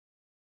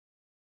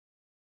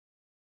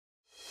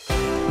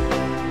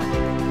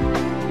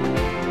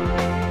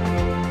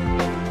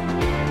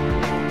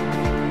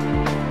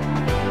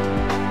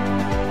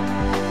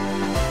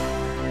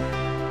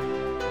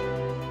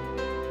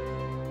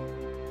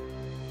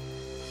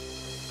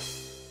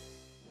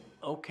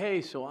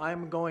Okay, so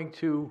I'm going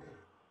to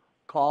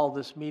call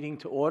this meeting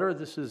to order.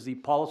 This is the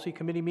Policy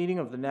Committee meeting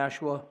of the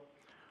Nashua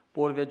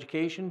Board of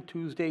Education,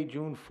 Tuesday,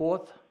 June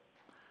 4th,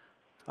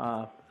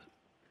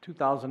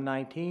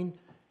 2019,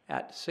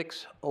 at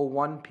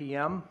 6:01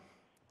 p.m.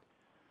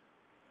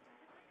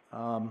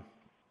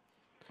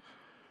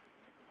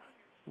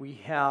 We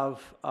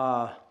have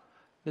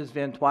Ms.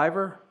 Van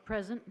Twyver.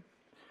 Present.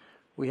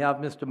 We have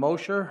Mr.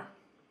 Mosher.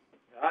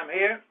 I'm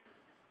here.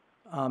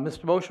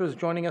 Mr. Mosher is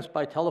joining us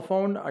by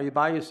telephone. Are you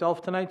by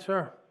yourself tonight,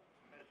 sir?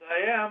 Yes,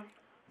 I am.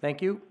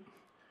 Thank you.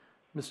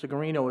 Mr.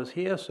 Garino is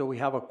here, so we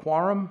have a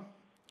quorum.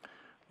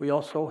 We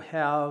also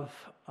have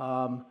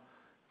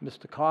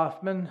Mr.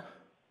 Kaufman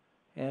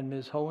and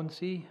Ms.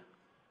 Hohensee.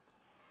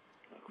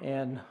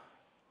 And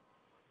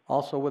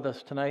also with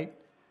us tonight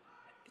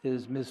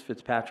is Ms.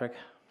 Fitzpatrick.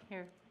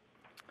 Here.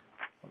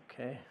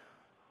 Okay.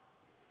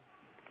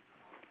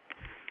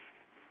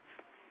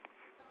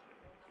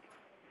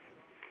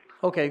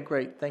 Okay,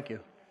 great, thank you.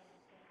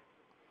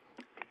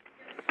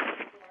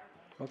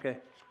 Okay.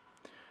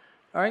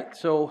 All right,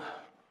 so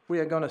we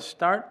are going to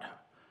start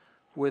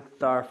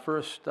with our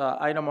first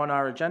item on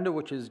our agenda,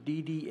 which is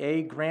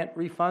DDA grant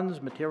refunds,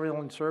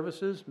 material and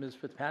services. Ms.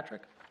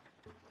 Fitzpatrick?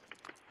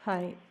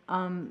 Hi.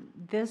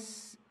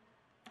 This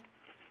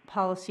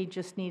policy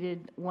just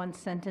needed one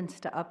sentence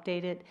to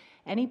update it.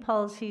 Any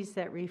policies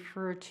that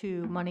refer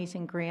to monies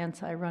and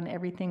grants, I run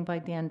everything by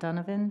Dan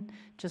Donovan.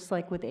 Just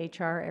like with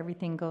HR,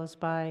 everything goes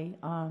by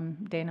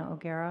Dana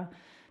O'Gara,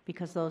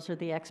 because those are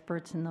the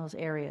experts in those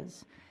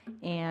areas.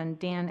 And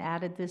Dan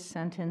added this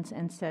sentence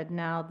and said,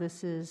 now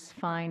this is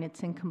fine,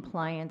 it's in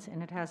compliance,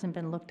 and it hasn't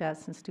been looked at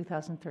since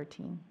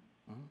 2013.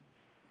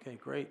 Okay,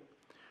 great.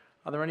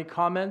 Are there any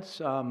comments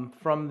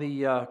from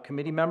the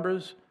committee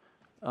members?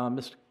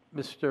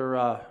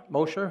 Mr.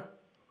 Mosher?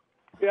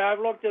 Yeah, I've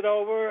looked it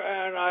over,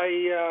 and I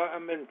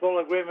am in full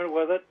agreement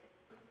with it.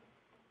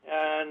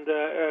 And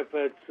if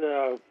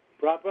it's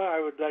proper, I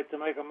would like to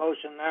make a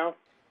motion now.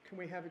 Can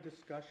we have a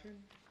discussion?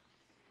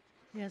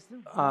 Yes.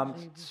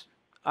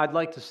 I'd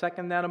like to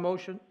second that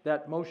motion.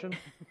 That emotion?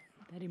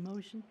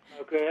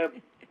 Okay,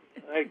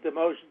 make the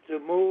motion to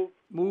move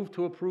Move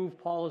to approve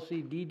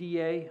policy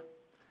DDA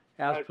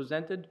as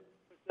presented.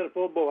 to the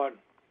full board.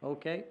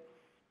 Okay.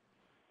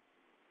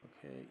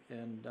 Okay,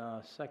 and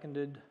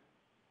seconded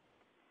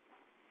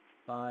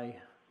by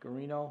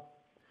Garino.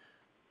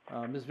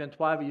 Ms. Van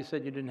Twyver, you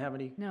said you didn't have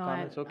any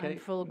comments? Okay. I'm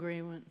full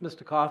agreement.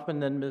 Mr. Kaufman,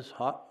 then Ms.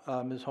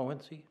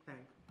 Hohensee.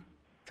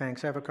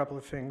 Thanks. I have a couple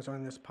of things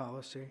on this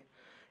policy.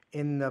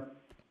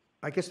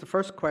 I guess the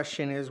first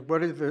question is,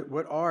 what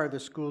are the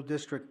school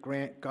district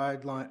grant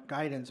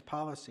guidance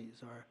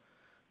policies? Are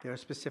there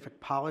specific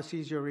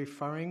policies you're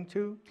referring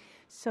to?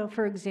 So,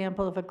 for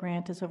example, if a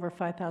grant is over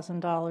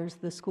 $5,000,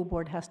 the school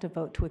board has to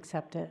vote to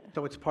accept it.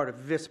 So it's part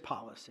of this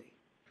policy?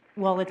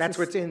 Well, That's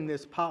what's in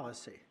this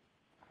policy?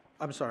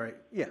 I'm sorry,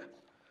 yeah.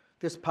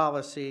 This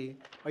policy,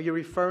 are you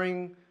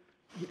referring,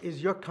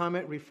 is your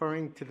comment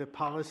referring to the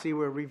policy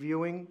we're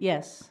reviewing?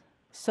 Yes.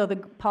 So the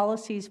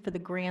policies for the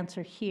grants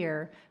are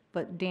here,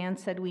 but Dan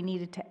said we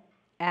needed to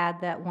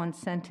add that one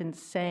sentence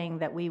saying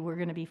that we were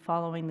going to be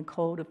following the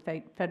Code of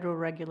Federal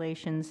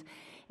Regulations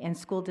and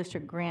School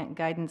District Grant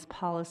Guidance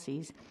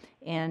Policies.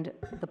 And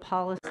the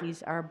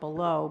policies are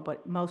below,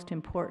 but most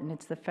important,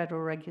 it's the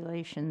federal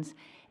regulations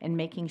and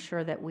making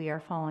sure that we are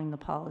following the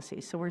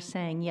policies. So we're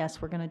saying,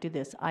 yes, we're going to do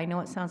this. I know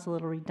it sounds a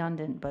little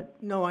redundant, but...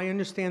 No, I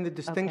understand the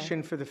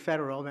distinction for the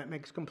federal. That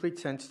makes complete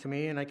sense to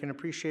me, and I can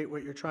appreciate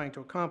what you're trying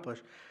to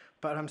accomplish.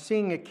 But I'm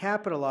seeing it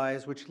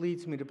capitalized, which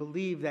leads me to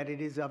believe that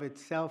it is of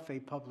itself a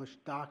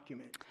published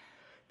document.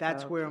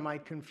 That's where my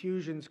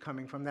confusion's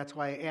coming from. That's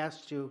why I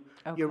asked you,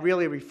 you're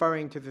really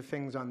referring to the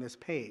things on this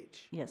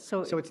page. Yes,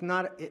 So it's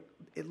not,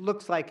 it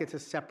looks like it's a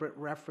separate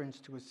reference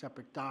to a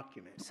separate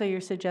document. So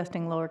you're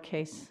suggesting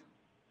lowercase,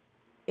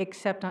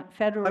 except on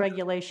federal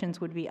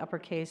regulations would be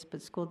uppercase,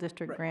 but school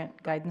district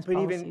grant guidance But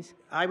policies. even,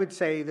 I would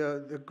say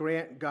the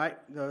grant guide,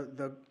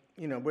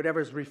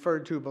 whatever's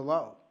referred to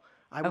below.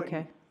 I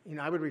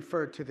would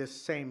refer to this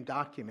same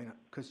document,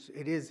 because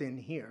it is in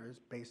here,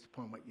 based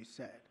upon what you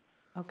said.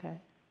 Okay.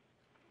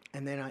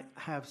 And then I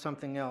have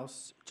something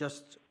else,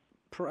 just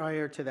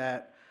prior to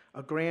that.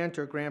 A grant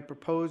or grant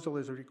proposal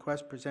is a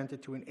request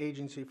presented to an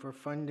agency for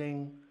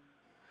funding.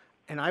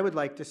 And I would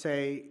like to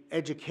say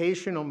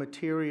educational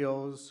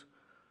materials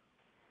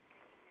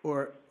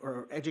or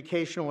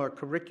educational or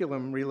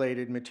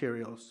curriculum-related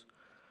materials.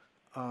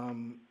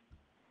 I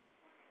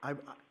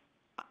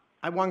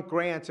want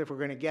grants, if we're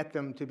going to get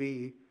them, to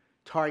be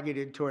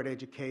targeted toward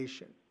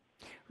education.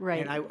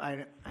 Right.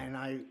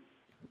 And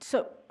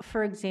So,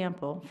 for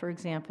example,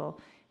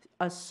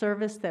 a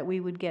service that we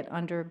would get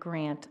under a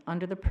grant,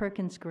 under the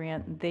Perkins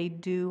grant, they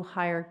do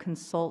hire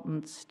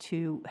consultants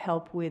to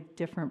help with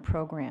different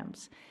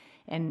programs.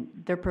 And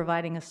they're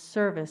providing a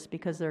service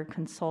because they're a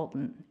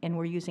consultant, and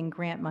we're using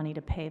grant money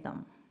to pay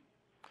them.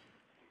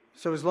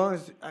 So as long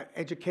as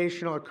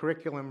educational or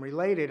curriculum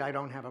related, I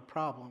don't have a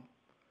problem.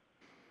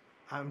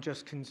 I'm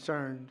just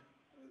concerned.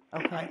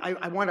 Okay.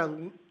 I want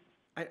to,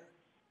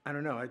 I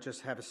don't know, I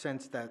just have a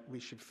sense that we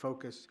should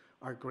focus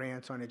our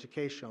grants on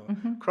educational.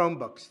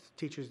 Chromebooks,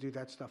 teachers do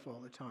that stuff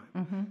all the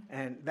time.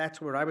 And that's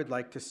where I would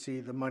like to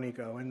see the money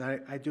go. And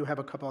I do have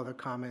a couple other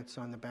comments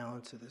on the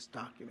balance of this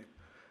document.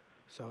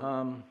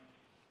 So,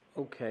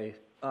 Okay,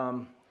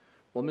 well,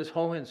 Ms.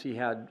 Hohensee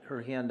had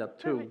her hand up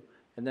too.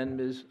 And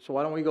then so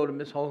why don't we go to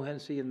Ms.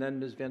 Hohensee and then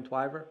Ms. Van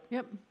Twyver?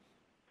 Yep.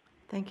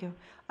 Thank you.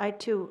 I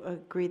too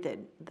agree that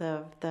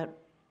that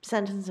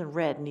sentence in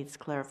red needs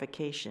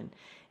clarification.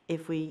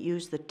 If we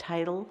use the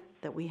title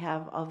that we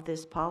have of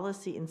this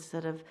policy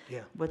instead of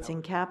Yeah, what's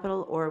in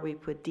capital, or we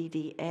put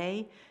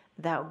DDA,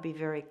 that would be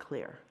very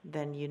clear.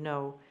 Then you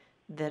know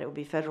that it would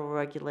be federal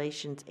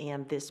regulations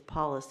and this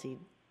policy,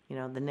 you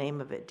know, the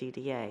name of it,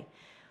 DDA.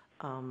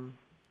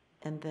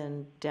 And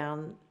then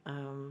down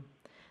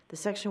the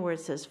section where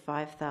it says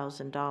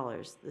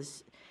 $5,000,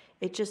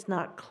 it's just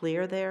not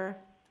clear there.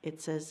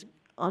 It says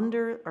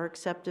under or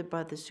accepted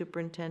by the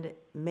superintendent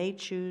may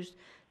choose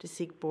to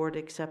seek board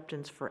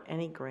acceptance for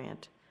any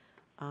grant.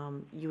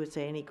 You would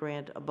say any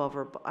grant above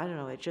or, I don't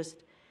know, it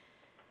just,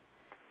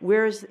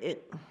 where is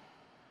it?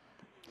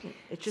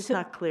 It's just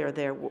not clear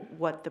there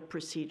what the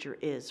procedure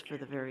is for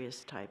the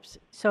various types.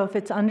 So if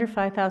it's under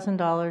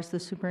 $5,000, the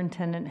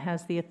superintendent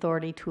has the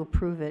authority to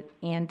approve it,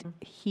 and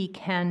he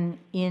can,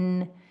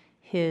 in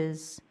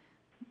his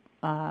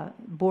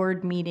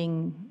board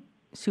meeting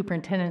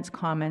superintendent's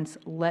comments,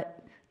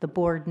 let the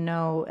board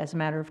know as a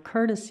matter of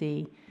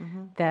courtesy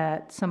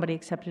that somebody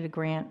accepted a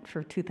grant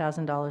for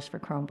 $2,000 for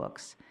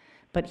Chromebooks.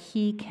 But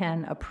he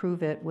can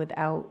approve it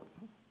without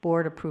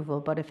board approval.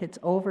 But if it's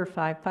over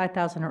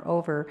 5,000 or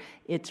over,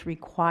 it's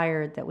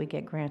required that we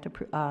get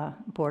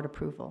board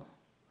approval.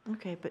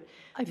 Okay, but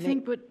I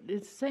think what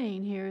it's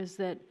saying here is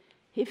that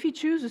if he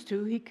chooses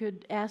to, he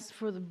could ask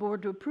for the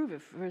board to approve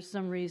it for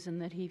some reason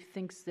that he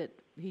thinks that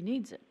he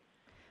needs it.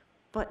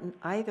 But in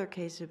either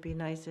case, it'd be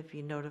nice if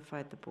he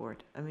notified the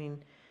board. I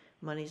mean,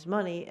 money's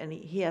money, and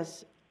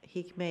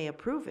he may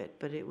approve it,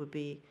 but it would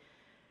be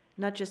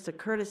not just a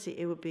courtesy,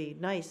 it would be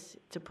nice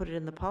to put it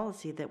in the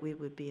policy that we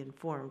would be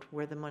informed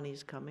where the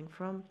money's coming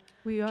from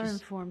We are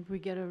Just- informed. We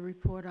get a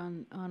report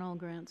on all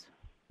grants.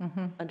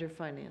 under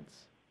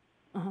finance.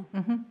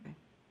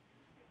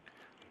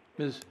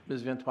 Ms.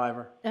 Van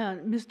Twyver?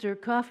 Mr.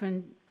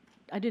 Kaufman,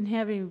 I didn't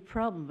have any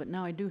problem, but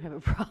now I do have a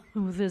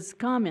problem with his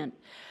comment.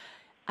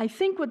 I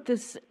think what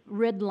this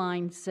red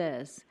line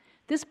says,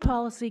 this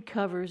policy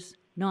covers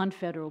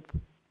non-federal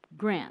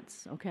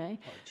grants, okay?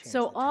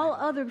 So all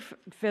other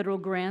federal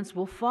grants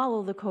will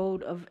follow the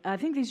code of, I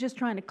think he's just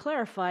trying to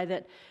clarify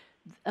that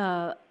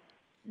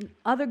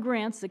other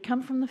grants that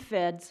come from the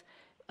feds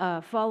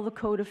follow the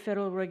code of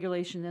federal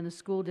regulation and the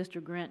school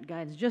district grant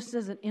guidance, just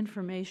as an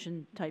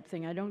information type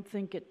thing. I don't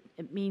think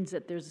it means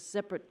that there's a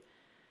separate,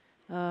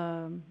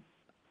 but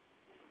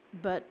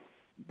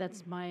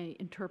that's my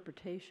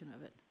interpretation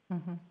of it.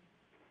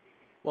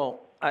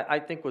 Well, I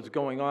think what's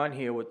going on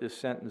here with this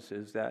sentence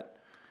is that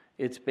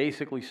it's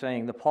basically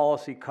saying the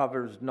policy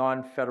covers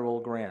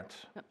non-federal grants.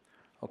 Yep.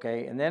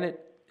 Okay, and then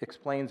it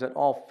explains that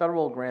all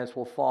federal grants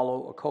will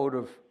follow a code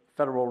of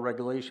federal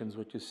regulations,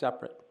 which is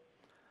separate.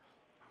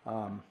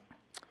 Yeah,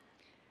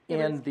 but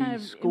And it's kind the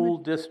of school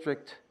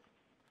district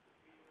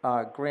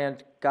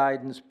grant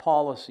guidance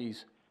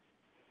policies.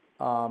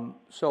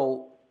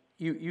 So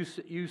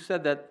you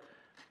said that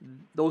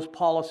those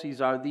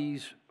policies are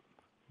these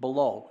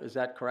below, is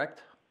that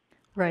correct?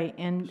 Right,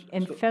 and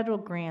So- federal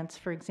grants,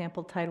 for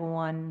example, Title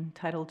I,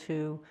 Title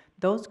II,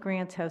 those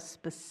grants have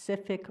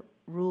specific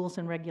rules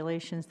and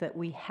regulations that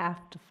we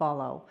have to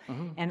follow.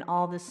 And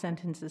all this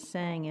sentence is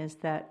saying is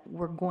that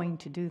we're going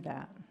to do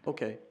that.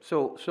 Okay,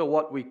 so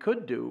what we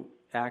could do,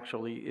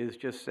 actually, is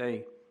just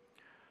say,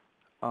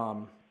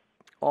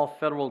 all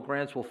federal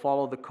grants will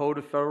follow the Code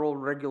of Federal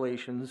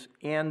Regulations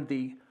and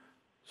the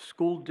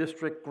school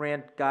district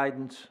grant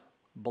guidance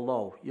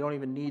below. You don't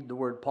even need the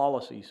word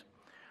policies.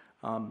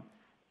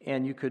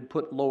 And you could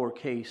put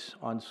lowercase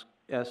on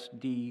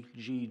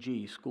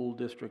SDGG, school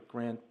district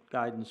grant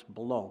guidance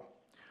below.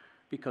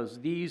 Because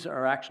these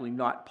are actually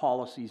not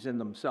policies in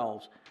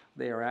themselves,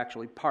 they are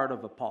actually part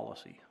of a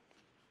policy.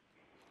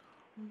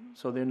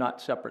 So they're not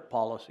separate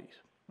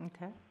policies.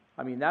 Okay.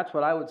 I mean, that's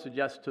what I would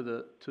suggest to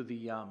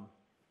the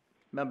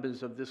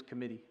members of this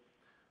committee.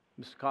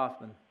 Mr.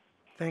 Kaufman?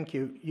 thank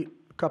you.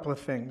 A couple of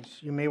things.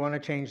 You may want to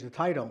change the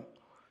title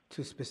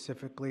to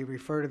specifically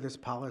refer to this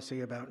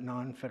policy about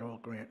non-federal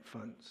grant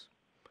funds.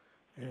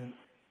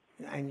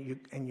 And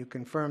you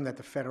confirm that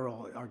the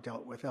federal are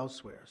dealt with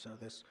elsewhere, so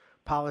this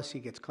policy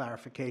gets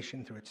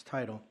clarification through its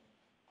title.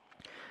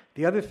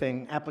 The other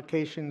thing,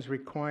 applications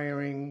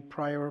requiring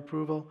prior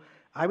approval,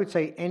 I would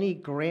say any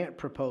grant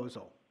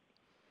proposal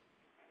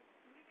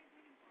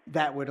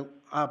that would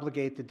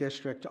obligate the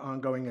district to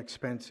ongoing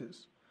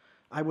expenses.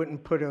 I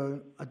wouldn't put a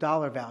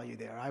dollar value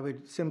there. I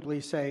would simply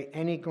say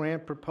any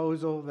grant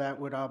proposal that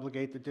would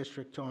obligate the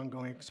district to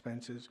ongoing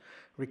expenses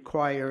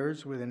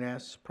requires, with an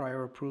S,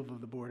 prior approval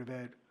of the Board of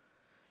Ed.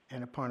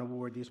 And upon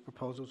award, these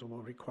proposals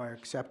will require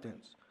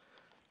acceptance.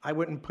 I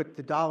wouldn't put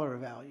the dollar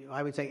value.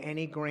 I would say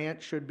any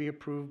grant should be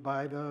approved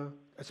by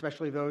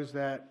especially those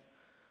that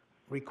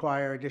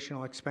require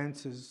additional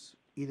expenses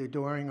either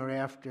during or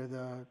after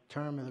the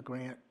term of the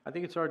grant. I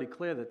think it's already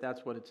clear that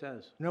that's what it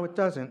says. No, it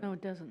doesn't. No,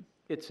 it doesn't.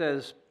 It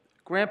says,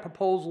 grant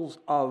proposals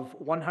of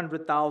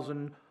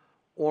 100,000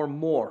 or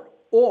more,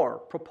 or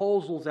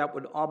proposals that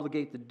would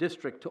obligate the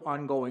district to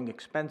ongoing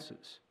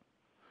expenses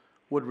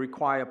would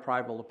require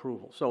private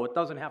approval. So it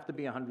doesn't have to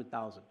be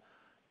 100,000.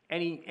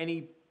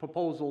 Any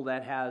proposal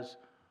that has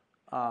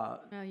yeah,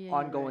 you're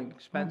ongoing right.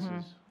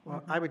 expenses.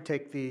 Well, I would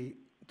take the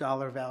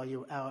dollar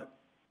value out.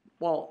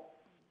 Well,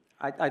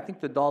 I think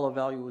the dollar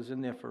value is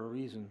in there for a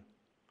reason.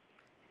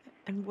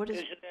 And what is,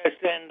 You should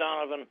understand,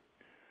 Donovan.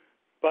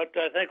 But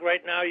I think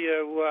right now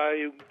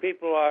you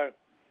people are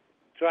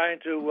trying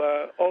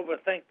to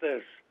overthink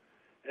this.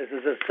 This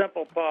is a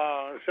simple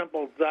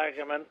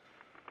document,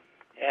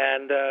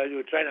 and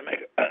you're trying to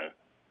make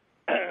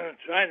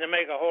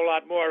a whole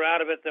lot more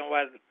out of it than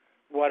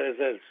what it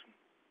is.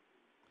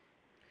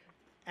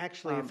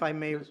 Actually, if I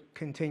may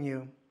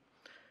continue,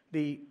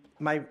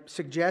 my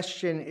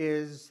suggestion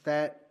is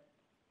that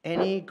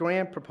any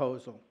grant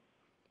proposal,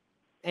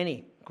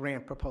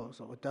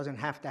 it doesn't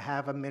have to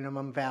have a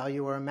minimum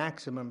value or a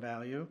maximum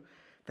value,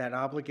 that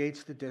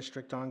obligates the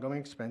district to ongoing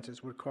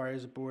expenses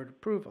requires board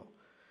approval.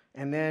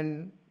 And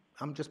then,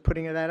 I'm just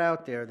putting that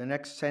out there, the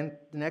next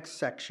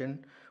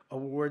section,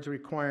 awards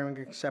requiring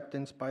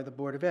acceptance by the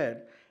Board of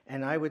Ed.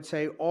 And I would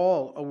say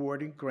all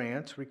awarded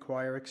grants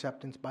require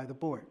acceptance by the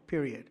board,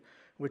 period,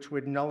 which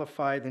would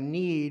nullify the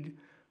need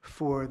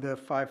for the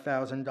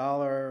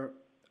 $5,000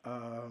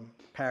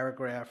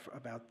 paragraph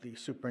about the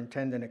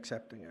superintendent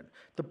accepting it.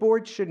 The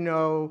board should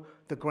know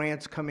the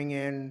grants coming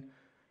in,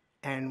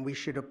 and we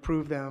should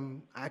approve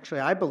them. Actually,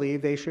 I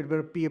believe they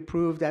should be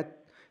approved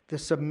at the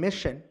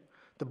submission.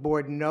 The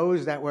board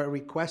knows that we're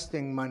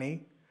requesting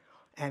money,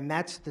 and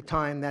that's the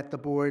time that the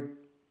board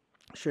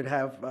should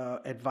have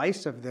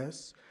advice of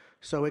this,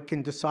 so it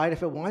can decide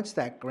if it wants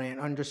that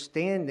grant,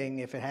 understanding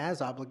if it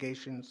has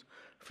obligations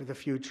for the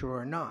future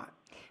or not.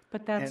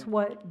 But that's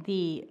what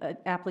the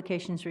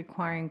applications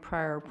requiring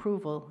prior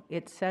approval,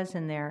 it says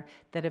in there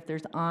that if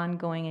there's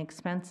ongoing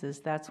expenses,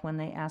 that's when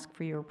they ask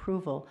for your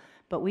approval.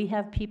 But we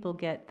have people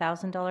get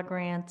 $1,000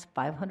 grants,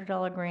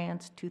 $500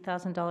 grants,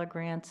 $2,000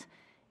 grants.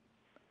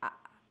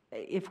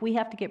 If we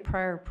have to get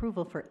prior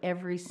approval for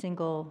every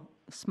single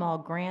small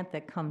grant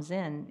that comes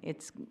in,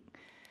 it's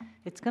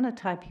going to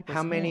tie people's hands.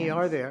 How many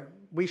are there?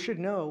 We should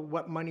know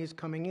what money's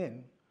coming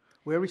in.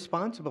 We're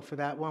responsible for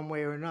that one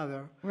way or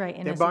another. Right.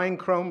 And They're is buying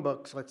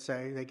Chromebooks, let's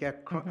say. They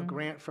get a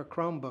grant for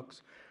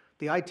Chromebooks.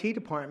 The IT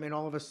department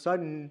all of a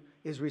sudden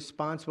is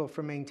responsible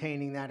for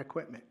maintaining that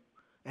equipment,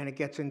 and it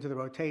gets into the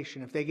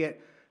rotation. If they get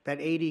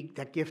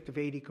that gift of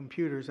 80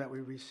 computers that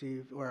we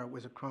received, or it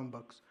was a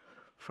Chromebooks,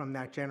 from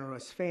that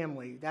generous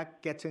family,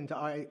 that gets into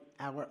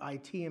our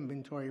IT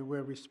inventory.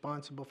 We're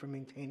responsible for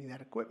maintaining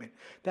that equipment.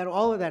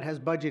 All of that has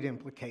budget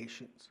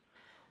implications,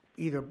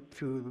 either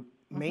through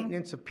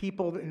maintenance of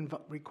people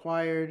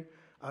required,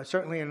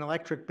 certainly an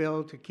electric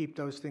bill to keep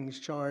those things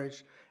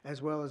charged,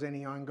 as well as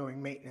any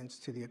ongoing maintenance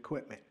to the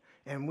equipment.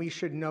 And we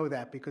should know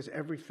that, because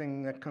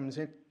everything that comes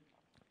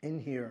in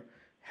here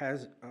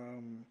has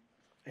an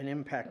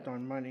impact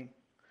on money.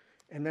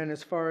 And then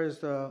as far as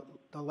the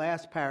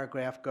last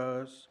paragraph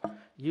goes,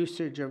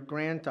 usage of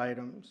grant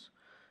items,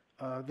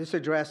 this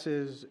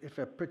addresses if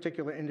a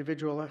particular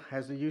individual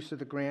has the use of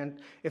the grant.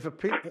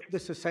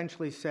 This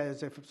essentially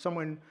says if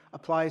someone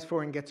applies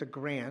for and gets a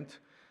grant,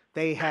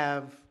 they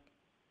have,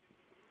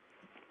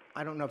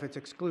 I don't know if it's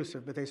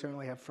exclusive, but they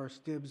certainly have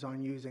first dibs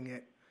on using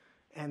it,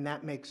 and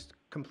that makes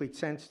complete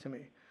sense to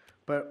me.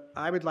 But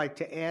I would like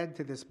to add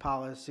to this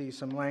policy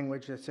some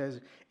language that says,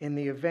 in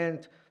the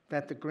event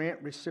that the grant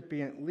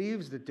recipient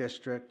leaves the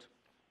district,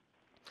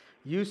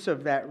 use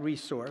of that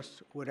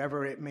resource,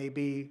 whatever it may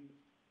be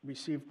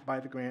received by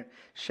the grant,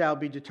 shall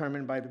be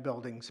determined by the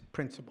building's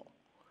principal.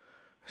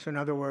 So in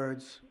other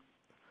words,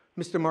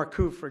 Mr.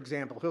 Marcoux, for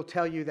example, he'll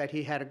tell you that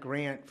he had a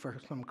grant for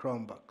some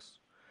Chromebooks.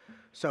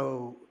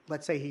 So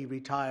let's say he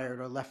retired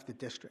or left the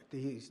district.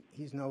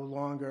 He's no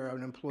longer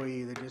an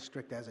employee of the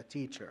district as a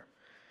teacher.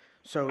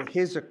 So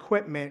his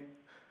equipment,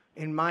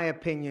 in my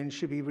opinion,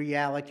 should be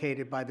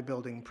reallocated by the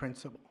building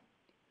principal.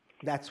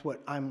 That's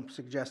what I'm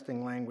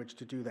suggesting language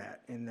to do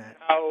that in that.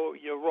 Oh,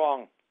 you're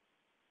wrong.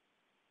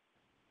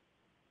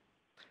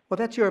 Well,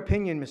 that's your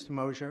opinion, Mr.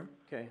 Mosier.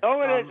 Okay. No,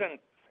 it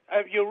isn't.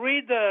 If you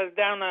read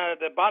down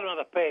the bottom of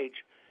the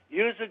page,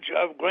 usage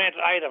of grant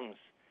items,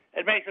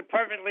 it makes it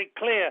perfectly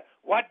clear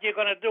what you're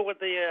going to do with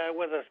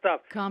the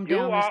stuff. Calm down,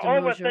 You are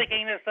Mr. Mosier.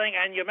 overthinking this thing,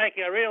 and you're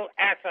making a real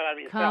ass out of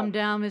yourself. Calm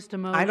down, Mr.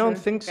 Mosier. I don't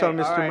think so, Okay,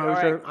 Mr. all right, all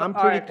Mosier. right. I'm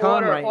All pretty right, calm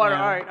order, right order,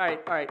 now.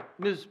 All right.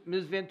 Ms.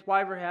 Van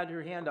Twyver had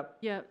her hand up.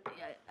 Yeah,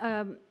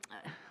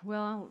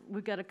 well,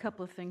 we've got a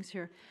couple of things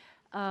here.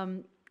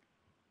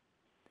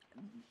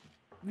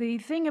 The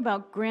thing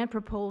about grant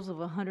proposals of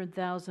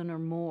 100,000 or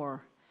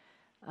more,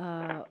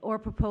 or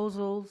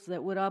proposals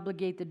that would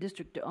obligate the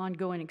district to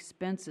ongoing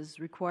expenses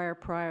require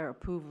prior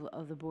approval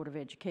of the Board of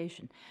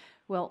Education.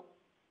 Well,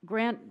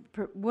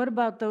 what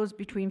about those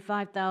between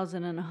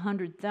 5,000 and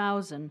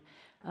 100,000?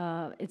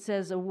 It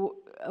says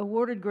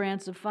awarded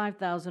grants of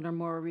 5,000 or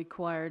more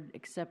required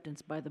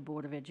acceptance by the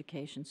Board of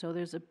Education. So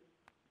there's a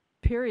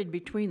period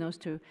between those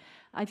two.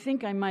 I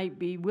think I might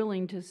be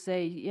willing to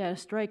say, yeah,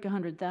 strike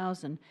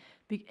 100,000,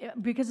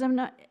 because I'm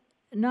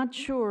not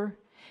sure.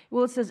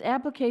 Well, it says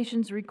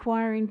applications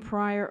requiring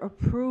prior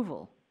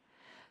approval.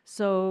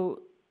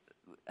 So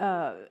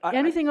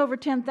anything over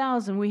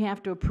 10,000, we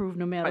have to approve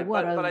no matter Right,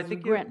 what. but other I than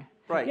think grant.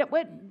 right. Yeah,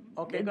 wait.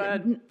 Okay, go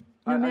ahead. No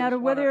I matter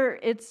just wanna- whether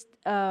it's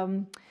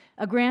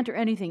a grant or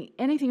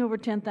anything over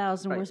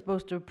 10,000, we're Right.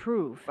 supposed to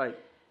approve. Right,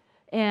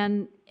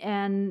 And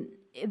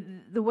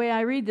the way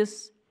I read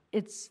this,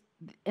 it's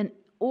an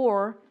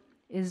or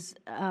is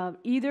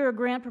either a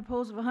grant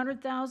proposal of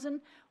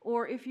 100,000,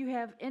 or if you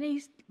have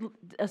any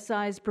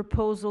size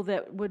proposal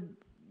that would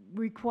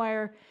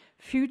require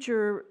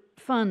future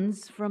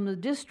funds from the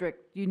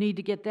district, you need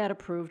to get that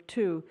approved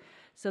too.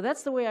 So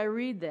that's the way I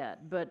read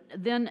that. But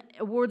then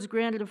awards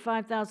granted of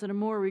 5,000 or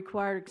more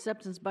require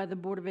acceptance by the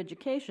Board of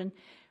Education.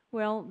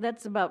 Well,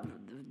 that's about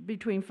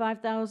between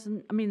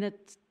 5,000, I mean,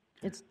 it's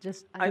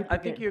just. I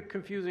think you're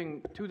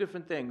confusing two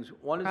different things.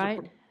 One is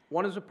Right.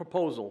 one is a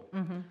proposal.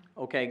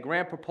 Okay,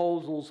 grant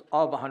proposals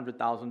of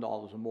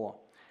 $100,000 or more.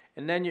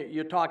 And then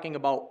you're talking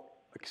about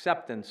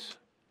acceptance,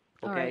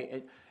 All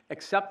okay?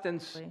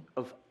 Acceptance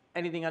of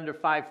anything under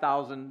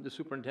 5,000, the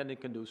superintendent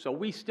can do. So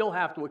we still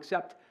have to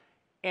accept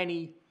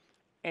any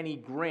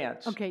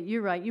grants. Okay,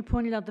 you're right. You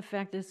pointed out the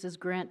fact that this is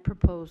grant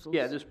proposals.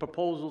 Yeah, there's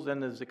proposals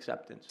and there's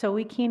acceptance. So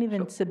we can't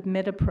even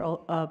submit a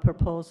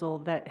proposal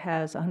that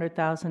has a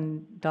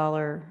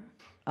 $100,000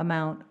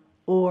 amount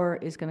or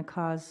is going to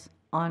cause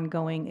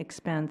ongoing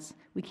expense.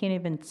 We can't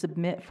even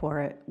submit for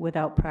it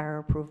without prior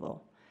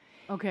approval.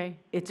 Okay,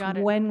 It's got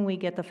it. when we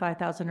get the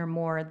 5,000 or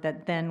more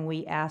that then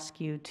we ask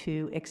you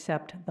to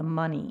accept the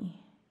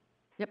money.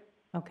 Yep,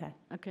 Okay.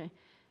 okay.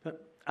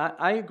 But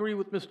I agree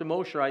with Mr.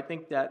 Mosher. I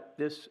think that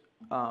this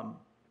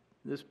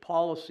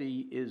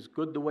policy is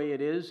good the way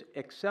it is,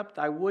 except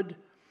I would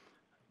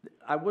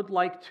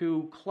like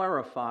to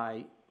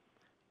clarify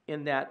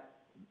in that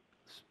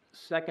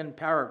second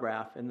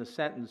paragraph in the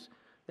sentence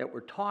that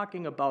we're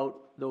talking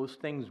about those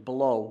things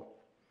below,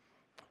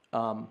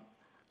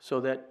 so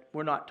that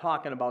we're not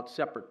talking about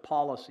separate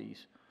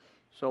policies.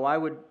 So I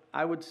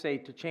would say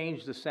to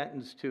change the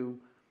sentence to,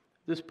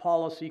 this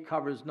policy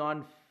covers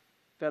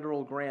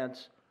non-federal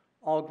grants.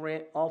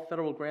 All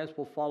federal grants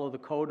will follow the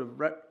code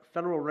of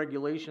federal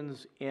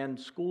regulations and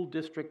school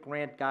district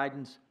grant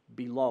guidance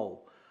below,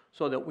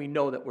 so that we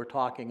know that we're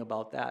talking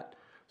about that.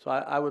 So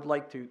I would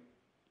like to,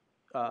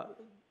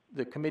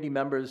 the committee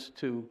members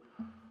to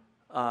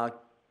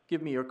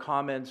give me your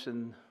comments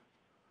and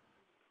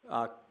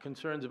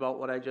concerns about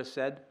what I just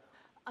said.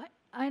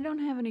 I don't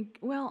have any,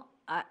 well,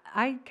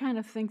 I kind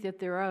of think that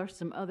there are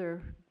some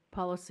other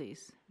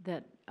policies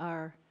that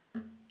are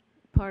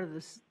part of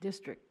this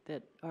district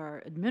that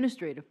are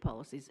administrative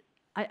policies.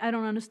 I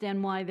don't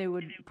understand why they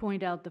would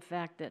point out the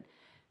fact that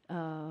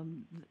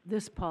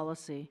this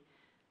policy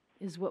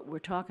is what we're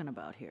talking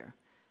about here.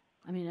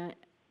 I mean,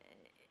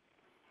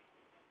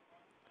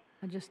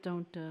 I just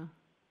don't, You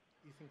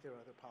think there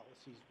are other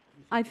policies?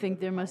 I think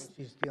there must,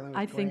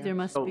 I think there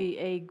must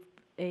be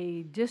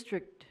a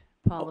district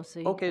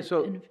policy. Okay,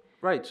 so, and-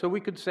 right, so we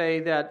could say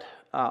that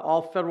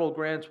all federal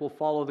grants will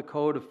follow the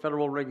code of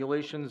federal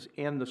regulations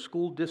and the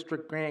school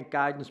district grant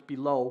guidance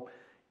below,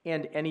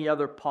 and any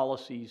other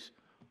policies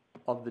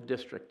of the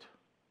district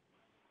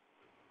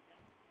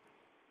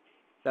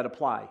that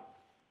apply.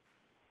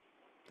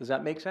 Does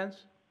that make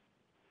sense?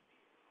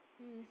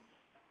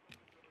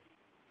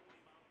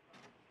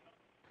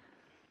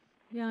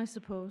 Yeah, I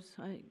suppose.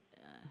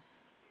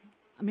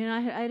 I mean, I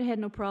had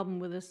no problem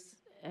with this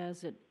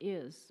as it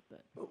is,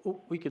 but,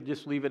 We could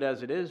just leave it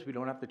as it is, we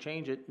don't have to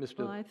change it, well,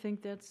 Mr. I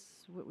think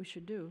that's what we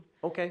should do.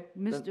 Okay.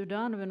 then- Mr.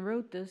 Donovan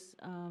wrote this,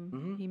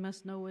 he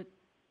must know what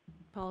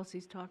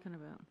policy's talking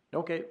about.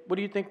 Okay, what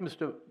do you think,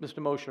 Mr.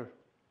 Mosher?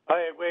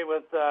 I agree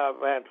with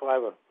Van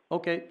Twyver.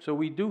 Okay, so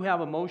we do have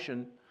a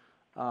motion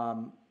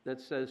that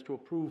says to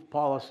approve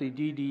policy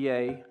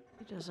DDA,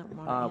 He doesn't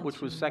want to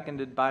which was answer.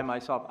 seconded by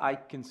myself. I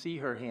can see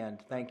her hand,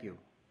 thank you.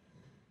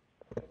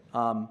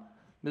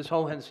 Ms.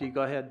 Hohensee,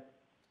 go ahead.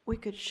 We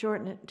could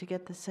shorten it to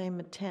get the same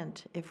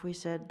intent if we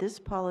said, this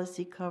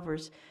policy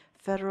covers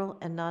federal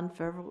and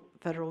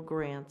non-federal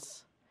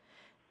grants.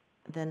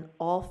 Then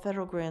all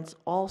federal grants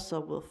also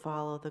will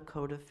follow the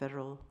Code of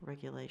Federal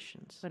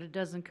Regulations. But it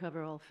doesn't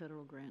cover all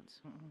federal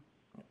grants.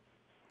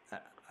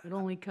 It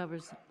only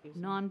covers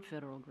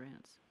non-federal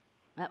grants.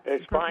 That's the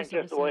It's fine purpose of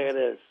just the way it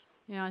sentence. is.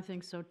 Yeah, I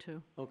think so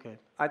too. Okay,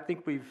 I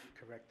think we've,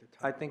 Correct the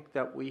I title. think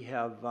that we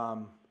have,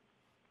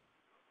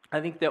 I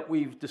think that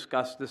we've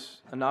discussed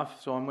this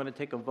enough, so I'm gonna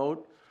take a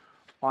vote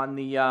on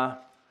the, on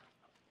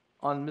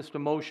Mr.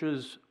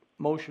 Mosher's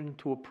motion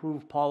to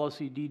approve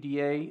policy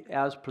DDA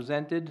as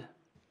presented.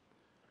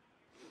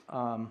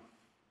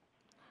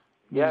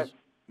 Yes.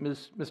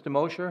 Mr.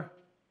 Mosher,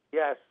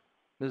 Yes.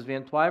 Ms.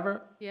 Van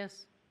Twyver,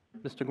 Yes,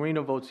 Mr.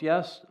 Greeno votes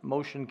yes,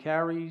 motion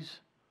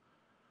carries.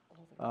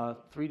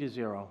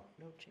 3-0.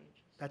 No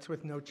changes. That's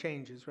with no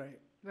changes, right?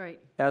 Right.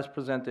 As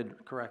presented,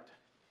 correct.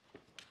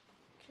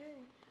 Okay.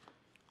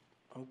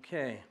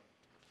 Okay.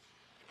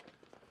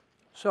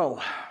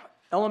 So,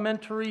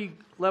 elementary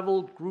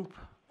level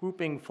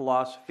grouping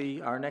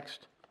philosophy, our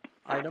next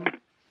item.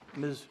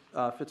 Ms.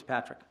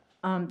 Fitzpatrick.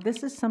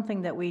 This is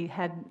something that we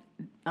had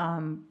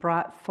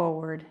brought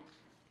forward,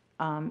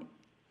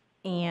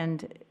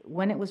 and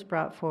when it was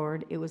brought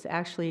forward, it was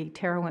actually,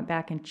 Tara went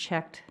back and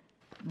checked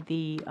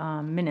the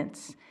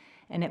minutes,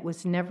 and it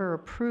was never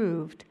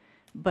approved,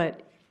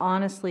 but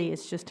honestly,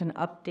 it's just an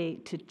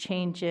update to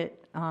change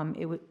it,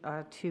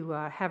 to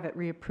have it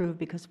reapproved,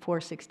 because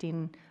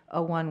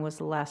 4/16/01 was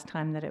the last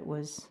time that it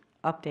was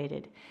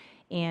updated.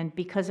 And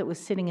because it was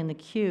sitting in the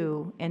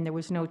queue and there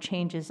was no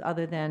changes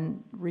other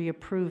than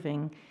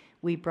reapproving,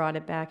 we brought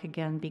it back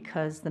again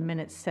because the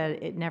minutes said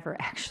it never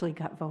actually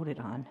got voted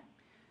on.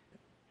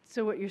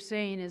 So what you're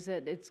saying is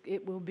that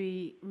it will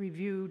be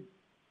reviewed,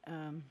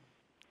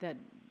 that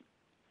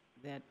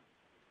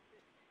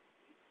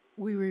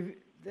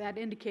that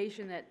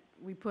indication that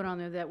we put on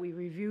there that we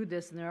reviewed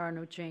this and there are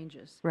no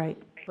changes. Right,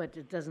 But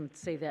it doesn't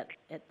say that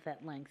at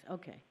that length,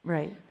 okay.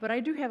 right. But I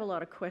do have a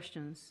lot of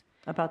questions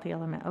About the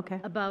element, okay.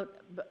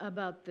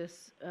 about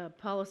this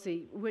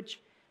policy,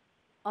 which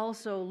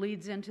also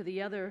leads into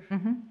the other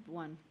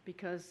one,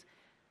 because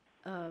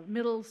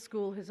middle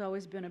school has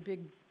always been a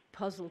big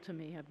puzzle to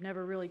me. I've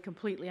never really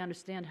completely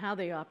understand how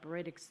they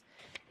operate,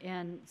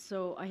 and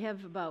so I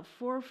have about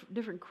 4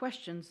 different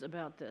questions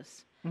about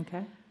this.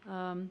 Okay.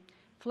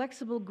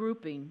 Flexible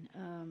grouping.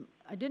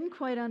 I didn't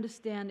quite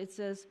understand. It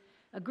says,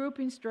 a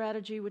grouping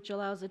strategy which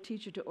allows a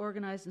teacher to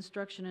organize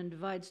instruction and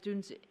divide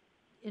students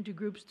into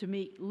groups to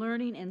meet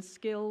learning and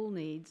skill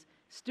needs,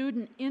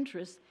 student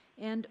interests,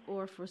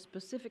 and/or for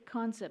specific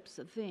concepts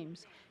or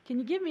themes. Can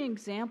you give me an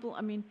example?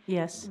 I mean,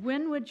 Yes.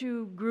 when would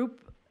you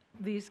group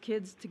these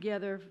kids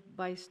together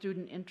by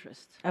student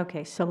interest?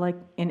 Okay, so like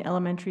in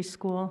elementary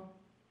school,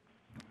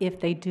 if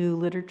they do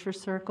literature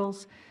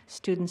circles,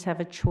 students have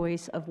a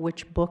choice of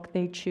which book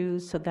they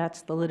choose, so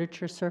that's the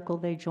literature circle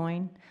they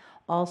join.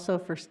 Also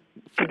for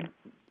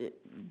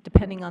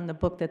depending on the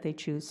book that they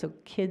choose, so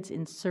kids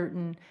in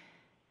certain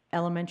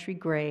elementary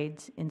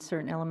grades, in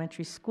certain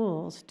elementary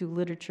schools, do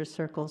literature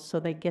circles, so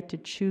they get to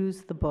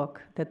choose the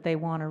book that they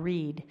want to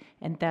read,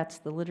 and that's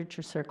the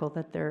literature circle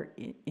that they're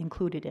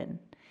included in.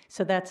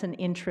 So that's an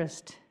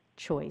interest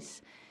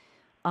choice.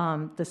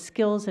 The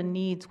skills and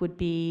needs would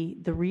be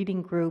the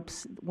reading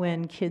groups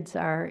when kids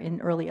are in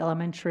early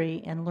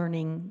elementary and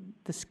learning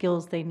the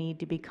skills they need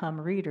to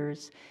become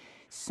readers.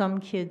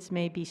 Some kids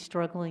may be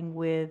struggling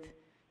with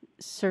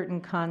certain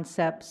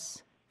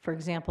concepts, for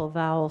example,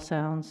 vowel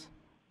sounds,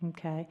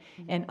 okay?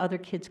 And other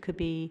kids could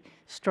be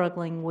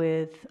struggling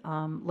with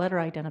letter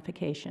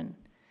identification.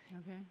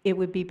 Okay. It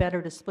would be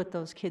better to split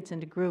those kids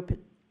into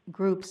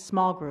groups,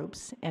 small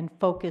groups, and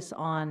focus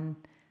on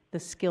the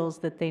skills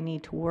that they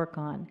need to work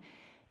on.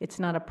 It's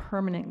not a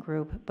permanent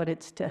group, but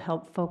it's to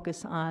help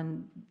focus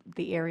on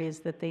the areas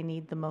that they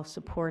need the most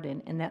support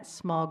in. And that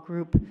small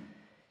group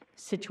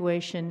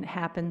situation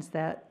happens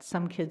that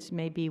some kids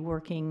may be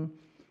working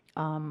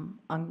on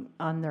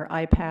their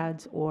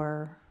iPads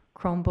or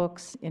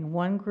Chromebooks in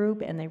one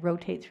group, and they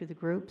rotate through the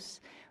groups.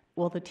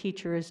 Well, the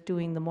teacher is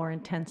doing the more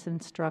intense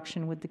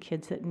instruction with the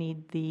kids that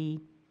need the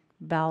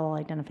vowel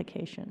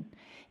identification.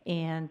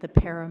 And the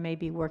para may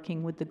be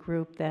working with the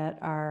group that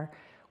are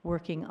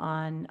working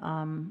on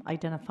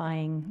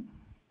identifying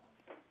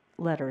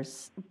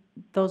letters.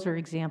 Those are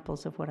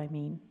examples of what I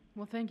mean.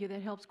 Well, thank you.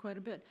 That helps quite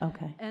a bit.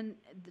 Okay, And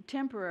the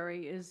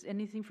temporary is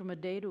anything from a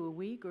day to a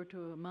week or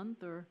to a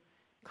month, or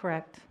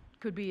correct.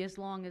 could be as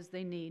long as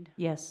they need.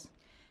 Yes,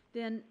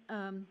 Then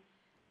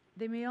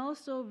they may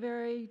also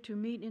vary to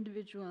meet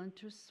individual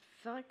interests.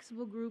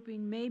 Flexible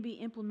grouping may be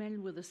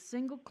implemented with a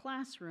single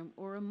classroom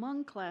or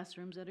among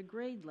classrooms at a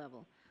grade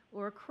level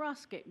or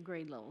across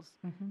grade levels.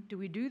 Do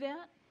we do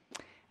that?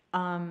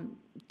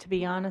 to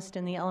be honest,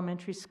 in the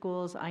elementary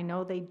schools, I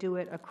know they do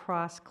it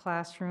across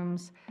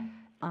classrooms.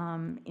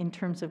 In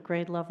terms of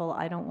grade level,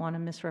 I don't want to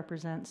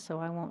misrepresent, so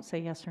I won't say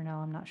yes or no,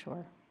 I'm not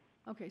sure.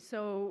 Okay,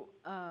 so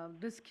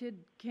this kid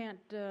can't,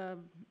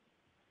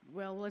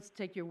 well, let's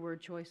take your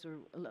word choice, or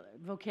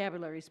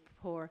vocabulary's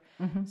poor.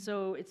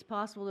 So it's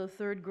possible a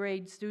third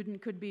grade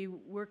student could be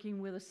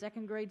working with a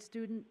second grade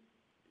student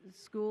at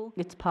school?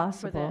 It's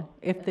possible,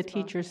 if the That's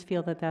possible. teachers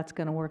feel that that's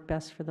going to work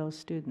best for those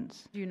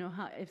students. Do you know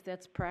how, if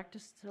that's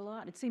practiced a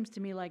lot? It seems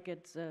to me like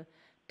it's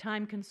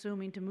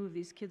time-consuming to move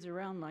these kids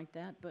around like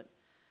that, but,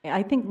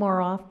 I think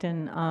more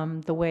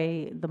often, the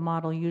way the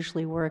model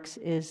usually works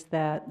is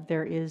that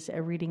there is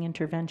a reading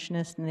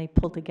interventionist, and they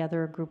pull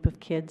together a group of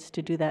kids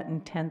to do that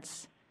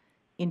intense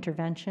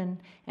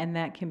intervention, and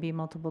that can be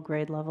multiple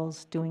grade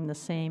levels doing the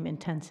same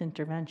intense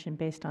intervention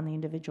based on the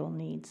individual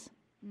needs.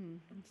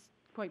 it's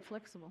quite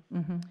flexible.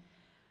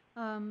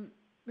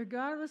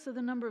 Regardless of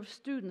the number of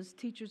students,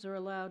 teachers are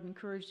allowed and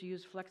encouraged to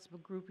use flexible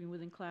grouping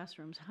within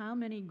classrooms. How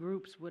many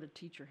groups would a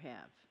teacher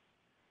have?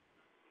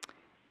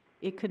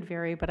 It could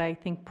vary, but I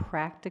think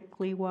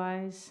practically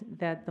wise,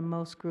 that the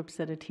most groups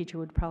that a teacher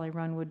would probably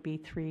run would be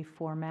 3,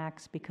 4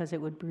 max, because it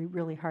would be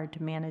really hard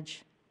to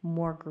manage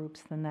more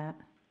groups than that.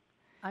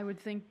 I would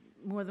think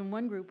more than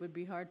one group would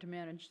be hard to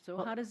manage.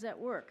 So how does that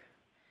work?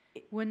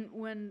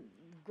 When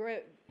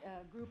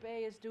Group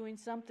A is doing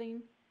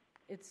something,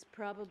 it's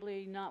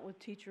probably not with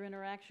teacher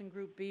interaction.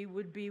 Group B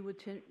would be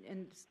with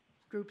and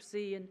Group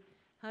C, and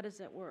how does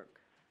that work?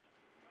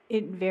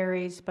 It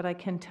varies, but I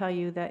can tell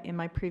you that in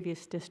my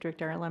previous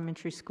district, our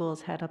elementary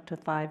schools had up to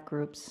 5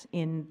 groups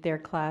in their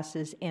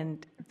classes,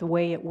 and the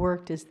way it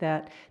worked is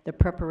that the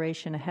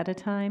preparation ahead of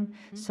time,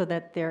 so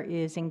that there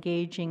is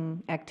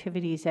engaging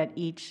activities at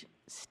each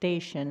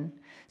station,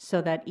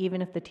 so that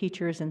even if the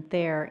teacher isn't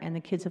there and the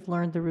kids have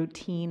learned the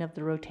routine of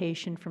the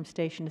rotation from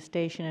station to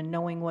station and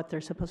knowing what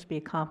they're supposed to be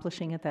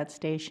accomplishing at that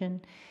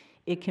station,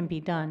 it can be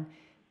done.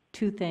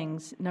 2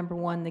 things. Number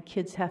 1, the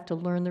kids have to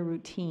learn the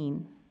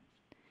routine.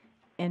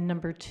 And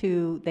number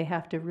 2, they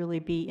have to really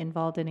be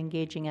involved in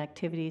engaging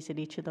activities at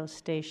each of those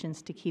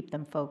stations to keep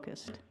them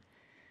focused.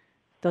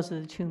 Those are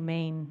the 2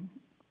 main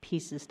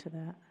pieces to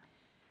that.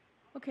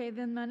 Okay,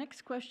 then my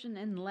next question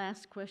and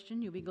last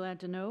question, you'll be glad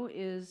to know,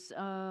 is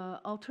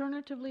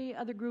alternatively,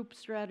 other group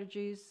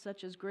strategies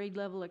such as grade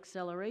level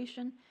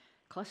acceleration,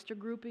 cluster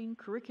grouping,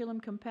 curriculum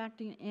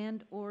compacting,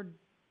 and/or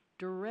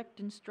direct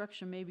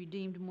instruction may be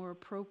deemed more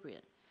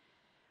appropriate.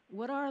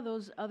 What are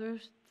those other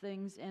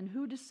things, and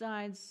who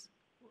decides?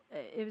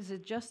 Is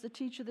it just the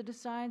teacher that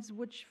decides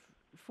which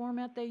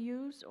format they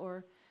use,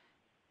 or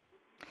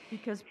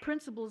because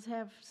principals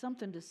have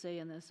something to say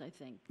in this, I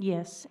think?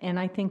 Yes, and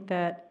I think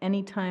that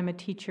anytime a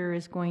teacher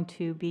is going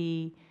to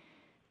be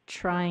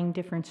trying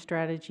different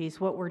strategies,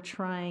 what we're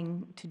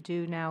trying to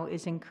do now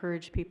is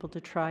encourage people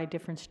to try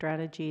different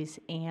strategies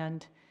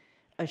and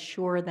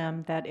assure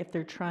them that if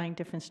they're trying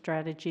different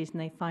strategies and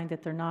they find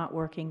that they're not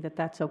working, that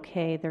that's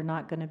okay. They're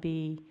not going to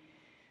be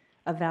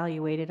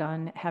evaluated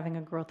on having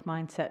a growth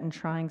mindset and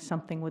trying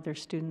something with their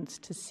students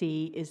to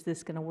see, is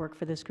this going to work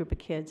for this group of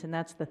kids? And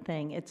that's the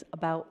thing. It's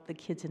about the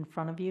kids in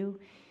front of you.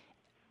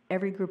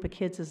 Every group of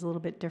kids is a little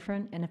bit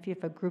different, and if you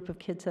have a group of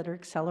kids that are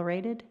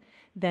accelerated,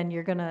 then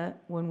you're going to,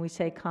 when we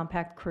say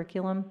compact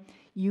curriculum,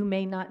 you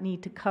may not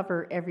need to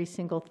cover every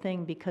single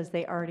thing because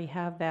they already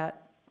have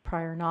that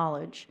prior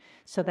knowledge.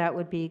 So that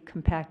would be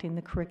compacting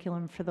the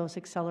curriculum for those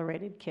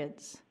accelerated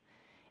kids.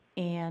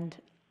 And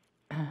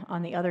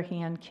on the other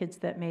hand, kids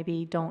that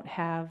maybe don't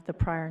have the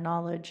prior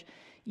knowledge,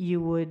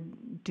 you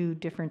would do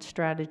different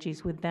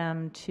strategies with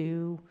them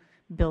to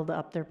build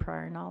up their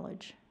prior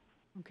knowledge.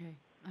 Okay,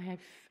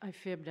 I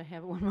fibbed, I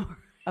have one more.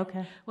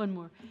 Okay. One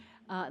more.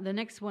 The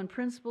next one,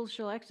 principals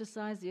shall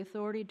exercise the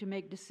authority to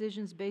make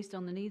decisions based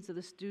on the needs of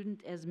the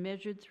student as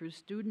measured through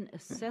student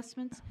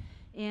assessments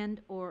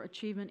and/or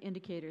achievement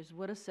indicators.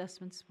 What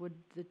assessments would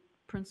the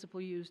principal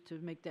use to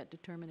make that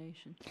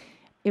determination?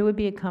 It would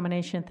be a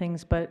combination of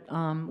things, but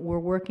we're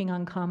working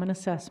on common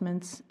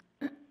assessments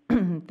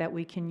that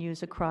we can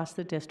use across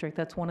the district.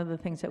 That's one of the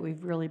things that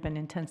we've really been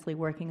intensely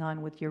working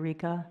on with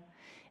Eureka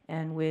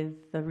and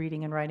with the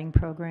reading and writing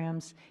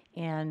programs.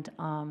 And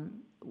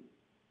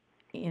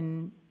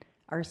in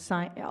our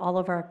all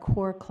of our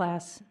core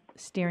class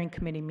steering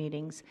committee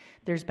meetings,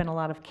 there's been a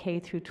lot of K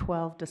through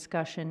 12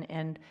 discussion,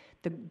 and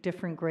the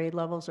different grade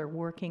levels are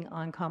working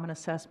on common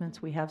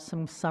assessments. We have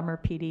some summer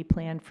PD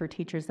planned for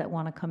teachers that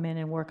want to come in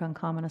and work on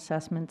common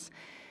assessments.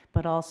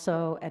 But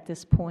also at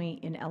this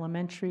point in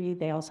elementary,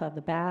 they also have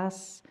the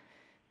BAS,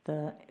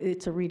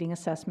 it's a reading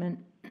assessment,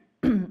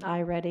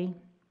 iReady,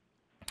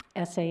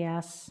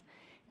 SAS,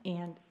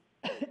 and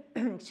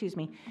excuse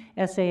me,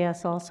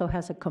 SAS also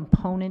has a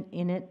component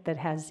in it that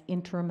has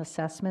interim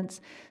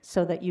assessments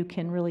so that you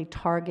can really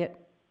target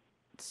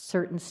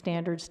certain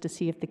standards to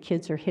see if the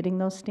kids are hitting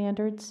those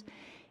standards.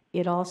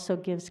 It also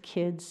gives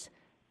kids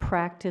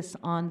practice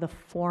on the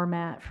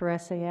format for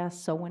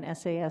SAS, so when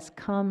SAS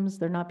comes,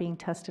 they're not being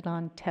tested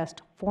on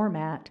test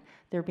format,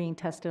 they're being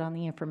tested on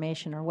the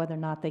information or whether or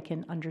not they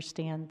can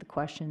understand the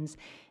questions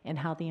and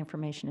how the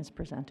information is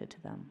presented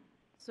to them.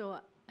 So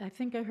I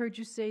think I heard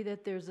you say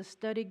that there's a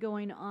study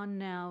going on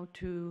now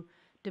to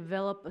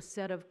develop a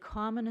set of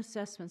common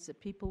assessments that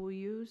people will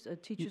use,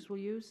 teachers will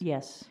use?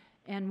 Yes.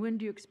 And when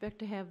do you expect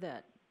to have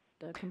that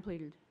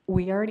completed?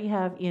 We already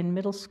have in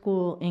middle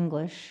school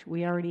English,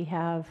 we already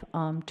have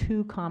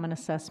 2 common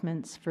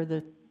assessments for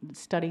the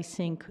Study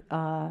Sync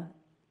 1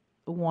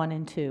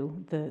 and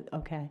 2.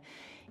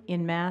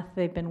 In math,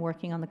 they've been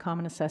working on the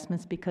common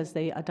assessments because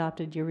they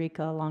adopted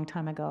Eureka a long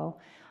time ago.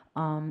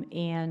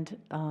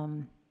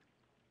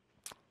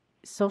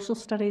 Social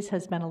studies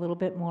has been a little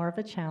bit more of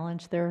a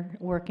challenge. They're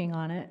working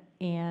on it.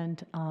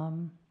 And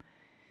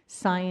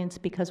science,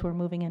 because we're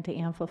moving into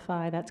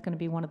Amplify, that's going to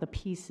be one of the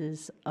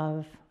pieces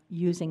of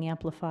using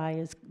Amplify,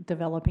 is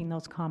developing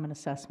those common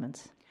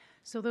assessments.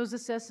 So those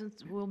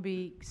assessments will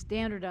be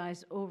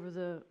standardized over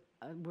the,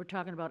 we're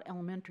talking about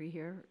elementary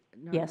here,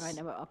 Yes.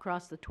 right,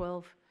 across the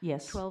 12,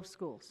 Yes. 12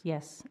 schools?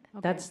 Yes.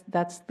 Okay.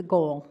 That's the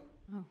goal.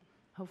 Oh,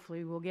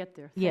 hopefully we'll get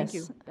there. Yes.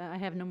 Thank you. I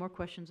have no more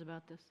questions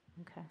about this.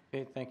 Okay.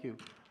 Okay, thank you.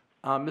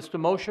 Mr.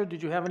 Mosher,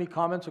 did you have any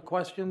comments or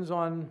questions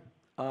on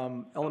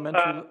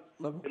elementary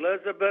level?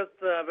 Elizabeth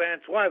Van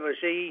Swyver,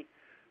 she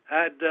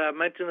had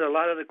mentioned a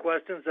lot of the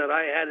questions that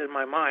I had in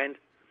my mind,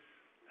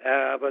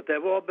 but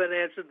they've all been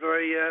answered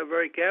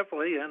very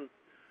carefully, and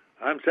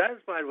I'm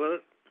satisfied with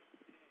it.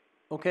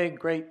 Okay,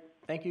 great.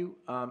 Thank you.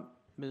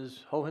 Ms.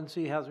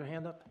 Hohensee has her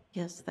hand up.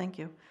 Yes, thank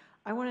you.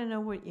 I want to know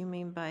what you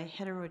mean by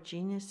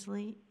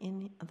heterogeneously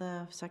in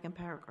the second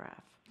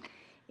paragraph.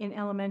 In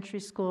elementary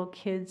school,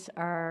 kids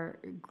are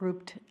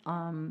grouped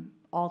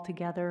all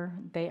together.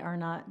 They are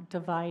not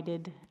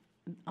divided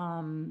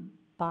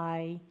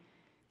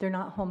they're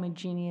not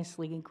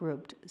homogeneously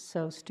grouped.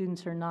 So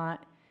students are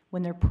not,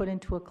 when they're put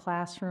into a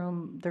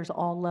classroom, there's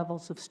all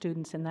levels of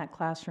students in that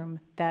classroom.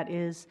 That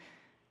is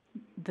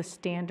the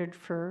standard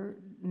for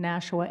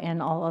Nashua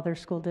and all other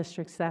school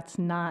districts. That's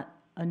not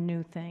a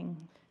new thing.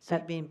 So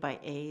you mean by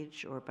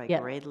age or by Yeah,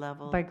 grade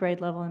level? By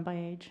grade level and by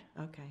age.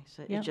 Okay,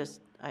 so Yeah. it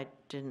just, I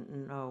didn't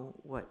know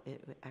what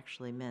it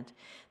actually meant.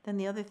 Then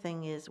the other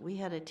thing is, we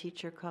had a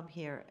teacher come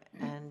here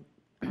and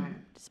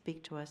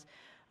speak to us,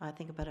 I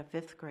think about a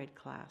 5th grade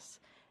class.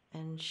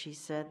 And she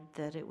said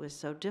that it was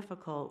so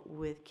difficult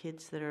with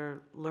kids that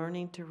are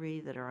learning to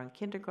read, that are on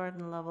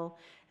kindergarten level,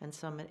 and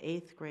some at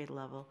 8th grade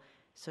level.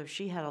 So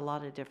she had a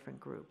lot of different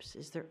groups.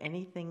 Is there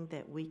anything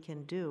that we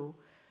can do?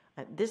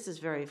 This is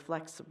very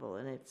flexible,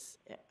 and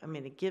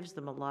it gives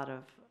them a lot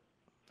of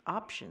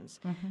options.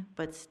 Mm-hmm.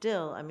 But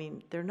still,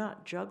 they're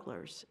not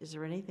jugglers. Is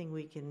there anything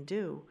we can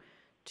do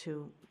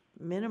to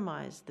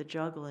minimize the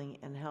juggling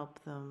and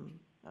help them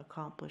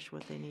accomplish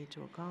what they need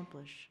to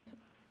accomplish?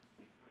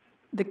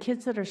 The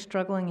kids that are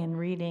struggling in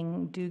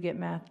reading do get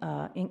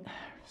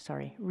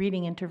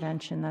reading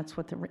intervention. That's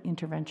what the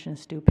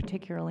interventionists do,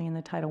 particularly in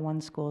the Title I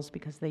schools,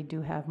 because they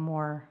do have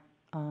more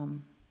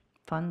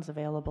funds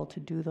available to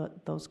do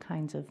those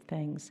kinds of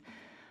things.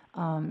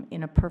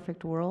 In a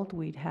perfect world,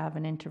 we'd have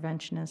an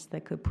interventionist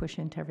that could push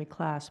into every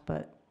class,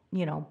 but,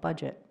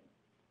 budget.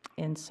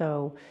 And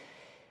so,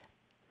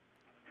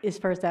 as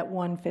far as that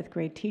one 5th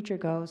grade teacher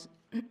goes,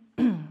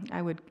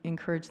 I would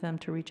encourage them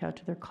to reach out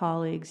to their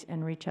colleagues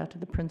and reach out to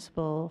the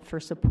principal for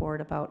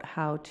support about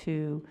how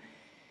to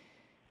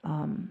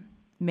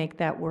make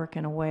that work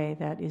in a way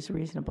that is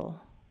reasonable.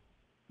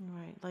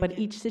 Right. But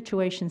each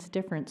situation's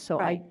different, so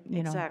right,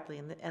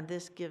 exactly, and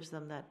this gives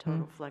them that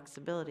total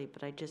flexibility,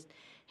 but I just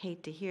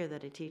hate to hear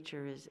that a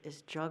teacher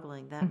is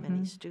juggling that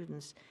many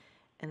students,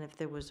 and if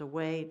there was a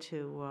way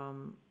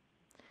to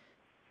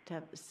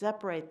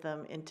separate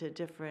them into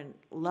different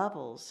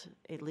levels,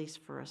 at least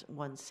for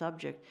one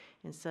subject,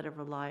 instead of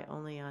rely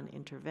only on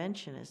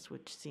interventionists,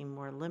 which seem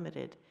more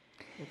limited,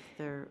 if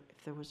there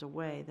was a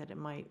way that it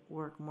might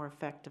work more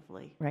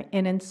effectively. Right,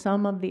 and in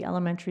some of the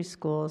elementary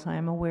schools, I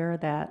am aware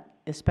that,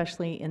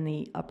 especially in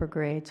the upper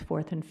grades,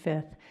 4th and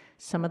 5th,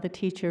 some of the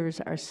teachers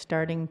are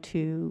starting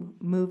to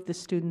move the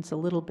students a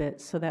little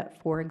bit so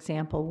that, for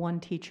example, one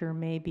teacher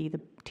may be the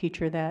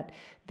teacher that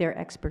their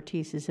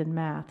expertise is in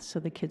math, so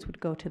the kids would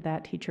go to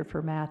that teacher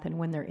for math, and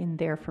when they're in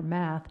there for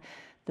math,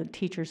 the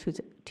teacher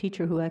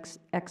whose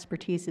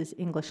expertise is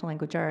English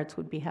language arts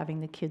would be having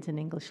the kids in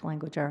English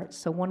language arts.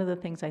 So one of the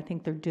things I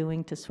think they're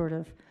doing to sort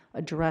of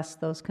address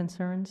those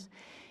concerns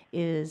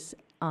is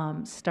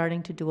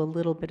starting to do a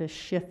little bit of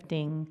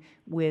shifting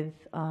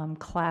with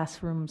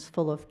classrooms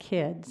full of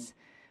kids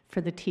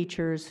for the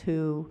teachers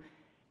who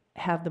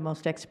have the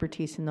most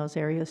expertise in those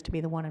areas to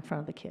be the one in front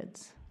of the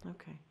kids.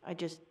 Okay, I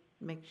just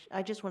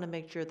want to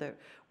make sure that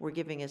we're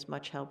giving as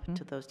much help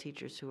to those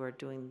teachers who are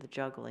doing the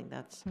juggling.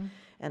 That's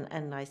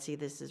and I see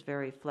this as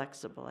very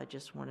flexible. I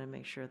just want to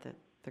make sure that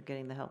they're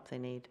getting the help they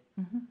need.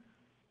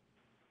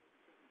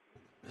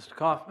 Mr.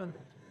 Kaufman?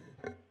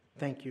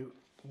 Thank you.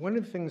 One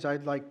of the things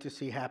I'd like to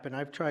see happen,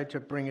 I've tried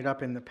to bring it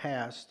up in the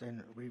past,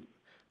 and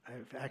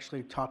I've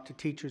actually talked to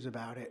teachers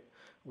about it,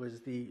 was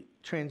the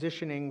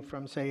transitioning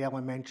from, say,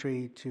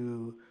 elementary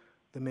to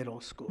the middle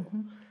school.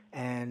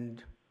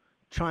 And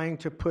trying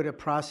to put a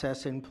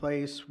process in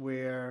place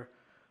where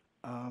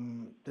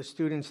the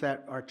students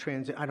that are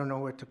I don't know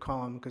what to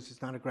call them because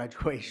it's not a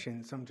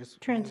graduation, so I'm just...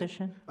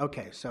 Transition.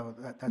 Okay, so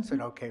that's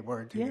an okay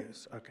word to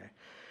use, okay.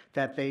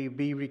 That they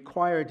be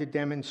required to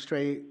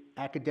demonstrate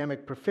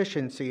academic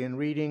proficiency in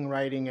reading,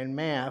 writing, and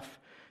math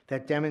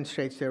that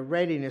demonstrates their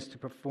readiness to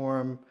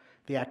perform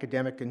the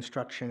academic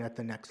instruction at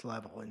the next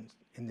level,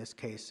 in this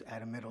case,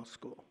 at a middle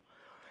school.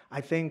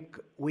 I think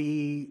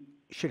we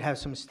should have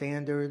some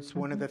standards.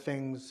 One of the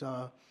things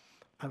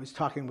I was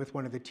talking with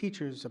one of the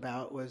teachers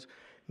about was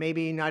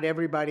maybe not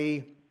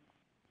everybody,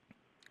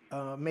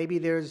 maybe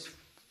there's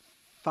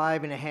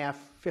 5.5,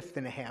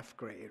 5.5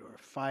 grade or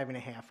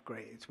 5.5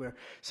 grades where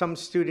some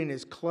student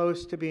is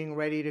close to being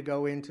ready to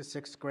go into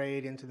 6th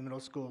grade, into the middle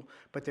school,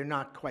 but they're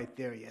not quite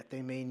there yet.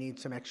 They may need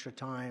some extra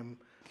time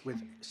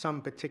with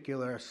some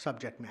particular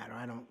subject matter.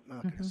 I'm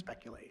not going to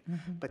speculate.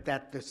 But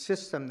that the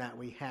system that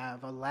we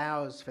have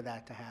allows for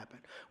that to happen.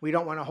 We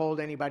don't want to hold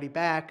anybody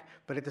back,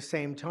 but at the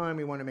same time,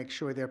 we want to make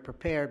sure they're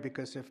prepared,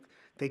 because if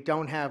they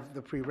don't have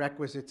the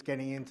prerequisites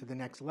getting into the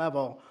next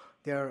level,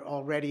 they're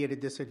already at a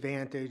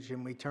disadvantage,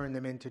 and we turn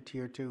them into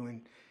Tier 2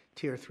 and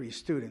tier 3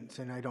 students,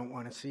 and I don't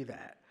want to see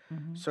that.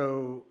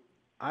 So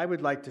I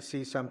would like to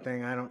see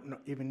something, I don't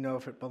even know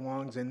if it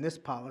belongs in this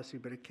policy,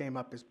 but it came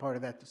up as part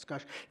of that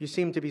discussion. You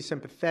seem to be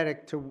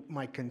sympathetic to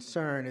my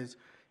concern. Is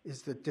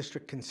the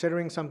district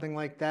considering something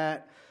like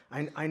that?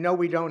 I know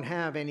we don't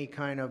have any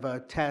kind of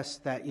a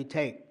test that you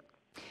take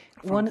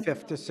from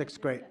 5th to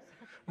 6th grade.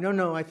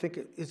 No, I think,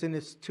 isn't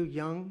it too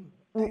young?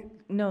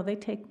 No, they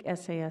take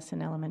SAS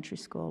in elementary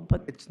school,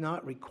 but It's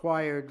not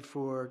required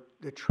for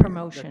the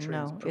promotion,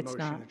 no, it's promotion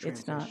not, and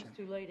it's not. transition.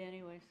 Too late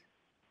anyways.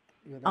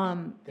 Yeah,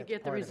 You that's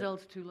get the part of it.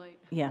 results too late.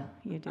 Yeah,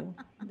 you do.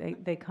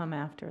 They come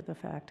after the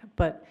fact.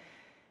 But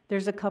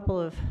there's a couple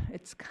of,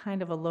 it's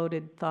kind of a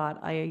loaded thought.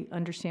 I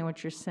understand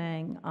what you're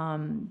saying,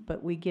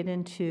 but we get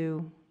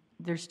into,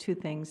 there's two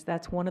things.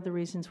 That's one of the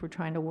reasons we're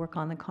trying to work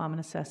on the common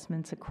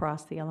assessments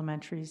across the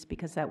elementaries,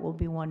 because that will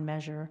be one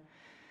measure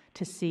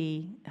to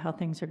see how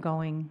things are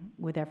going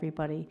with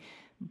everybody.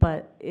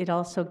 But it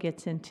also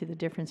gets into the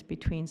difference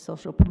between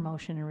social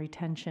promotion and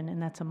retention, and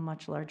that's a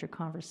much larger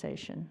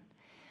conversation.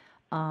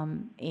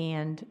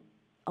 And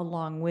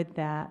along with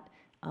that,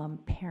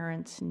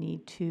 parents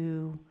need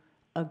to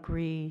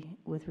agree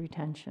with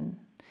retention.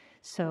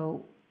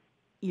 So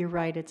you're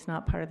right, it's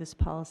not part of this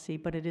policy,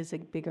 but it is a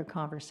bigger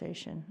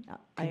conversation. I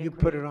Can you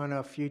agree. put it on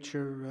a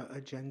future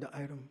agenda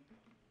item?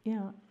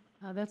 Yeah,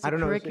 That's I a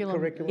don't know, is it curriculum.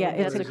 curriculum Yeah,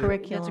 or it's a is it-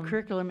 curriculum. That's a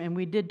curriculum, and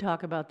we did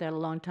talk about that a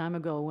long time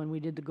ago when we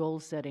did the goal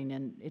setting,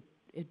 and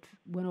it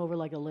went over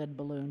like a lead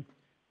balloon.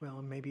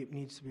 Well, maybe it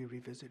needs to be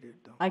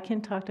revisited, though. I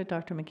can talk to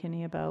Dr.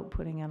 McKinney about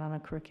putting it on a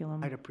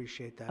curriculum. I'd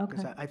appreciate that,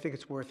 because Okay. I think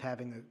it's worth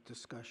having a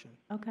discussion.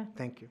 Okay.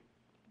 Thank you.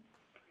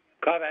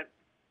 Comment.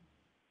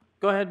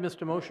 Go ahead,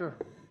 Mr. Mosher.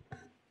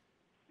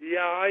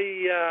 Yeah,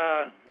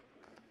 I'm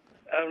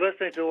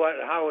listening to what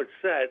Howard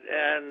said,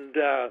 and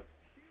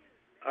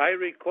I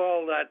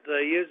recall that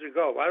years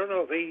ago, I don't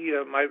know if he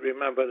might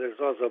remember this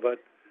also, but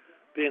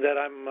being that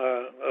I'm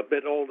a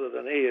bit older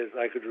than he is,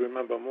 I could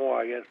remember more,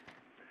 I guess,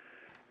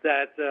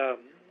 that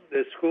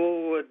the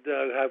school would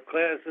have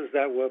classes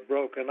that were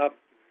broken up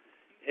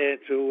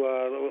into,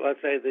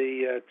 let's say,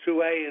 the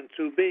 2A and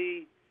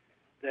 2B,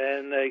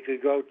 then they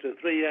could go to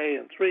 3A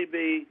and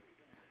 3B,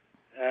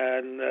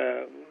 and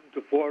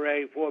to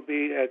 4A,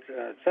 4B, et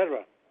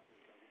cetera.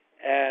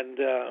 And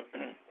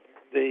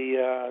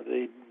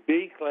the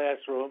B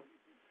classroom,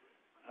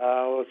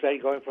 we'll say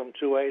going from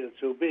 2A to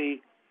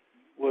 2B,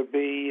 would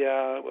be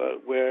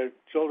where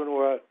children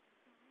were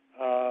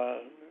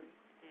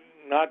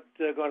not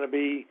going to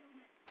be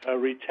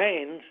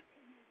retained,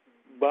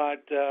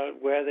 but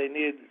where they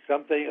need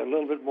something a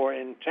little bit more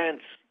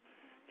intense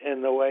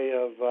in the way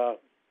of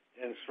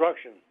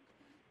instruction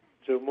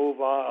to move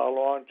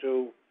along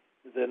to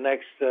the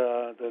next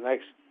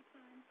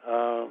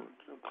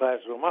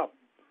classroom up,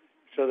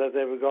 so that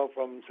they would go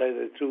from, say,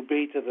 the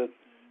 2B to the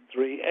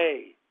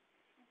 3A.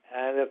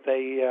 And if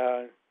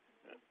they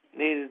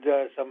needed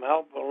some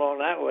help along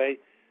that way,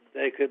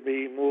 they could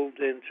be moved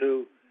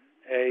into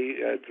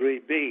a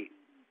 3B.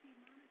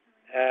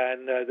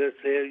 And this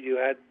here, you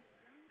had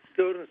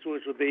students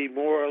which would be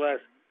more or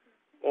less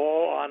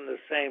all on the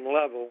same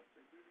level,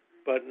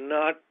 but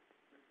not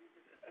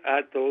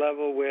at the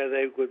level where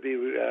they would be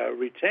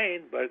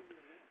retained, but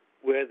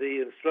where the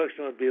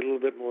instruction would be a little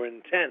bit more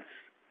intense,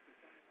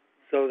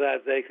 so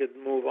that they could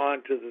move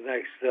on to the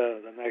next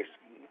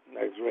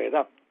grade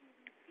up.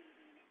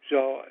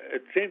 So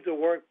it seemed to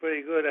work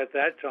pretty good at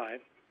that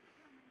time.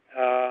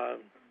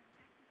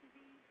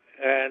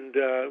 And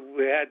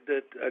we had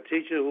a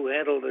teacher who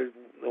handled the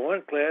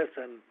one class,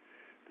 and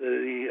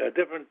a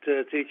different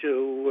teacher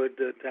who would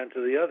attend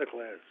to the other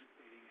class.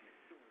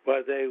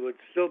 But they would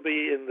still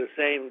be in the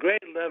same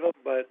grade level,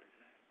 but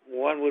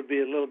one would be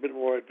a little bit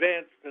more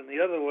advanced than the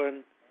other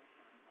one,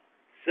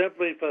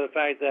 simply for the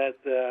fact that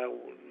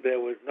there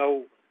was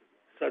no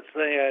such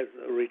thing as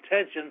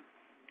retention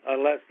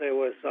unless there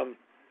was some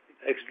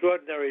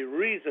extraordinary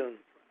reason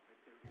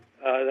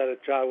that a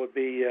child would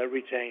be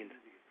retained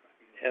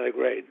in a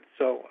grade.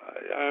 So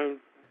I'm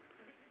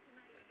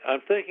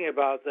thinking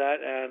about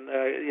that, and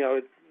I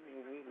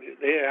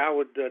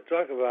would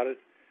talk about it.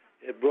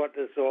 It brought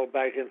this all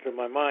back into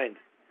my mind,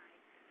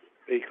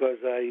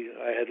 because I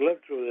had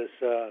lived through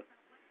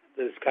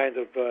this kind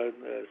of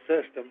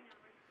system,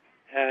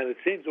 and it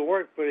seems to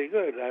work pretty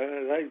good.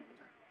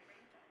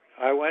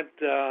 I went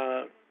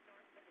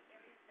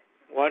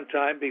one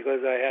time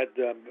because I had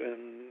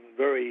been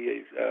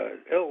very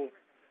ill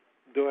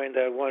during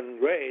that one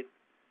grade,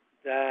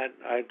 that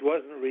I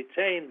wasn't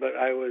retained, but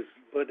I was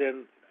put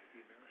in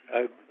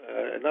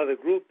another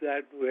group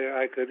where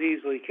I could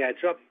easily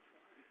catch up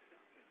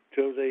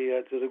to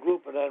the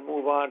group and then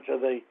move on to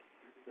the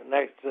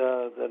next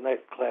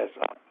class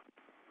up.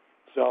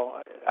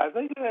 So I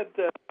think that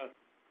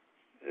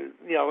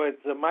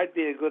it might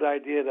be a good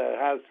idea to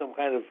have some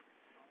kind of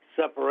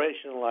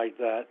separation like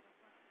that,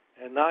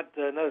 and not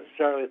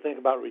necessarily think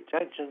about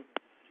retention,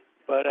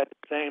 but at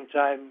the same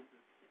time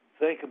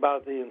think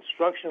about the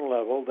instruction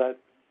level, that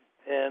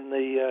in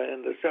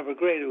the seventh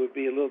grade it would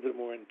be a little bit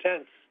more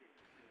intense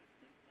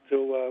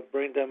to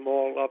bring them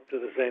all up to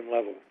the same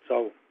level.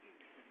 So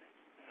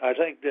I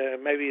think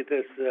maybe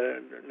this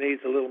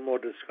needs a little more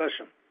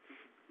discussion.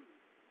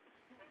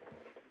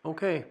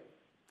 Okay,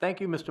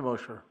 thank you, Mr.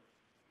 Mosher.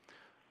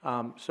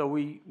 So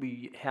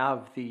we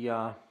have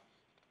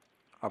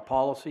our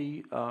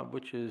policy,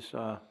 which is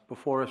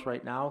before us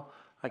right now.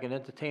 I can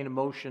entertain a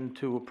motion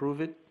to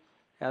approve it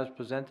as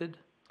presented.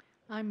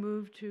 I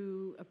move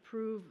to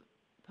approve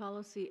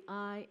policy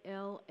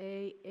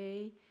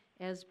ILAA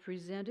as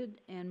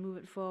presented and move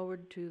it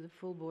forward to the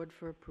full board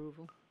for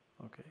approval.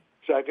 Okay,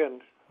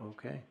 Second.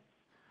 okay.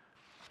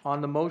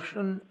 On the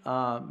motion,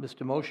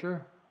 Mr.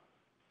 Mosher,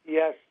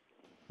 Yes.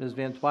 Ms.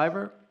 Van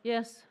Twyver,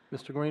 Yes.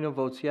 Mr. Guarino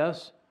votes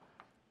yes.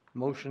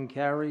 Motion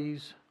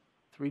carries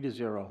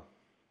 3-0.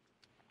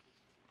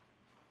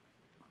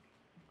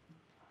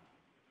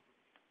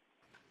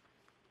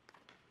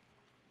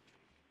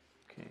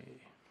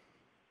 Okay.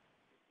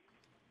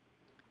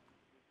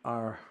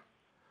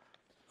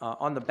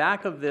 On the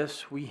back of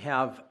this, we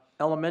have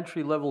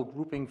elementary level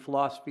grouping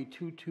philosophy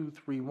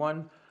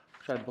 2231,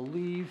 which I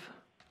believe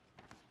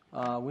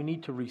we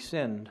need to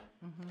rescind.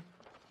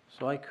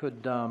 So I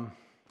could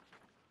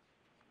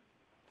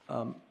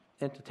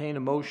entertain a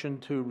motion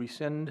to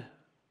rescind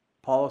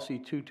policy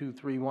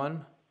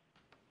 2231.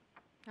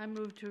 I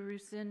move to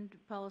rescind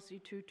policy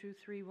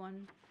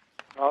 2231.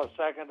 I'll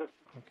second it.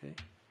 Okay.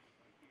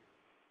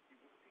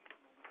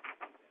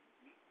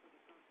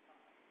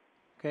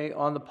 Okay,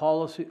 on the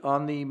policy,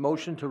 on the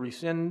motion to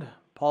rescind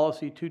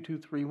policy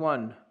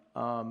 2231,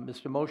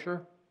 Mr.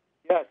 Mosher,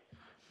 Yes.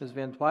 Ms.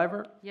 Van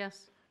Twyver,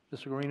 Yes.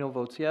 Mr. Guarino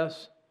votes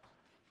yes.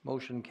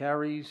 Motion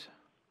carries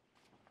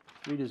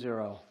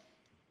 3-0.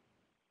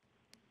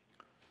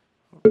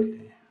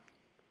 Okay.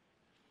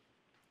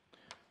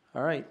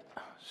 All right,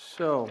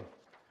 so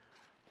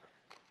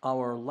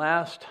our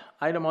last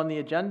item on the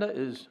agenda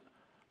is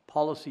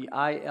policy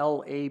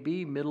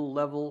ILAB, middle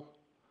level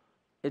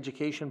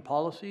education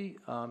policy.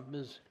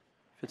 Ms.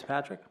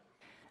 Fitzpatrick?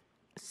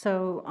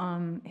 So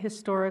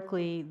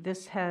historically,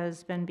 this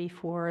has been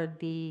before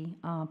the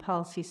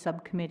policy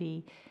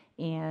subcommittee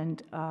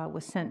and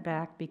was sent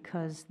back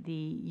because the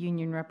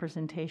union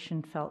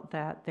representation felt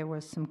that there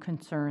was some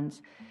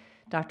concerns.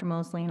 Dr.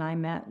 Mosley and I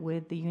met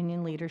with the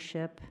union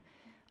leadership.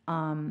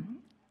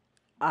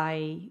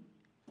 I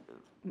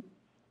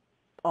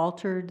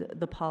altered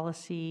the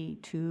policy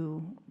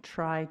to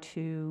try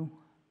to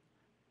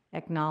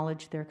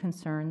acknowledge their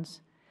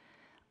concerns.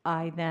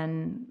 I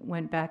then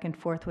went back and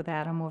forth with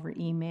Adam over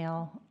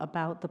email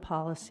about the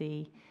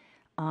policy.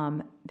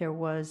 There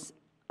was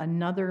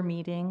another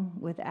meeting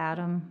with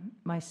Adam,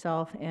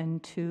 myself,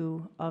 and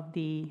 2 of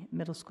the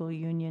middle school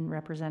union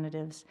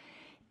representatives.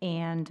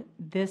 And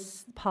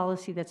this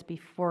policy that's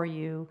before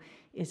you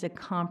is a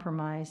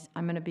compromise.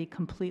 I'm going to be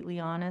completely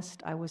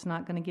honest. I was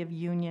not going to give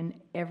union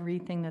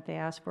everything that they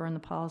asked for in the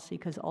policy,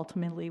 because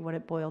ultimately what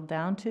it boiled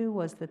down to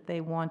was that they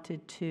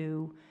wanted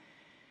to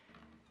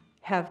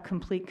have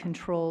complete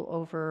control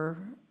over,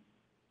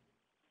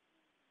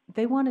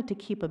 they wanted to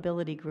keep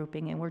ability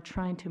grouping, and we're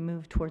trying to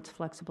move towards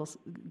flexible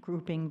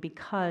grouping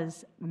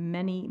because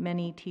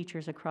many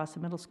teachers across the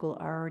middle school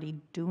are already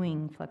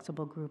doing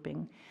flexible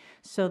grouping.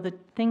 So the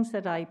things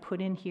that I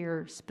put in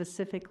here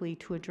specifically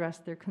to address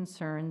their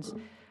concerns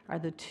are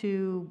the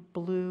 2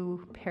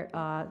 blue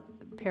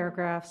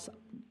paragraphs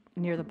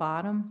near the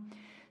bottom.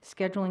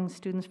 Scheduling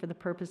students for the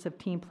purpose of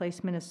team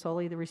placement is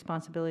solely the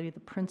responsibility of the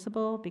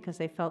principal, because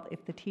they felt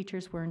if the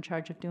teachers were in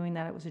charge of doing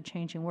that, it was a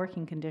change in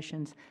working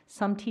conditions.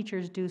 Some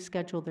teachers do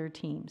schedule their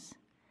teams,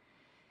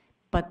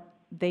 but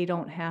they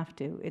don't have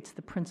to. It's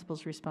the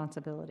principal's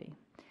responsibility.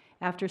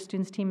 After a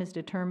student's team is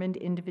determined,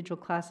 individual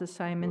class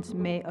assignments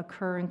may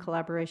occur in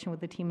collaboration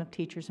with a team of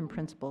teachers and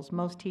principals.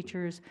 Most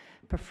teachers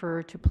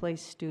prefer to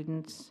place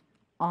students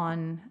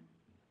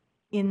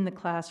in the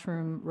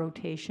classroom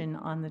rotation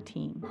on the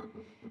team,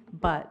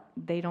 but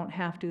they don't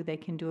have to. They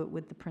can do it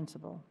with the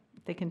principal.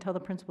 They can tell the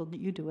principal that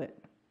you do it.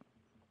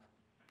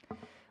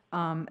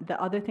 The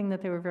other thing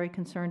that they were very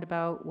concerned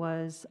about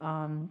was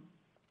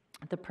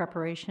the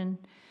preparation.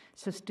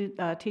 So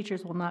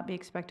teachers will not be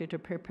expected to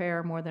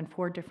prepare more than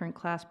 4 different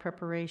class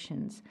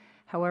preparations.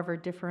 However,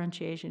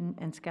 differentiation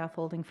and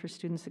scaffolding for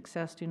student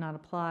success do not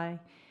apply.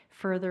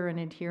 Further, in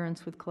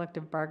adherence with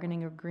collective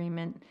bargaining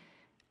agreement,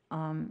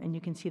 and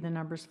you can see the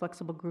numbers,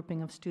 flexible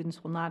grouping of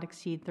students will not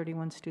exceed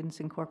 31 students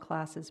in core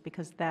classes,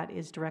 because that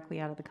is directly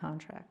out of the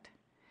contract.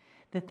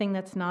 The thing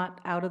that's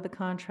not out of the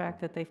contract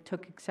that they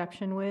took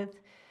exception with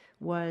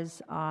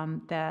was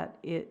that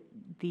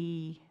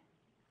the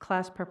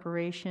class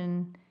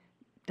preparation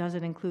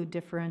doesn't include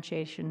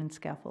differentiation and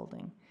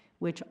scaffolding,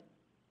 which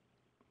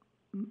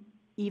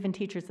even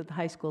teachers at the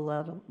high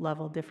school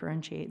level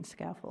differentiate and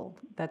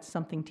scaffold. That's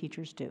something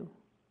teachers do.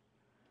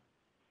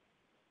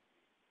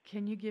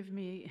 Can you give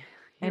me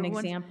An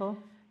example?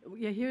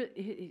 Yeah, here,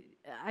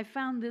 I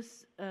found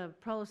this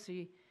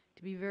policy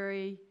to be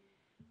very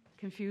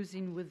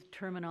confusing with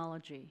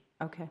terminology.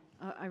 Okay.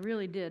 I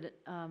really did.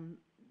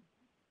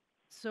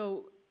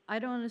 So I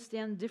don't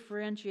understand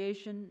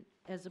differentiation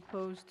as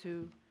opposed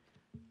to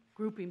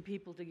grouping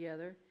people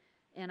together.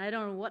 And I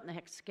don't know what in the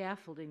heck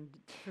scaffolding.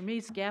 For me,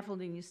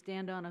 scaffolding, you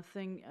stand on a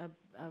thing,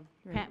 a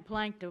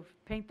plank to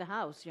paint the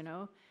house, you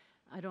know?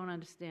 I don't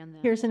understand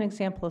that. Here's an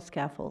example of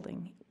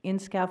scaffolding. In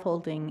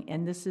scaffolding,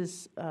 and this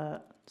is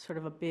sort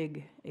of a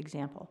big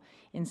example,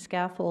 in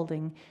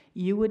scaffolding,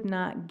 you would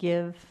not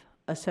give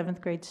a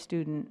 7th grade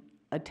student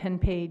a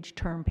 10-page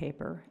term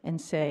paper and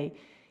say,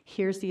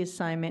 here's the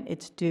assignment,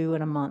 it's due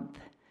in a month.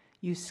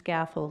 You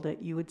scaffold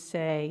it. You would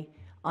say,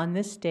 on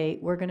this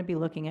date, we're going to be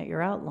looking at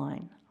your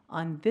outline.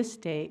 On this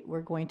date,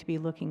 we're going to be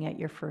looking at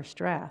your first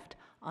draft.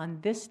 On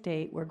this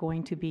date,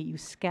 you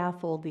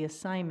scaffold the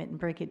assignment and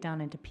break it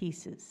down into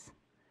pieces.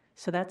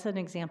 So that's an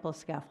example of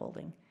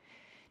scaffolding.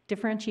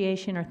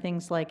 Differentiation are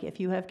things like if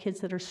you have kids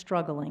that are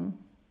struggling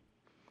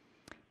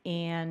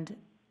and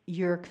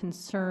you're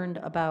concerned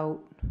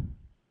about,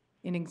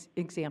 an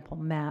example,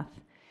 math.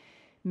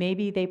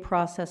 Maybe they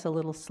process a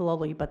little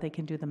slowly, but they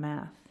can do the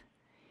math.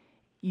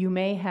 You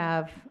may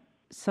have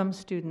some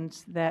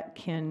students that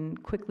can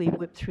quickly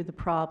whip through the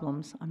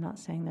problems. I'm not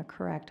saying they're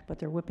correct, but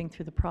they're whipping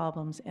through the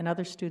problems, and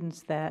other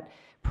students that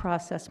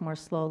process more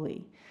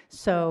slowly.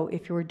 So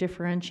if you were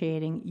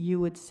differentiating, you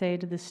would say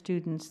to the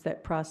students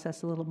that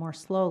process a little more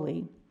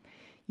slowly,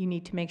 you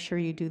need to make sure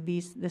you do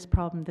this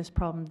problem, this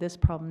problem, this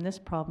problem, this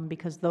problem,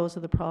 because those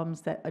are the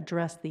problems that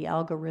address the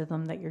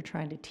algorithm that you're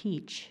trying to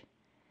teach.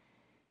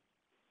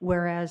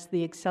 Whereas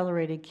the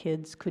accelerated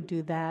kids could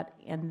do that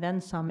and then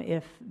some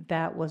if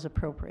that was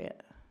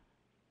appropriate.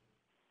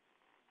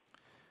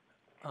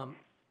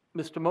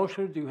 Mr.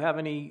 Mosher, do you have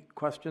any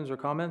questions or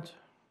comments?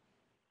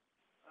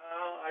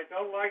 I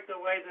don't like the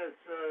way this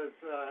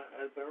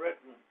has been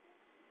written,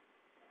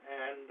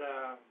 and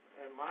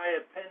in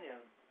my opinion,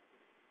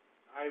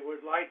 I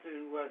would like to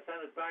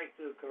send it back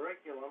to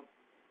curriculum,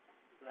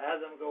 to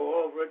have them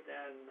go over it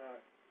and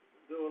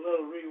do a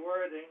little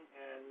rewording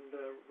and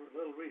a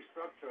little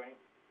restructuring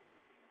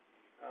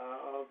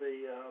of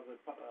the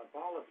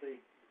policy.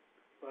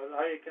 But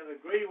I can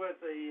agree with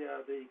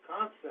the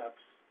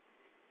concepts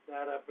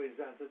that are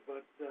presented,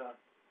 but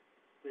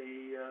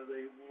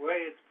the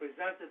way it's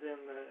presented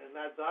in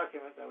that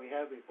document that we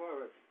have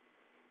before us,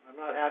 I'm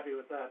not happy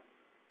with that.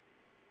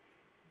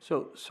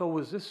 So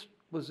was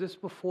this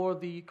before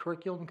the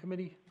curriculum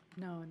committee?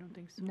 No, I don't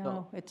think so.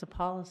 No, it's a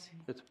policy.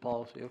 It's a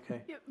policy,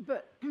 okay. Yeah,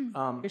 but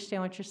I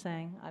understand what you're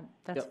saying.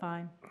 That's Yep.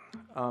 fine.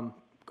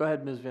 Go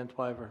ahead, Ms. Van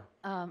Twyver.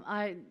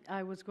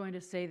 I was going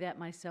to say that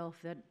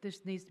myself, that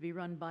this needs to be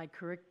run by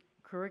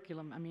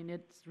curriculum. I mean,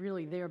 it's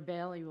really their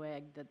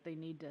ballywag that they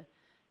need to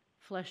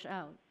flesh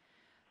out.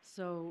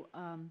 So,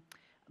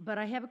 but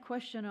I have a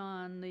question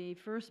on the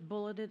first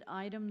bulleted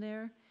item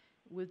there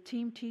with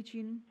team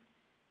teaching.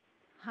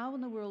 How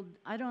in the world,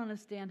 I don't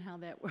understand how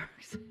that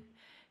works.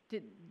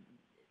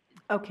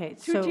 Okay,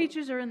 Two so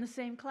teachers are in the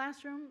same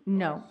classroom?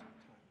 no,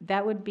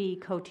 that would be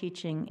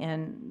co-teaching,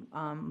 and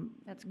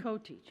That's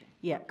co-teaching.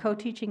 yeah,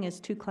 co-teaching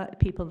is two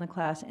people in the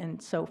class. And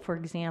so, for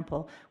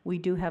example, we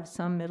do have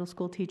some middle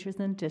school teachers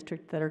in the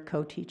district that are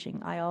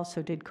co-teaching. I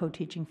also did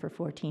co-teaching for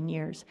 14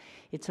 years.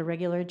 It's a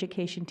regular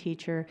education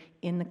teacher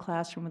in the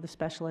classroom with a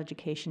special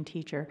education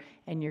teacher,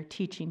 and you're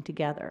teaching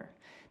together.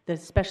 The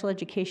special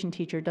education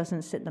teacher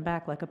doesn't sit in the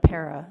back like a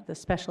para. The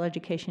special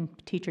education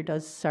teacher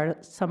does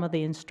some of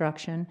the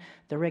instruction.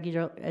 The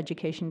regular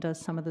education does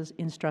some of the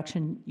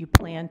instruction. You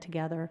plan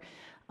together.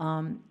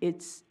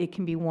 It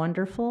can be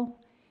wonderful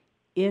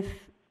if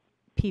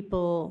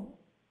people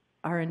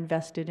are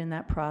invested in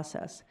that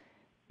process.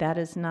 That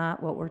is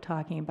not what we're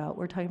talking about.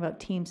 We're talking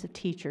about teams of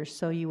teachers.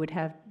 So you would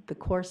have the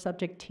core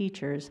subject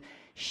teachers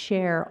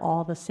share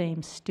all the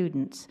same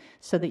students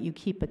so that you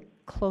keep a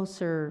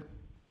closer.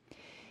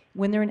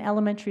 When they're in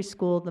elementary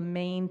school, the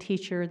main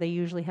teacher, they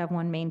usually have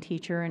one main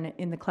teacher, and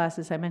in the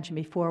classes I mentioned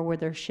before where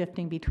they're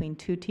shifting between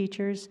two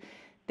teachers,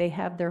 they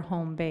have their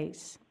home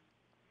base.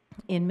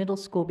 In middle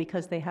school,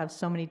 because they have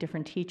so many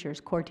different teachers,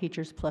 core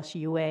teachers plus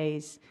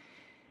UAs,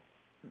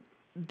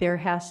 there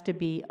has to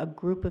be a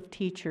group of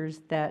teachers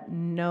that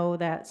know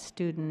that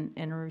student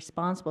and are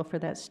responsible for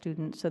that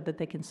student so that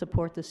they can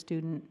support the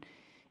student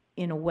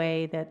in a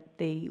way that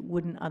they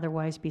wouldn't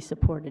otherwise be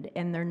supported.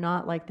 And they're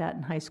not like that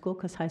in high school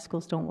because high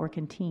schools don't work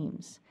in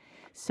teams.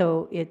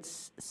 So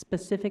it's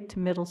specific to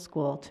middle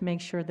school to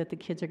make sure that the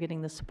kids are getting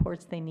the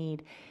supports they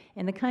need.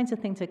 And the kinds of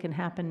things that can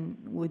happen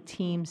with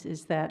teams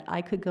is that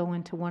I could go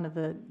into one of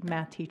the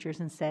math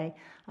teachers and say,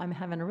 I'm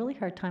having a really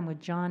hard time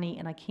with Johnny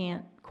and I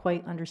can't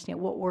quite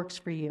understand what works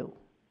for you.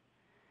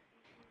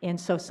 And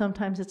so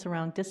sometimes it's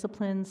around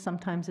discipline,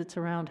 sometimes it's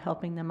around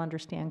helping them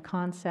understand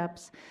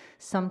concepts,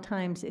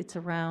 sometimes it's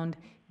around,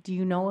 do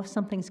you know if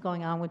something's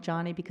going on with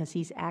Johnny because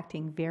he's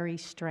acting very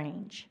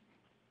strange?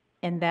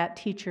 And that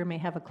teacher may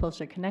have a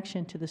closer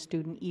connection to the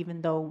student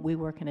even though we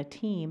work in a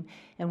team,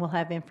 and will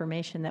have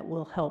information that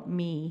will help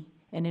me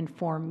and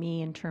inform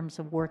me in terms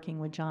of working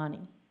with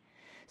Johnny.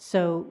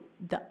 So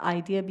the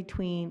idea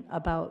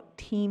about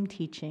team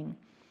teaching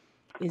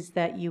is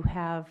that you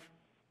have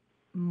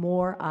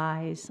more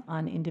eyes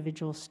on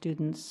individual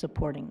students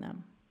supporting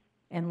them,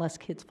 and less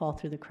kids fall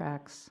through the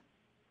cracks.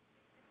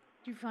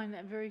 Do you find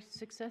that very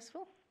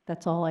successful?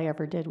 That's all I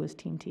ever did was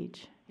team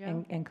teach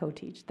Yeah. and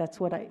co-teach. That's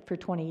what for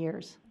 20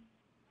 years.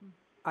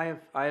 I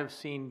have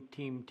seen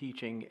team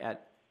teaching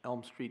at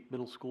Elm Street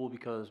Middle School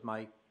because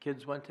my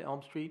kids went to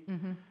Elm Street,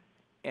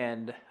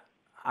 and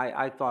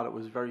I thought it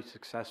was very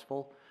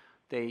successful.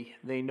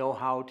 They know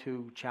how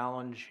to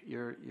challenge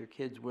your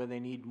kids where they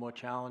need more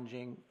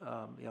challenging.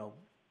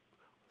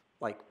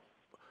 Like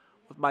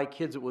with my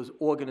kids, it was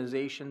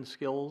organization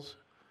skills,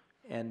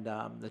 and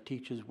the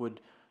teachers would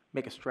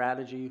make a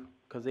strategy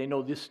because they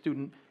know this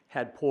student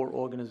had poor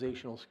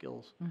organizational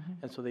skills,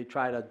 and so they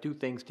try to do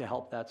things to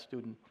help that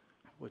student,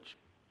 which.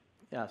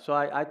 Yeah, so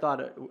I thought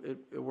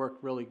it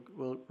worked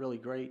really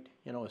great,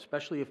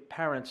 especially if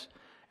parents,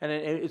 and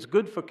it's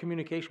good for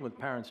communication with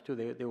parents too.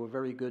 They were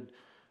very good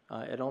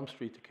at Elm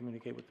Street to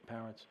communicate with the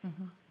parents.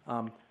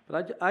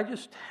 But I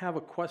just have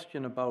a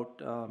question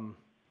about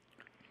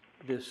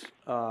this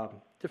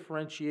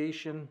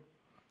differentiation.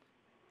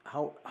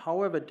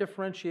 However,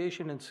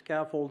 differentiation and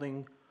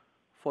scaffolding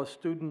for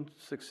student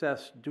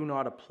success do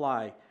not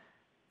apply.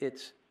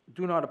 It's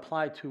do not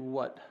apply to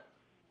what?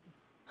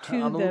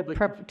 I'm a little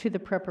bit To the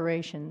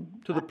preparation.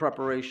 To the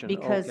preparation,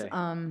 Because,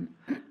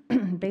 okay.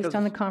 based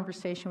on the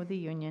conversation with the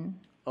union,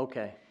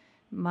 Okay,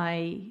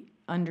 my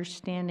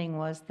understanding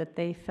was that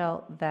they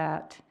felt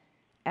that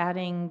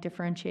adding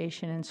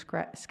differentiation and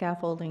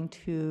scaffolding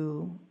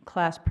to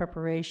class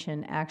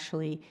preparation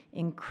actually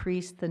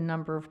increased the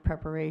number of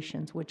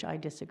preparations, which I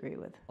disagree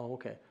with.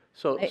 okay.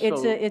 So,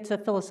 It's a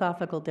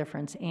philosophical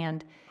difference,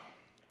 and,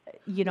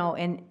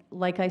 and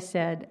like I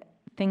said,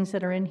 things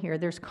that are in here,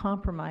 there's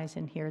compromise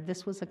in here.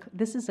 This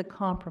is a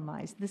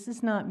compromise. This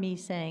is not me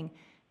saying,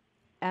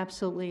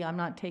 absolutely, I'm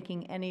not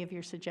taking any of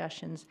your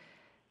suggestions.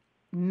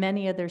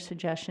 Many other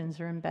suggestions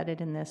are embedded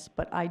in this,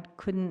 but I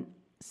couldn't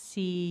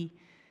see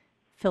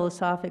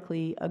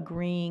philosophically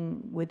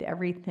agreeing with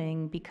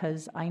everything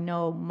because I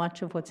know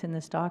much of what's in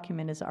this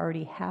document is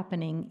already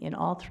happening in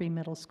all 3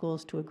 middle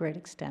schools to a great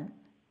extent.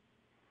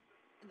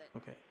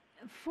 okay.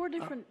 Four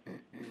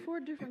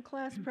different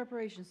class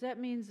preparations. That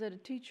means that a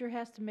teacher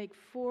has to make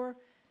 4,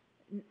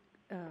 what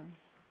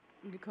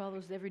do you call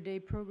those, everyday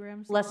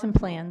programs? Lesson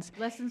plans.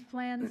 Lessons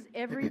plans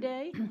every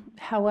day?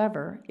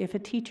 However, if a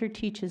teacher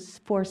teaches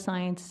 4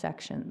 science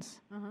sections,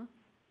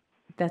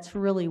 that's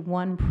really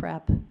 1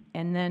 prep.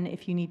 And then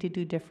if you need to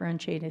do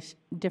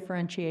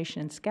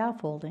differentiation and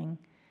scaffolding,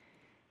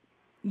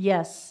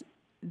 yes,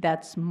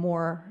 that's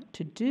more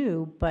to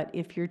do. But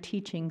if you're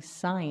teaching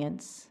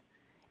science,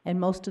 and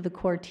most of the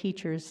core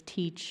teachers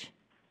teach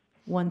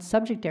 1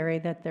 subject area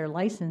that they're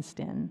licensed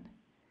in,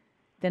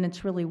 then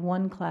it's really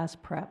 1 class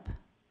prep.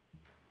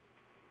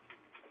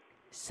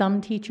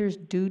 Some teachers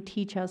do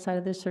teach outside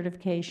of their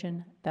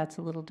certification, that's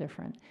a little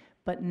different,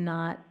 but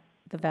not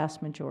the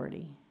vast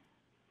majority.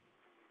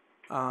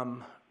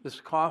 Ms.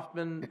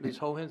 Kaufman, Ms.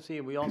 Hohensee,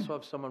 and we also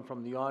have someone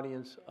from the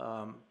audience.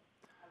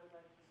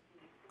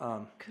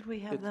 Could we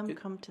have them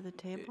come to the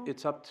table?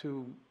 It's up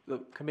to the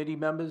committee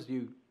members.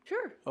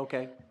 Sure.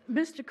 Okay.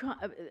 Mr.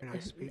 I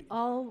speak?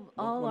 All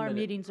One our minute.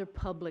 meetings are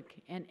public,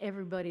 and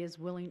everybody is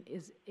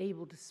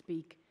able to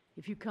speak.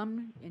 If you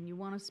come and you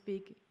want to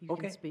speak, you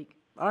Okay. can speak.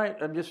 All right.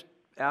 I'm just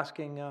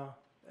asking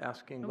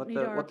what need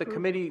our the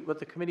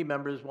committee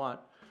members want.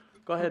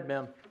 Go ahead,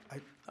 ma'am.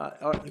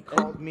 You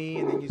called me,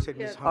 and then you said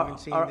Ms.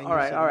 Hohensee, and then you All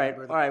right. said All a right.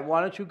 member of All the- right.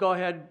 Why don't you go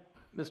ahead,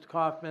 Mr.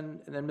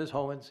 Kaufman, and then Ms.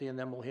 Hohensee, and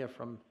then we'll hear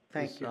from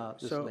Thank you.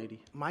 this So lady.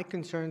 my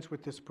concerns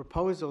with this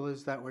proposal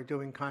is that we're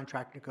doing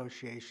contract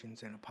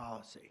negotiations in a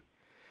policy.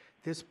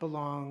 This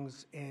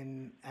belongs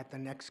at the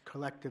next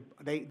collective,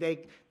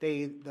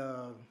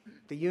 the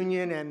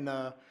union and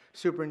the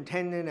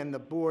superintendent and the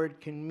board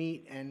can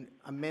meet and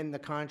amend the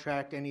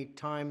contract any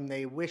time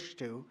they wish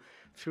to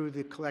through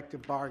the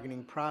collective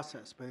bargaining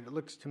process. But it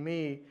looks to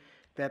me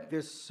that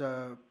this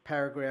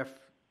paragraph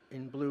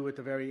in blue at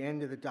the very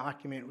end of the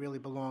document really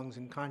belongs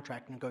in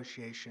contract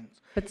negotiations.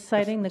 But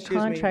citing the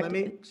contract.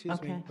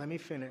 Let me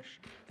finish.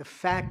 The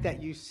fact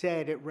that you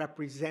said it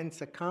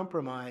represents a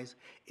compromise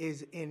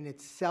is in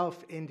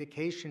itself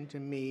indication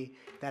to me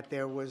that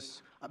there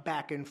was a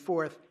back and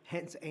forth,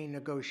 hence a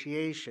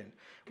negotiation.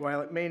 While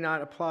it may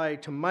not apply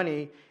to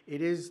money,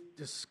 it is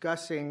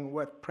discussing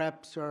what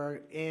preps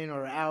are in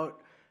or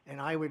out, and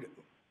I would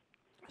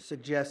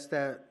suggest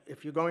that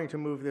if you're going to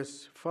move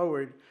this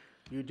forward,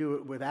 you do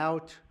it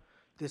without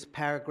this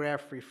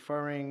paragraph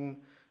referring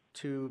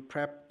to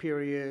prep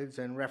periods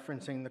and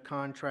referencing the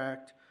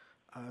contract.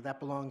 That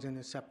belongs in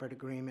a separate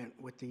agreement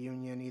with the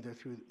union, either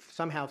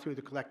somehow through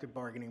the collective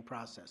bargaining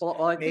process. Well,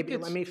 I think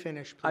Let me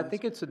finish, please. I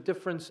think it's a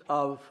difference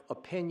of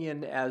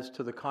opinion as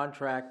to the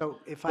contract, So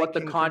if I what the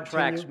can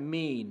contracts continue?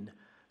 mean.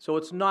 So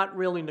it's not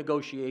really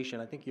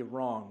negotiation. I think you're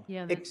wrong.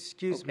 Yeah,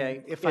 Excuse me,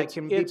 Okay, if I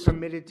can be it's-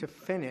 permitted to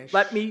finish.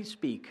 Let me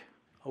speak,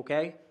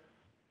 okay?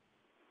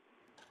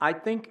 I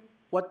think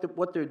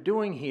what they're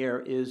doing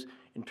here is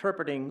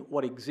interpreting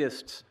what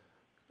exists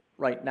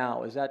right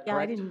now. Is that Yeah,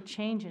 I correct? didn't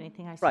change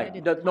anything, I Right,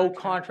 cited no the no contract.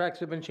 contracts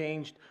have been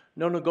changed,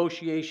 no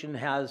negotiation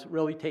has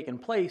really taken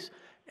place,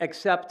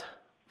 except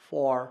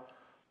for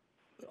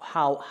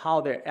how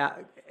they're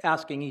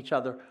asking each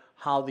other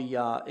how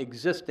the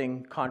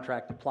existing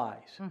contract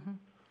applies.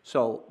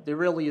 So there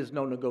really is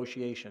no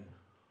negotiation.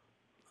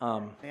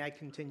 May I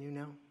continue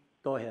now?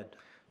 Go ahead.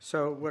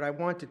 So what I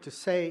wanted to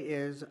say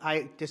is,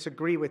 I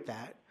disagree with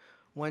that.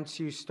 Once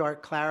you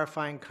start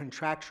clarifying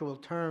contractual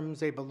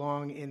terms, they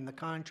belong in the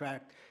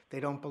contract,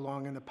 they don't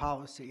belong in the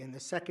policy. And the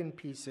second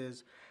piece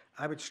is,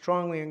 I would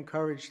strongly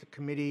encourage the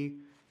committee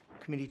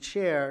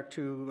chair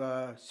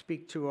to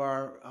speak to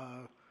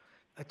our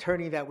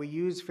attorney that we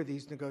use for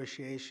these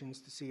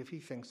negotiations to see if he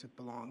thinks it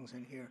belongs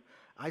in here.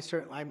 I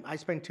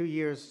spent 2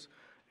 years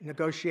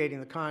negotiating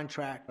the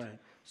contract. Right.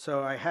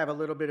 So I have a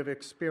little bit of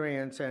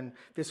experience, and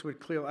this would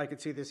I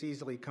could see this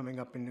easily coming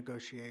up in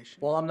negotiation.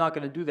 Well, I'm not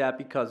going to do that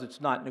because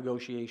it's not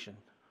negotiation.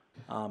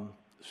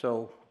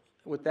 So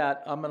with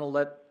that, I'm going to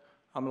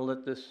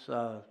let this,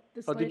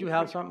 This oh, did lady- you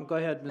have something? Go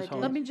ahead, Ms. Let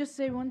Holmes. me just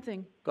say one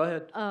thing. Go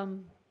ahead.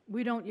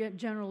 We don't yet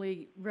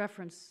generally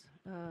reference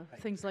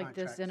things like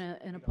this in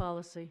a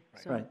policy,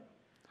 so Right.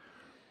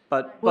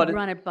 But we'll it-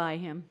 run it by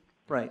him.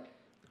 Right.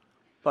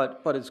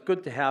 But it's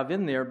good to have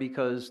in there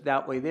because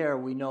that way there,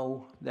 we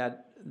know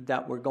that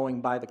we're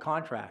going by the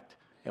contract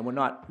and we're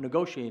not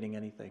negotiating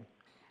anything.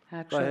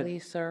 ahead. Actually,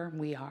 sir,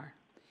 we are.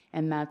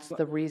 And that's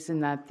the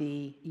reason that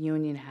the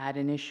union had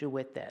an issue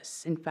with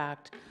this. In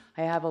fact,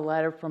 I have a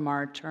letter from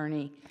our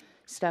attorney,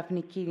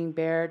 Stephanie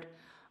Keating-Baird.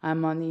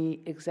 I'm on the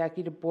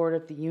executive board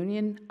of the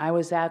union. I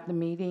was at the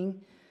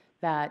meeting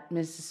that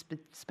Mrs.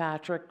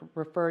 Fitzpatrick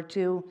referred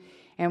to,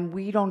 and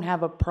we don't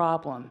have a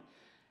problem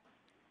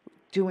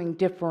doing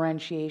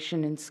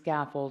differentiation and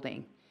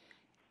scaffolding.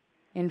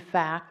 In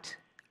fact,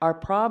 our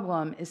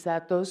problem is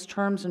that those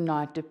terms are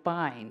not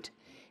defined,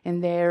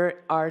 and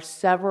there are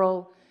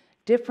several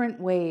different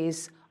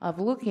ways of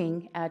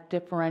looking at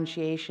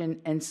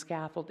differentiation and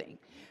scaffolding,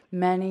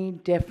 many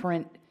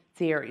different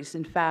theories.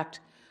 In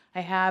fact,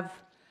 I have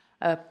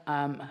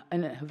an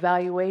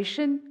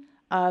evaluation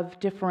of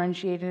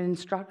differentiated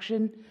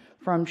instruction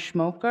from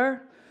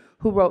Schmoker,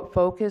 who wrote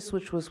Focus,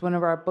 which was one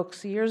of our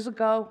books years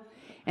ago,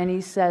 and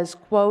he says,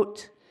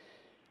 quote,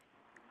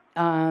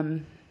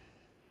 the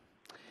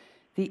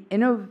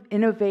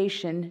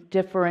innovation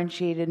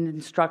differentiated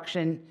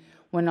instruction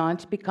went on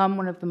to become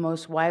one of the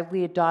most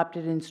widely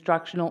adopted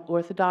instructional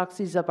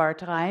orthodoxies of our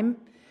time.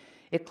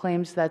 It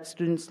claims that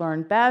students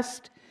learn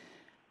best,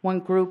 one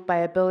group by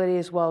ability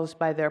as well as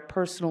by their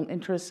personal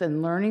interests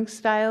and learning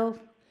style.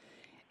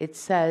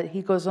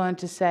 He goes on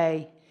to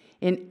say,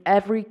 in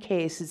every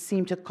case, it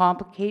seemed to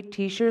complicate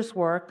teachers'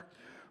 work,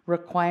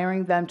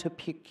 requiring them to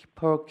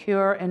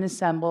procure and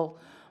assemble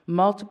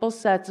multiple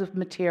sets of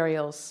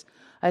materials.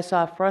 I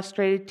saw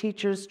frustrated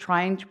teachers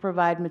trying to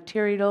provide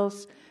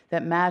materials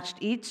that matched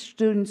each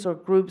student's or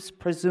group's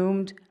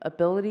presumed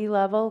ability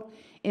level,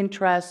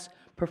 interests,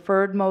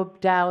 preferred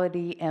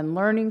modality, and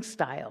learning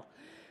style.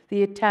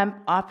 The attempt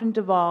often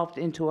devolved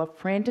into a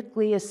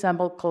frantically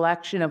assembled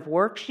collection of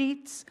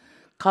worksheets,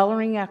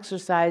 coloring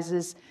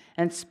exercises,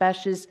 and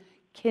special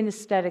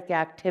kinesthetic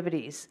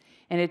activities,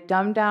 and it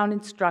dumbed down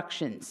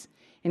instructions.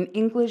 In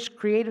English,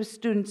 creative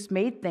students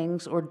made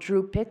things or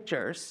drew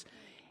pictures.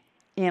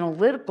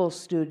 Analytical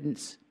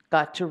students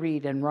got to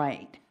read and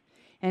write.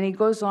 And he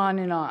goes on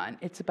and on.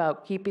 It's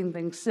about keeping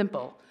things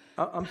simple.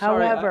 I'm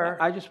sorry, However,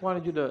 I just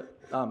wanted you to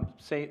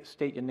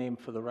state your name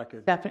for the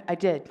record. I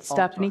did,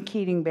 Stephanie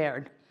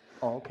Keating-Baird.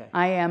 Oh, okay.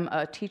 I am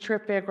a teacher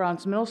at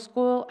Fairgrounds Middle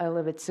School. I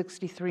live at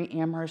 63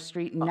 Amherst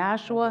Street in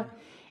Nashua.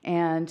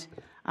 And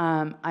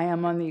I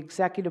am on the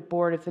executive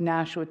board of the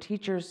Nashua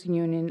Teachers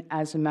Union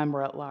as a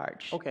member at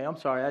large. Okay, I'm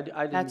sorry, I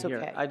didn't That's hear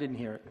it. okay. I didn't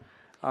hear it.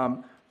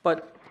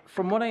 But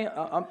from what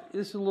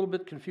this is a little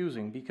bit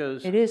confusing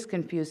because... It is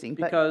confusing,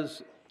 but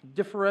Because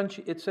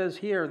it says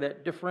here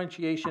that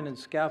differentiation and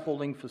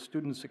scaffolding for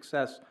student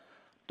success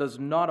does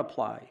not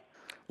apply.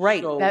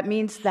 right, So- that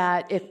means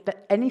that if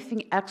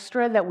anything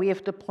extra that we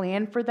have to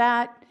plan for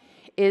that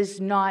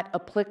is not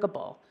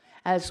applicable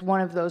as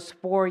one of those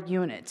 4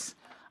 units.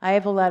 I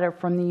have a letter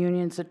from the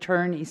union's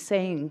attorney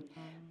saying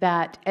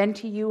that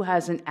NTU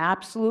has an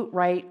absolute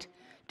right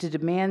to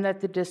demand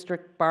that the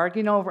district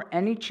bargain over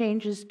any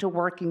changes to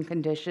working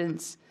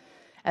conditions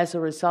as a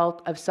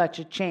result of such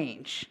a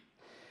change.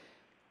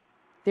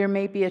 There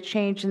may be a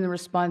change in the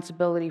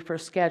responsibility for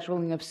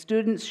scheduling of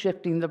students,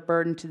 shifting the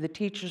burden to the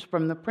teachers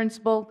from the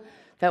principal.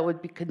 That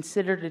would be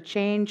considered a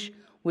change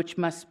which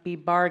must be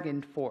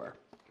bargained for.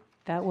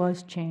 That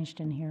was changed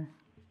in here.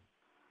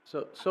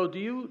 So do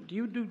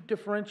you do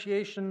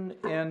differentiation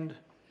and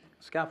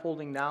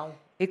scaffolding now?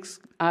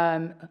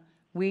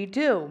 We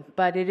do,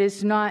 but it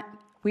is not,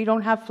 we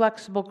don't have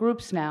flexible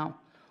groups now.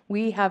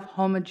 We have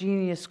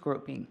homogeneous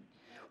grouping,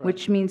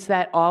 which means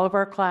that all of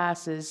our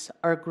classes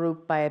are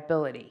grouped by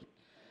ability.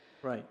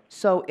 Right.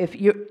 So if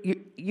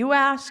you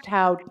asked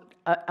how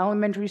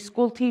elementary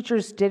school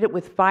teachers did it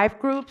with 5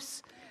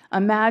 groups,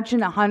 imagine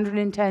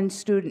 110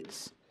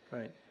 students.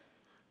 Right.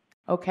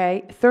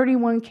 Okay,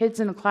 31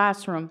 kids in a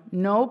classroom,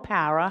 no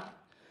para,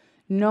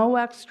 no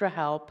extra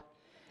help.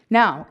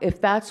 Now, if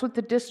that's what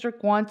the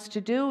district wants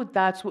to do,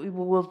 that's what we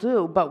will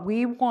do, but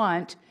we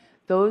want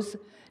those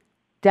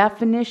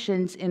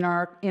definitions in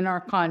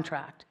our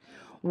contract.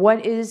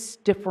 What is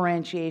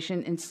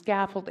differentiation and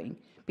scaffolding?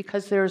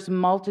 Because there's a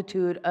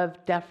multitude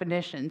of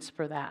definitions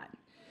for that.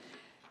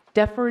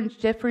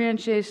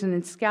 Differentiation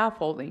and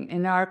scaffolding.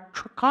 In our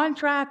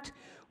contract,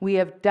 we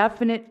have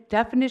definite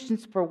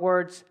definitions for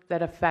words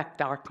that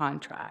affect our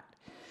contract.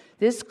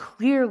 This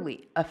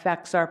clearly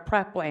affects our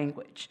prep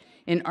language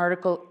in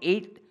Article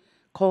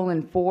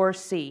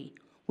 8:4C.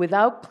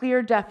 Without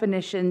clear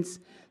definitions,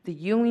 the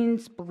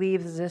unions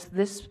believe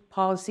this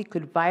policy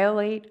could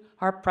violate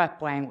our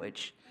prep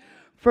language.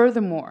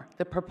 Furthermore,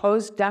 the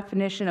proposed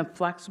definition of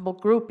flexible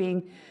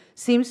grouping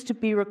seems to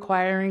be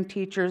requiring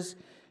teachers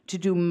to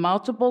do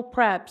multiple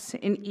preps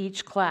in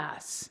each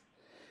class.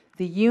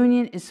 The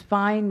union is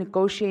fine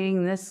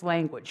negotiating this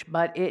language,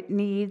 but it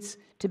needs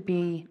to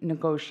be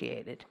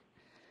negotiated.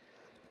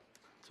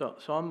 So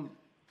I'm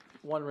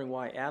wondering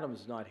why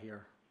Adam's not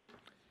here.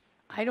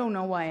 I don't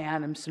know why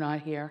Adam's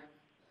not here.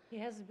 He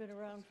hasn't been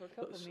around for a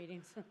couple of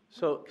meetings.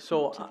 So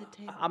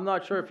I'm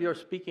not sure if you're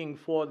speaking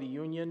for the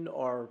union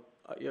or...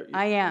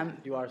 I am.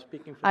 You are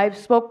speaking for... I've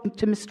spoken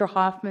to Mr.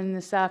 Hoffman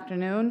this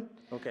afternoon.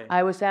 Okay.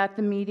 I was at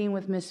the meeting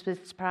with Ms.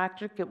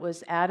 Fitzpatrick. It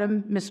was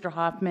Adam, Mr.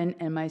 Hoffman,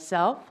 and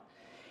myself.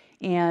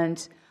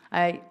 And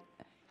I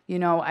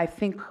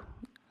think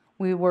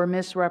we were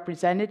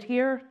misrepresented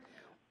here.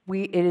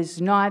 It is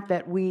not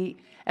that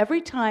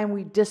every time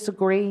we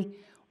disagree,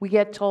 we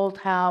get told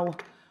how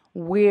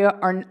we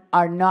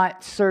are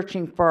not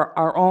searching for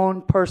our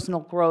own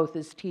personal growth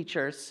as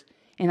teachers.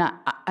 And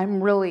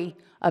I'm really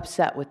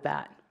upset with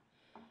that.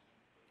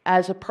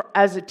 As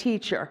a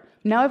teacher,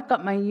 now I've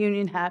got my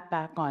union hat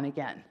back on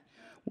again.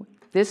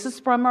 This is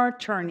from our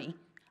attorney.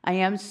 I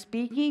am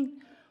speaking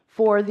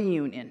for the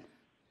union.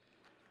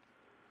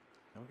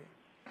 Okay.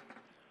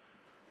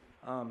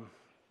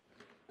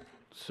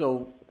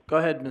 So go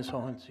ahead, Ms.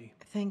 Hohensee.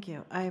 Thank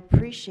you. I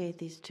appreciate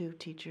these two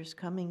teachers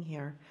coming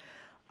here.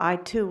 I,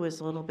 too,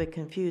 was a little bit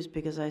confused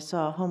because I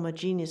saw a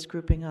homogeneous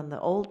grouping on the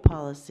old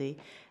policy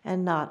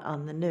and not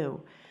on the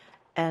new.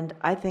 And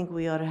I think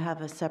we ought to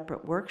have a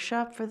separate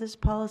workshop for this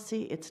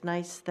policy. It's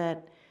nice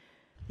that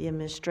the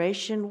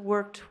administration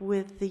worked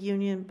with the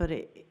union, but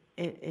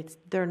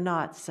they're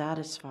not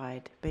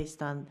satisfied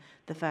based on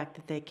the fact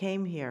that they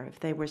came here. If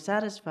they were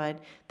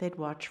satisfied, they'd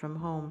watch from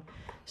home.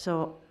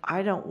 So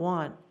I don't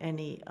want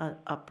any I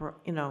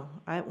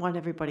want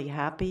everybody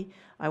happy.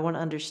 I want to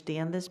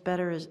understand this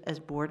better as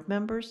board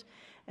members.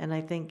 And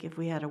I think if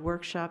we had a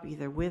workshop,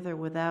 either with or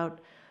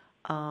without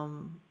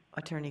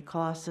Attorney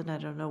Clausen, I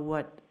don't know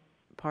what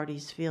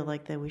parties feel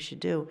like that we should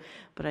do,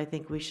 but I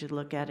think we should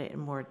look at it in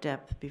more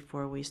depth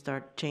before we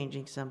start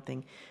changing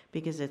something,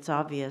 because it's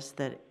obvious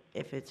that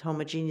if it's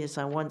homogeneous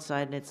on one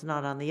side and it's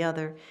not on the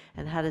other,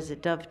 and how does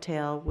it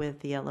dovetail with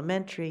the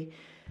elementary?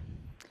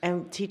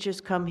 And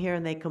teachers come here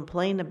and they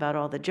complain about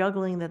all the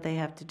juggling that they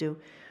have to do.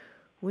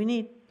 We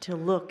need to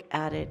look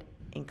at it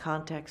in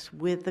context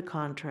with the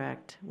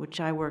contract,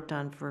 which I worked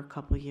on for a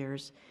couple of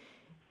years.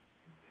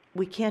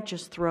 We can't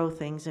just throw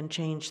things and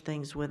change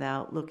things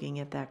without looking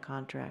at that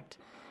contract.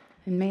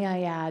 And may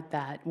I add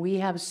that we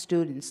have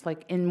students,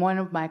 like in one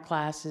of my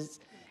classes,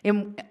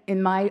 on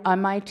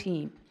my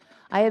team,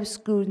 I have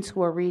students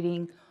who are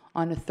reading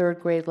on a 3rd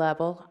grade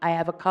level. I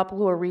have a couple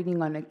who are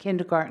reading on a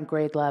kindergarten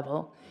grade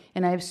level,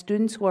 and I have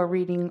students who are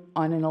reading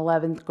on an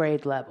 11th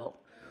grade level.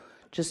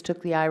 Just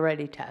took the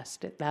iReady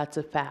test. That's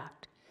a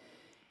fact.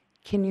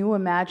 Can you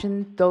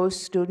imagine those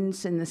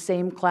students in the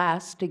same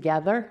class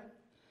together?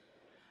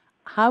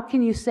 How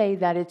can you say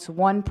that it's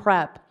one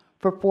prep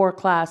for 4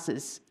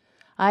 classes?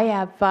 I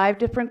have 5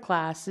 different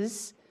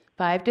classes,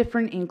 5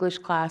 different English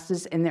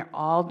classes, and they're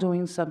all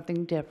doing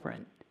something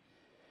different.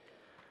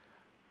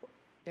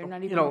 They're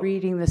not even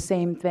reading the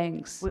same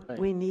things.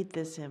 We need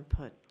this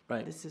input.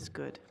 Right. This is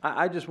good.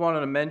 I just wanted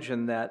to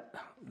mention that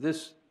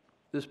this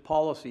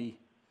policy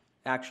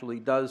actually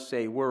does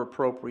say we're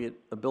appropriate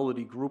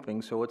ability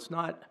grouping, so it's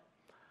not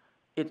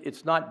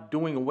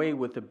doing away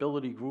with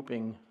ability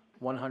grouping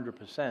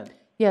 100%.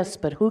 Yes,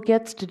 but who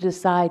gets to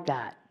decide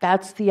that?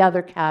 That's the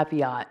other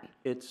caveat.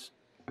 It's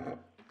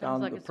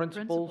down like the it's the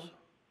principal.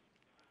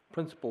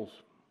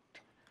 principals.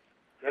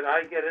 Can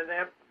I get in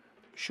there?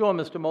 Sure,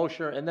 Mr.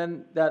 Mosher, and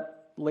then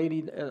that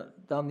lady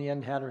down the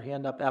end had her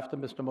hand up after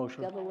Mr.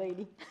 Mosher. The other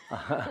lady.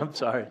 I'm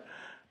sorry.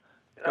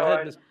 Go No,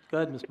 ahead,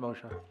 Mr.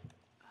 Mosher.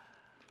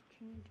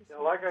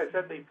 Like I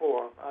said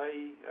before,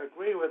 I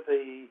agree with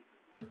the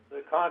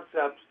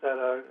concepts that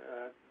are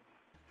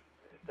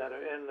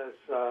in this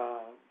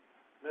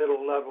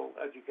middle level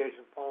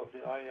education policy,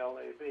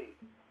 ILAB.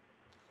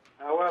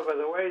 However,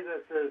 the way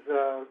this is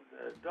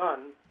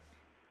done,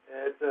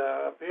 it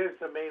appears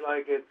to me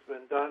like it's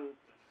been done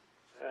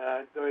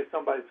during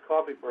somebody's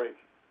coffee break.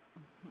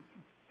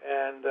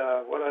 And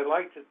what I'd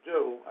like to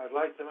do, I'd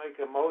like to make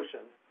a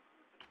motion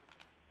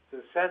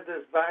to send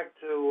this back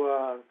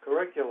to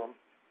curriculum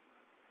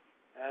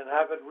and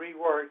have it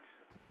reworked,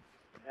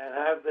 and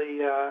have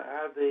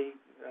the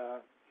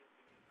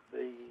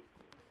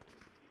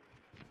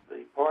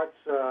parts,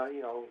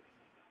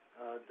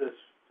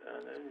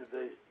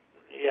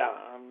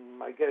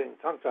 I'm getting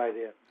tongue-tied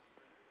here.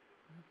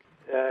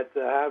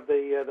 to have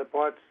the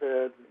parts,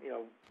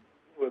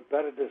 with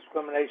better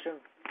discrimination,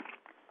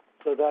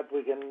 so that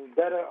we can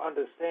better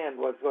understand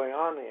what's going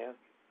on here,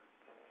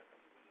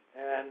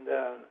 and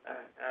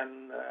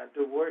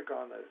do work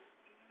on this.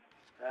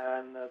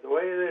 And the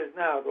way it is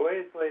now, the way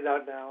it's laid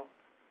out now,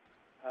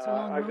 It's a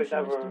long I could motion,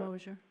 never Mr.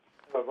 Mosier.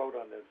 vote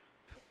on this.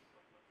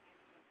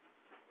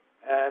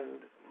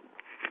 And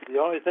the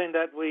only thing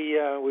that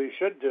we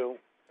should do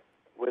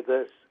with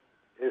this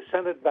is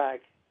send it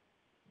back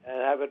and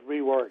have it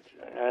reworked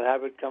and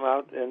have it come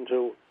out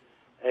into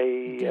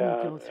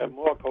a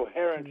more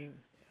coherent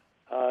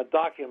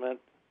document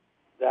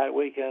that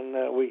we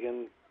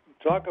can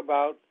talk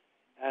about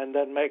and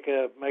then make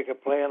a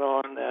plan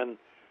on and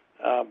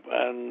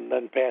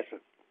then pass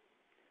it.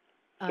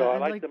 So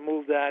I'd like to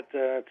move that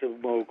to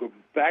move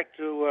back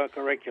to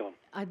curriculum.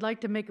 I'd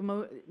like to make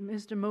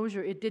Mr.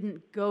 Mosier, it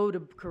didn't go to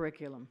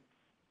curriculum.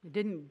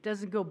 It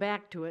doesn't go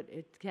back to it,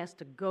 it has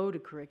to go to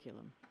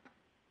curriculum.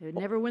 It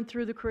never went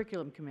through the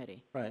curriculum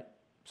committee. Right.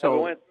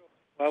 So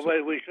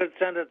we should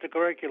send it to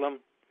curriculum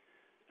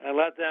and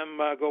let them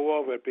go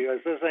over it, because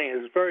this thing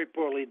is very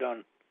poorly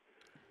done.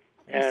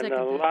 And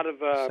a lot of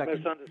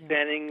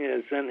misunderstanding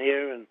is in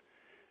here, and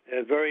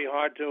it's very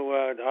hard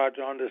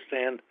to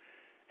understand.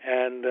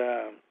 And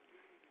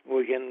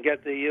we can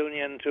get the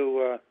union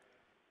to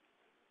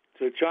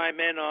chime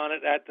in on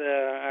it at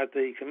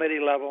the committee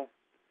level,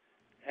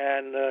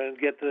 and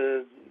get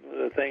the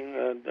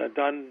thing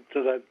done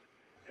so that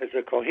it's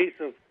a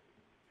cohesive,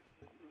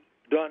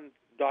 done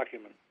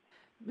document.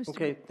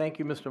 Okay, thank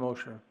you, Mr.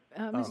 Mosher.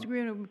 Mr.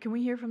 Greeno, can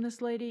we hear from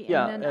this lady?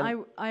 Yeah, And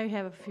then I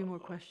have a few more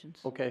questions.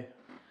 Okay.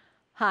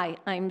 Hi,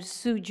 I'm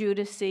Sue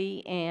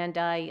Judici, and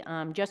I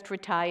just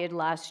retired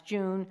last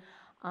June.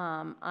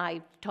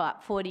 I've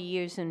taught 40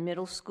 years in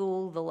middle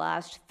school, the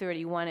last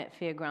 31 at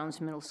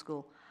Fairgrounds Middle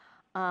School.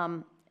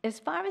 As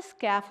far as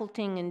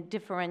scaffolding and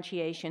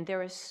differentiation,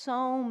 there are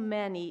so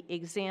many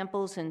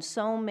examples and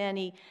so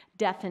many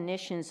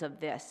definitions of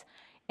this.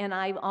 And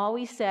I've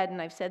always said,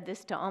 and I've said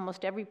this to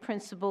almost every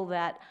principal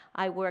that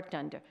I worked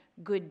under,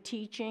 good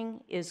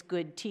teaching is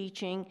good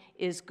teaching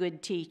is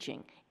good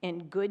teaching.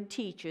 And good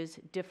teachers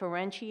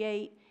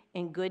differentiate,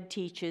 and good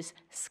teachers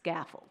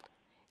scaffold.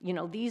 You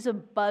know, these are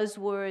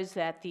buzzwords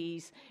that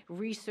these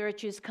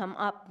researchers come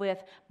up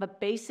with, but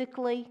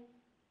basically,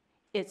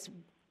 it's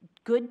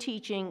good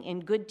teaching,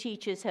 and good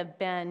teachers have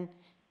been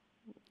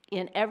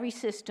in every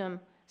system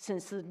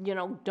since the,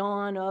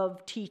 dawn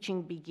of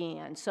teaching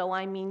began. So,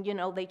 I mean,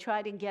 they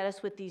try to get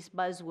us with these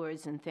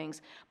buzzwords and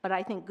things, but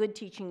I think good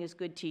teaching is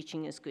good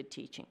teaching is good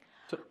teaching.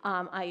 So,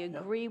 I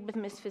agree with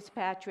Ms.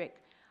 Fitzpatrick.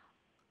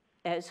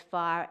 As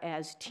far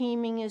as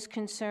teaming is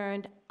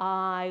concerned,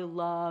 I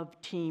love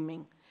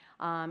teaming.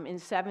 In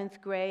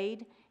 7th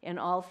grade, in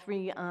all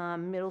 3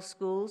 middle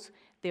schools,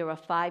 there are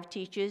 5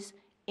 teachers: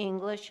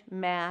 English,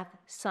 math,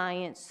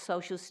 science,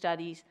 social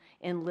studies,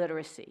 and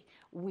literacy.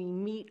 We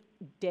meet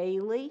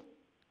daily.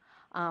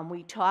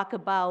 We talk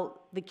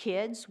about the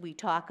kids. We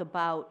talk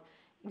about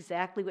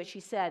exactly what she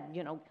said.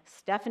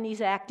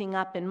 Stephanie's acting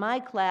up in my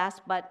class,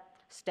 but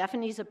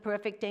Stephanie's a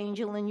perfect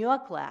angel in your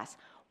class.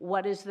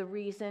 What is the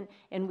reason?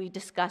 And we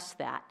discuss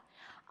that.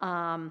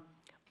 You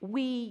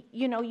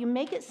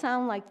make it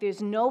sound like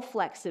there's no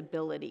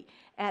flexibility.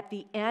 At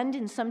the end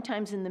and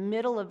sometimes in the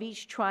middle of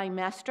each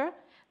trimester,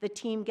 the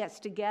team gets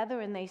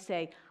together and they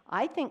say,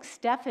 I think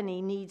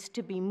Stephanie needs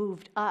to be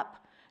moved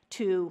up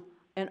to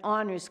an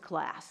honors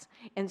class.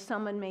 And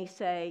someone may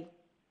say,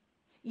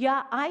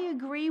 yeah, I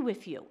agree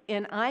with you.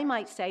 And I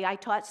might say, I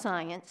taught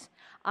science.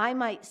 I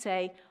might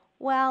say,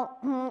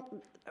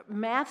 well,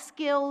 math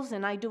skills,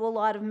 and I do a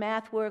lot of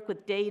math work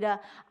with data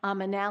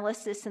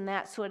analysis and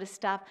that sort of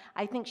stuff.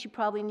 I think she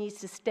probably needs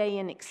to stay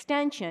in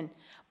extension,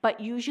 but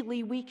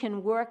usually we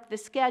can work the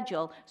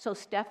schedule. So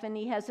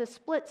Stephanie has a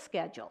split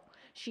schedule.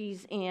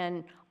 She's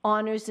in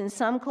honors in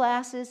some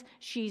classes,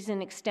 she's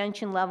in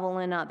extension level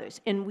in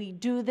others. And we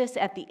do this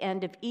at the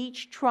end of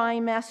each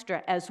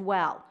trimester as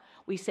well.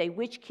 We say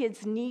which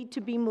kids need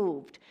to be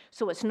moved.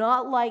 So it's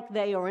not like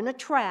they are in a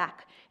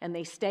track and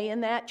they stay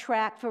in that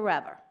track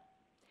forever.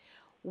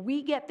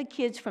 We get the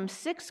kids from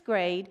 6th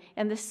grade,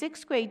 and the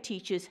 6th grade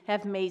teachers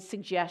have made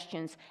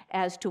suggestions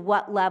as to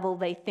what level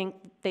they think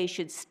they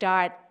should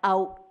start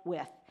out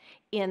with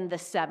in the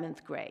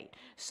 7th grade.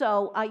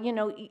 So,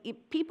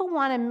 people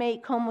want to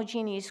make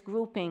homogeneous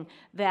grouping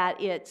that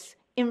it's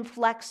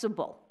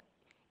inflexible.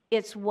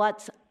 It's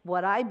what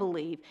I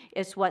believe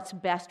is what's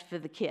best for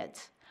the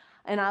kids.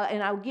 And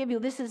I'll give you,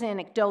 this is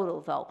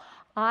anecdotal though.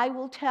 I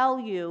will tell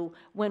you,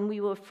 when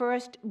we were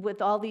first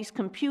with all these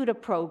computer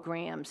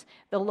programs,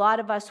 a lot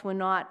of us were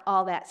not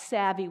all that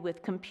savvy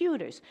with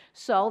computers.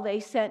 So they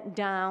sent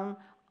down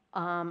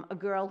a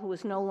girl who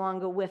is no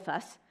longer with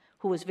us,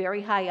 who was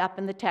very high up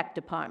in the tech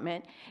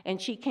department, and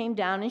she came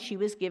down and she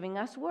was giving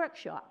us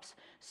workshops.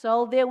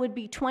 So there would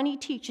be 20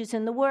 teachers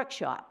in the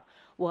workshop.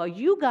 Well,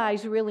 you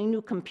guys really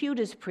knew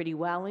computers pretty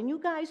well, and you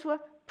guys were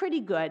pretty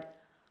good.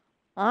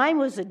 I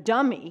was a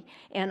dummy,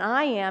 and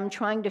I am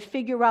trying to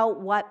figure out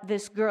what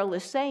this girl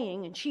is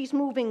saying, and she's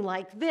moving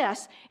like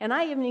this, and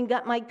I haven't even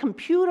got my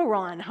computer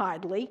on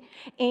hardly,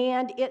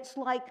 and it's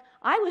like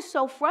I was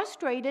so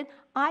frustrated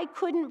I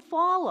couldn't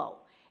follow.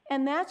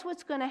 And that's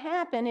what's going to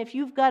happen if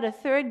you've got a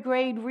third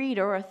grade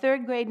reader or a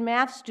third grade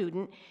math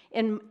student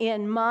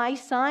in my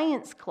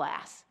science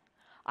class.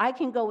 I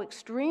can go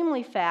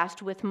extremely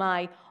fast with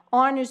my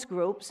honors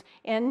groups,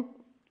 and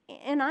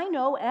I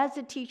know as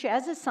a teacher,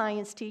 as a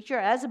science teacher,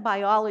 as a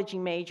biology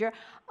major,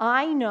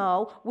 I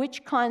know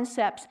which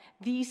concepts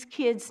these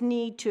kids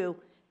need to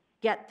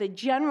get the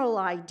general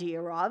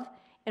idea of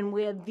and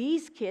where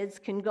these kids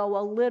can go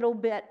a little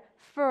bit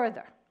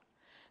further.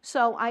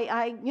 So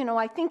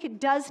I think it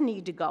does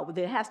need to go.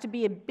 There has to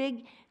be a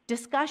big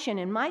discussion.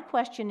 And my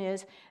question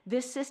is,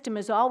 this system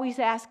is always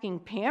asking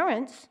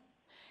parents,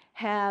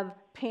 have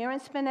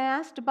parents been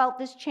asked about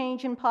this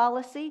change in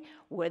policy?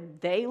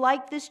 Would they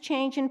like this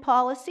change in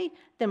policy?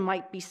 There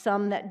might be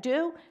some that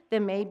do. There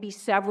may be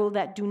several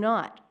that do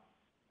not.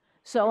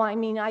 So,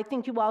 I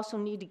think you also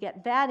need to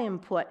get that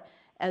input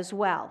as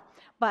well.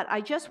 But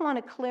I just want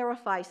to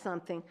clarify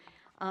something.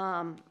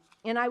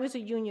 And I was a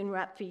union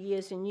rep for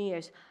years and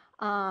years.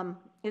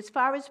 As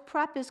far as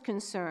prep is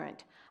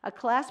concerned, a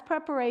class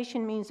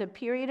preparation means a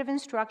period of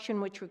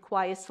instruction which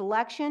requires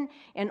selection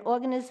and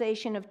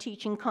organization of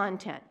teaching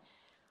content.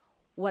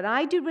 What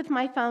I did with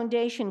my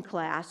foundation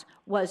class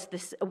was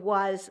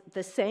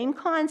the same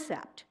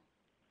concept,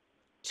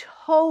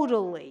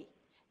 totally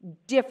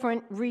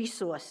different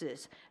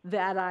resources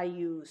that I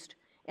used.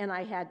 And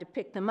I had to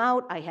pick them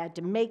out, I had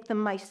to make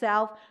them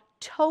myself,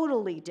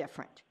 totally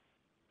different.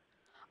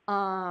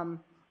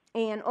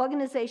 And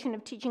organization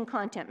of teaching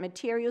content,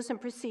 materials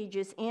and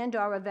procedures,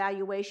 and/or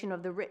evaluation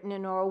of the written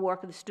and oral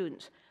work of the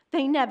students.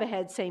 They never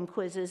had same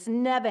quizzes,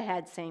 never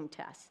had same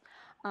tests.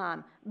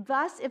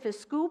 Thus, if a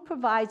school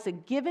provides a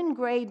given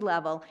grade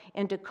level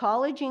into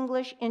college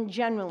English and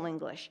general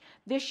English,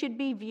 this should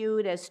be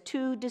viewed as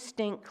two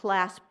distinct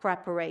class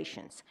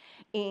preparations.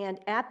 And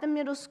at the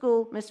middle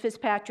school, Ms.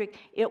 Fitzpatrick,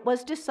 it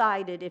was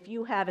decided if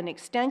you have an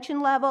extension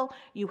level,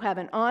 you have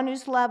an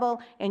honors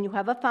level, and you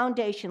have a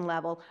foundation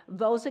level,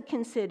 those are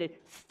considered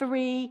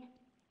 3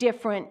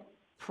 different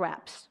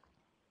preps.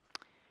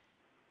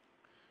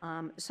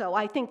 So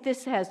I think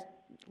this has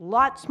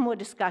lots more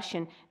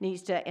discussion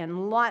needs to, and a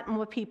lot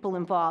more people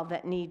involved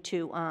that need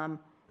to,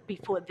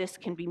 before this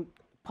can be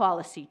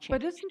policy change.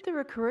 But isn't there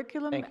a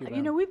curriculum? Thank you, You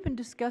ma'am. know, we've been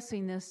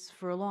discussing this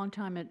for a long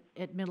time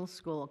at middle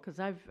school, because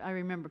I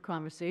remember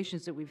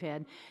conversations that we've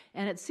had,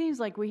 and it seems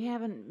like we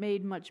haven't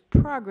made much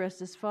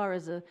progress as far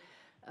as a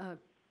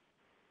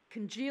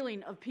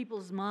congealing of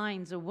people's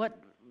minds of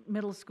what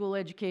middle school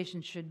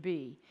education should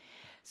be.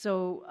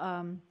 So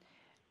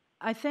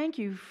I thank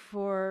you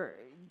for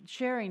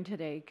sharing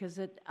today, because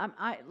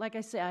like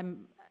I say,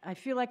 I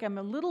feel like I'm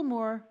a little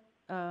more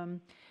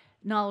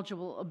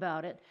knowledgeable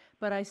about it,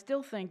 but I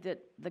still think that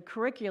the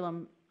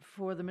curriculum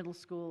for the middle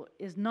school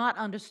is not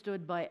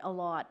understood by a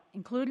lot,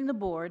 including the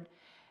board.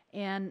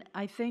 And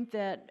I think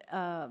that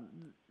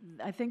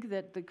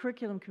the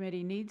curriculum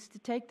committee needs to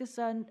take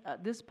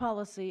this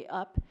policy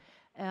up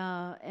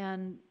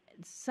and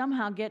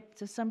somehow get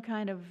to some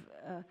kind of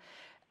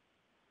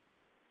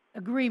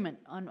agreement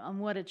on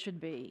what it should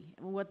be,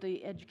 what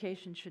the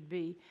education should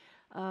be.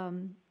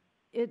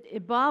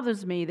 It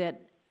bothers me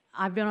that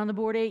I've been on the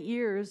board 8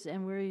 years,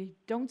 and we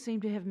don't seem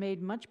to have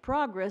made much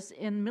progress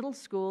in middle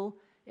school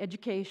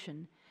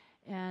education.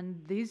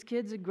 And these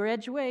kids that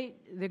graduate,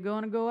 they're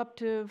going to go up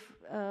to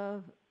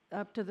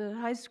the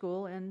high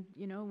school, and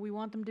we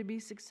want them to be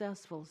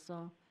successful.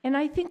 So. And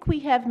I think we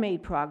have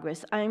made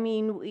progress. I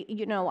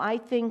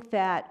think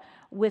that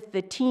with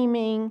the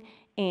teaming,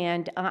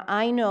 and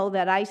I know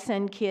that I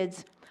send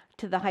kids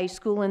to the high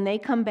school, and they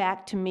come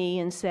back to me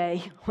and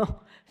say,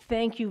 "Oh,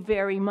 thank you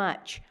very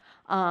much."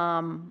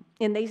 And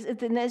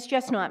that's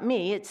just not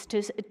me, it's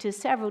to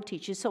several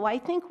teachers. So I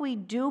think we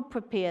do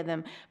prepare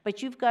them,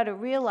 but you've got to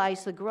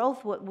realize the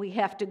growth, what we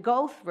have to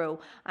go through.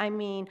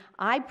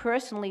 I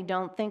personally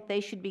don't think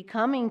they should be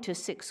coming to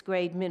 6th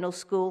grade middle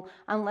school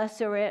unless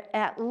they're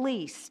at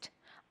least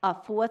a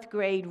 4th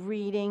grade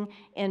reading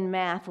and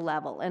math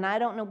level. And I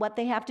don't know what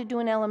they have to do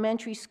in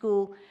elementary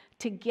school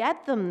to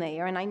get them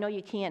there. And I know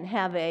you can't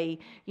have a,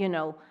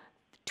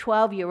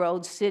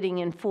 12-year-old sitting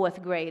in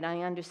 4th grade. I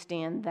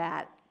understand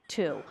that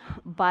too.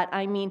 But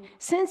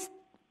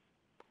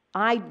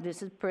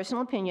this is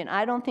personal opinion,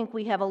 I don't think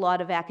we have a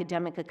lot of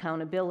academic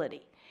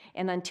accountability.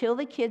 And until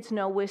the kids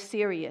know we're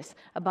serious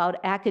about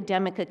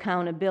academic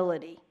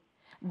accountability,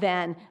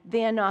 then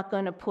they're not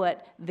going to put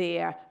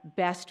their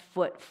best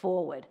foot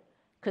forward.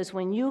 Because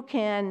when you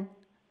can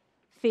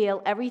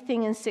fail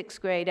everything in 6th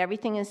grade,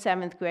 everything in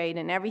 7th grade,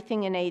 and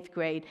everything in 8th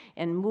grade,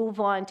 and move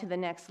on to the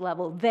next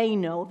level, they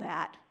know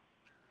that.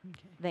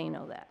 Okay. They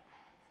know that.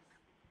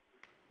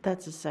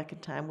 That's the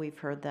second time we've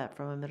heard that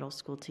from a middle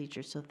school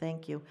teacher, so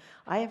thank you.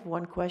 I have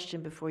one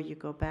question before you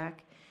go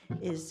back,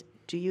 is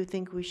do you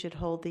think we should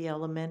hold the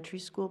elementary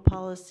school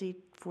policy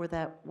for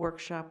that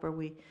workshop where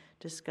we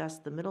discuss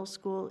the middle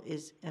school?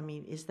 Is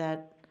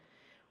that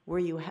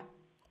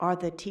are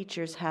the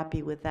teachers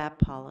happy with that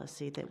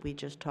policy that we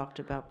just talked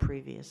about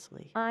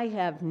previously? I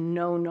have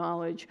no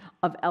knowledge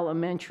of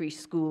elementary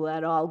school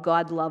at all.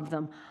 God love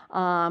them.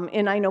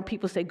 And I know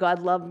people say God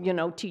love,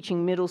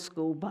 teaching middle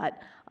school,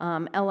 but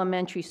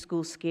elementary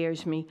school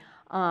scares me.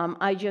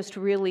 I just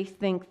really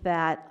think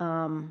that,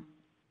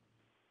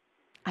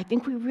 I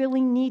think we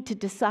really need to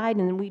decide,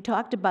 and we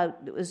talked about,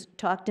 it was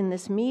talked in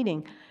this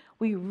meeting,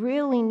 we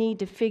really need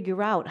to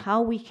figure out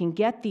how we can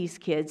get these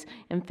kids.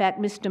 In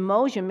fact, Mr.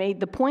 Mosier made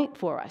the point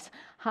for us.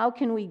 How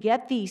can we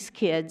get these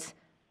kids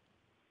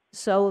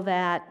so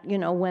that,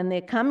 when they're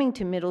coming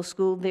to middle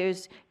school,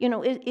 there's,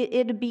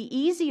 it'd be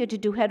easier to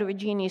do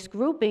heterogeneous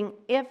grouping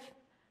if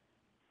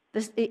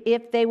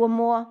they were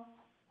more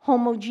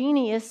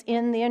homogeneous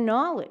in their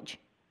knowledge.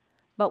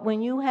 But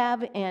when you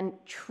have, and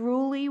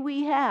truly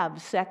we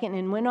have,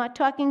 and we're not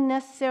talking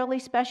necessarily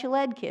special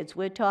ed kids,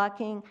 we're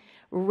talking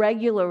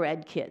regular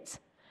ed kids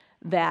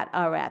that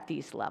are at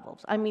these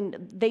levels. I mean,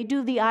 they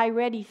do the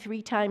iReady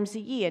 3 times a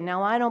year.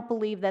 Now, I don't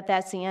believe that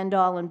that's the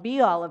end-all and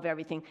be-all of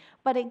everything,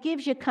 but it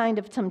gives you kind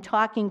of some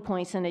talking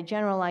points and a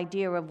general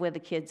idea of where the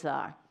kids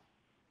are.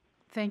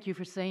 Thank you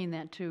for saying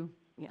that, too.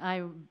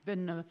 I've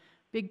been a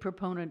big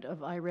proponent of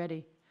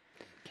iReady.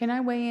 Can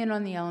I weigh in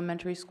on the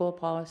elementary school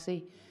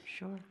policy?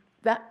 Sure.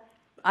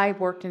 I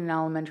worked in an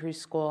elementary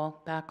school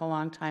back a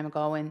long time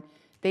ago, and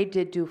they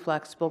did do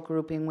flexible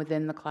grouping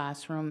within the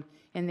classroom,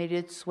 and they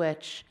did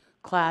switch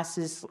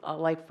classes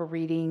like for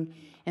reading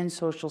and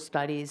social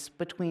studies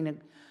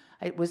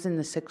it was in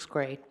the 6th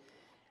grade,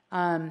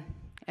 and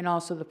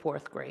also the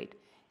 4th grade.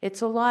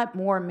 It's a lot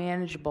more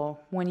manageable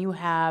when you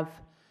have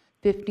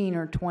 15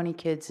 or 20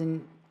 kids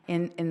in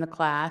the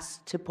class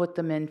to put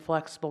them in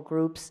flexible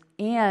groups,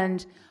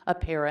 and a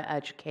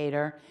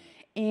paraeducator,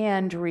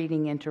 and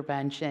reading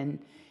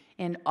intervention,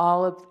 and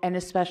a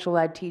special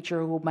ed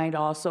teacher who might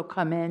also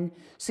come in.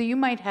 So you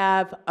might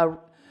have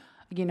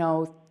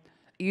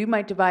you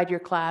might divide your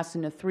class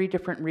into 3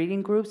 different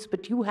reading groups,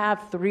 but you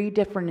have 3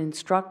 different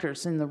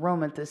instructors in the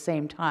room at the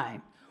same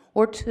time,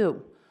 or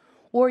 2.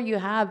 Or you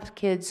have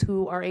kids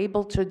who are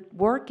able to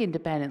work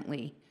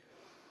independently.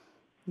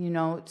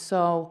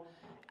 So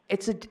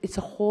it's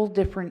a whole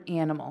different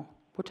animal.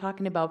 We're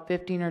talking about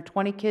 15 or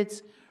 20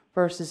 kids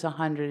versus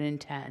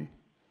 110.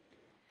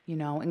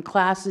 In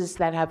classes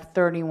that have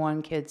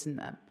 31 kids in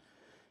them.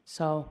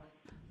 So,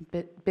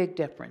 big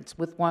difference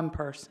with one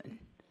person.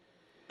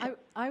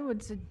 I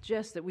would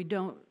suggest that we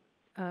don't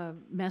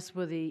mess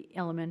with the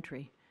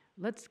elementary.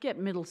 Let's get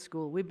middle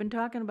school. We've been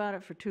talking about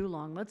it for too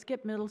long. Let's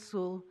get middle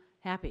school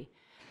happy.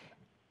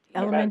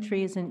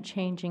 Elementary isn't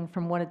changing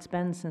from what it's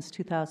been since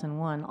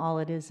 2001. All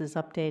it is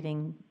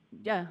updating.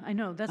 Yeah, I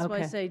know. That's why I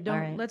Okay, say all don't.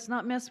 right. Let's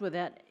not mess with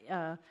that.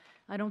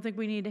 I don't think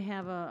we need to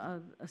have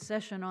a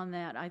session on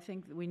that. I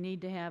think that we need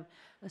to have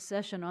a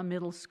session on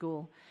middle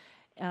school.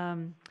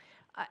 I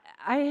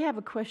have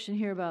a question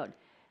here about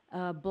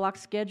block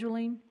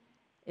scheduling.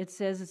 It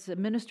says it's an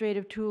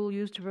administrative tool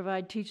used to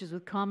provide teachers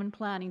with common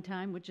planning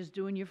time, which is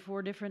doing your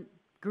 4 different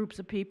groups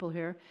of people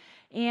here,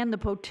 and the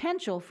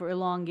potential for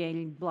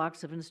elongating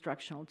blocks of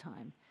instructional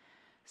time.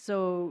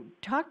 So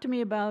talk to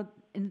me about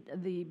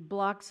the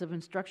blocks of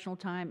instructional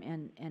time,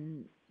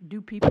 and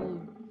do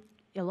people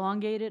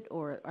elongate it,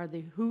 or are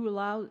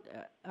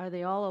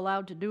they all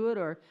allowed to do it,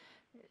 or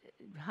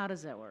how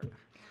does that work?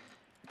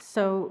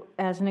 So,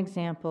 as an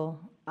example,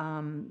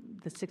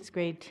 the 6th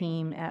grade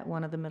team at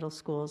one of the middle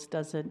schools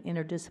does an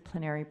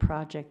interdisciplinary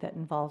project that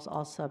involves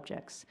all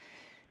subjects.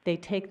 They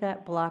take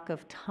that block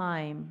of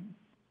time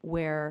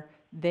where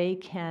they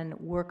can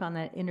work on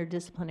that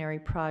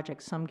interdisciplinary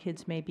project. Some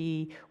kids may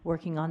be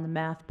working on the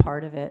math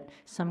part of it.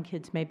 Some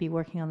kids may be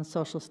working on the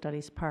social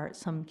studies part.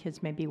 Some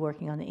kids may be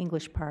working on the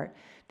English part.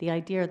 The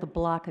idea of the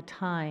block of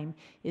time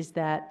is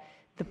that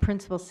the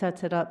principal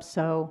sets it up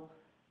so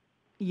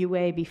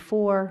UA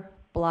before,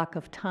 block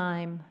of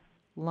time,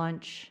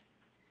 lunch,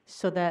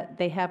 so that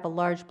they have a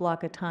large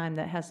block of time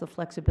that has the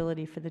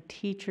flexibility for the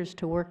teachers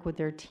to work with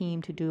their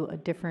team to do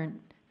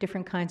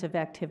different kinds of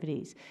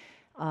activities.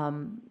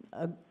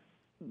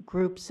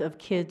 Groups of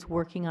kids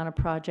working on a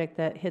project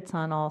that hits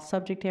on all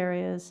subject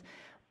areas,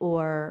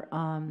 or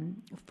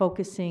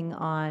focusing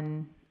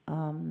on,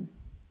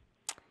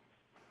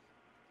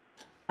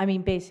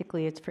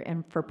 basically it's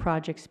for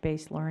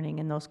project-based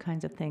learning and those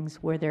kinds of things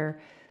where they're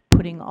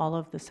putting all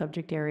of the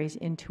subject areas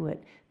into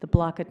it. The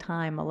block of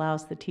time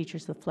allows the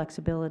teachers the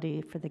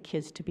flexibility for the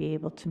kids to be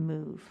able to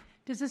move.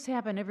 Does this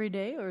happen every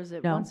day, or is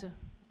it No. once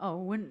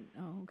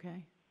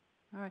okay.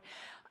 All right.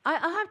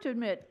 I'll have to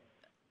admit,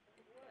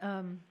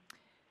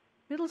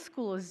 middle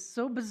school is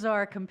so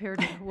bizarre compared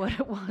to what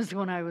it was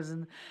when I was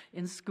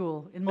in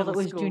school, in middle Well,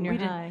 it was school. junior We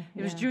didn't- high.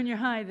 It was Yeah. junior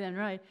high then,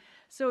 right?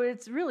 So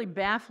it's really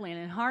baffling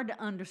and hard to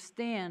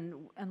understand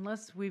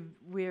unless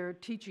we're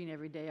teaching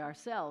every day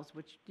ourselves,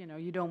 which,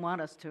 you don't want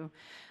us to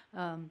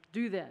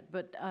do that.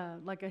 But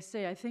like I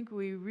say, I think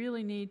we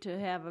really need to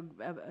have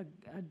a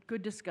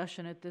good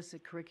discussion at this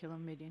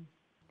curriculum meeting.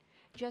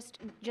 Just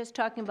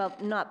talking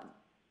about not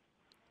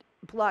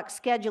block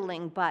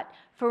scheduling, but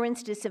for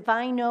instance, if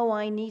I know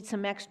I need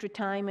some extra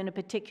time in a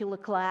particular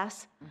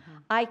class,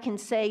 I can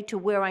say to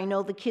where I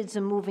know the kids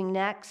are moving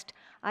next,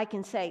 I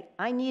can say,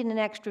 I need an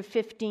extra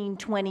 15,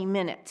 20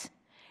 minutes.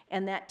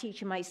 And that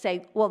teacher might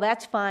say, well,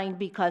 that's fine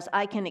because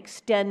I can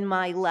extend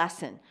my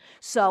lesson.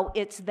 So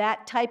it's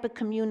that type of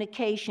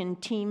communication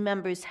team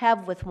members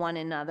have with one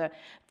another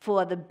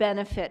for the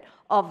benefit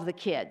of the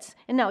kids.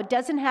 And no, it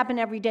doesn't happen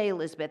every day,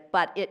 Elizabeth,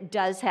 but it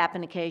does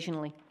happen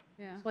occasionally.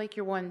 It's like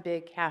you're one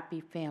big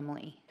happy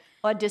family.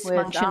 Or with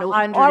dysfunctional,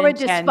 or a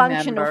 110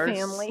 dysfunctional members.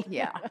 family.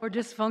 Yeah. Or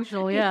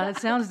dysfunctional, yeah, it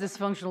sounds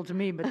dysfunctional to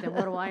me, but then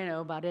what do I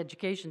know about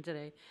education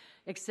today?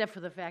 Except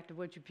for the fact of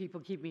what you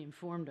people keep me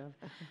informed of.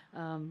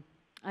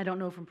 I don't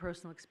know from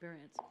personal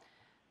experience.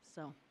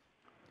 So,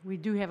 we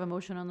do have a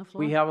motion on the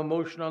floor? We have a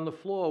motion on the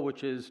floor,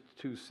 which is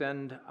to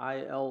send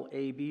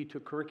ILAB to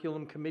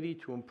Curriculum Committee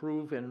to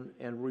improve and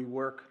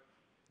rework.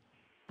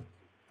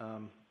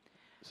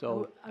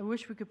 So, I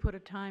wish we could put a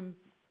time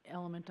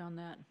element on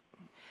that.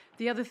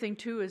 The other thing,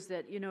 too, is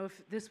that, you know,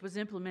 if this was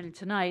implemented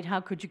tonight,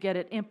 how could you get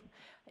it,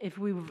 if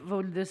we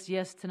voted this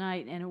yes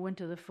tonight and it went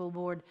to the full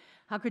board,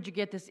 how could you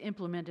get this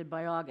implemented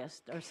by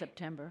August or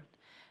September?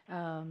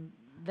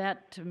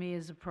 That, to me,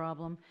 is a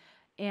problem.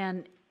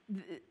 And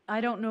I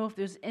don't know if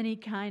there's any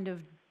kind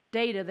of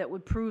data that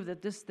would prove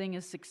that this thing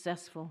is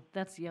successful.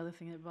 That's the other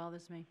thing that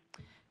bothers me.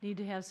 Need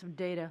to have some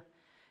data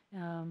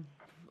on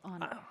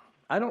it.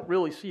 I don't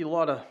really see a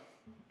lot of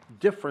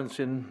difference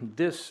in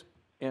this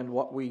and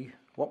what we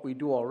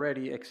do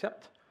already,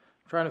 except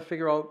trying to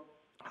figure out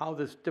how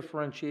this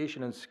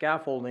differentiation and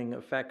scaffolding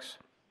affects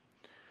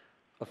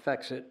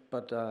it.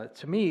 But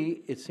to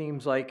me, it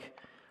seems like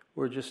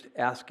we're just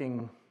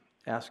asking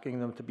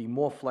them to be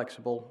more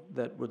flexible,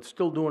 that we're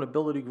still doing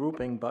ability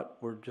grouping, but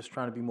we're just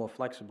trying to be more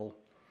flexible.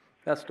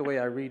 That's the way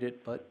I read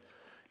it, but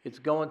it's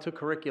going to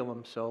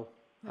curriculum, so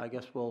I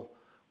guess we'll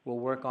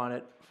work on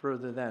it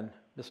further then.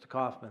 Mr.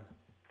 Kaufman.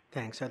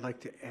 Thanks. I'd like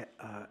to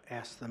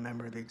ask the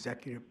member of the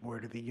Executive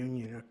Board of the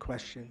Union a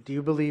question. Do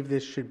you believe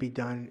this should be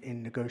done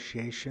in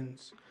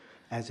negotiations,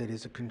 as it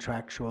is a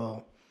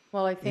contractual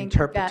Well, I think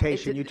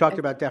interpretation? that You talked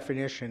about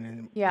definition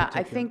in Yeah, I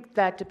particular. think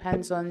that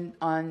depends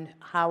on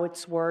how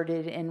it's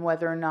worded and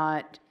whether or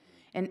not,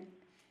 and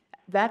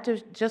that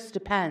just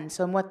depends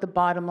on what the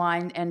bottom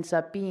line ends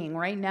up being.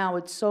 Right now,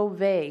 it's so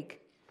vague,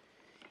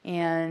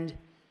 and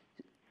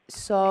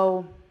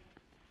so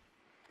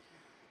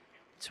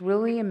it's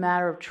really a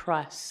matter of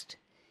trust.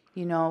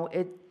 You know,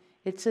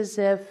 it's as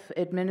if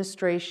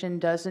administration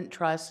doesn't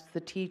trust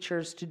the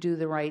teachers to do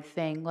the right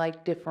thing,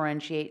 like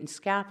differentiate and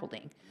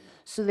scaffolding.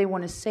 So they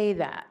want to say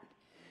that.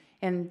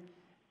 And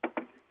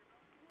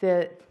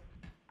the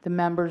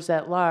members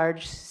at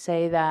large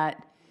say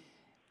that,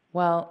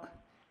 well,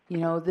 you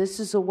know, this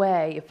is a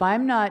way, if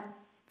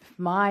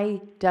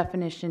my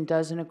definition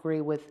doesn't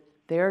agree with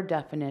their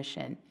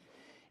definition,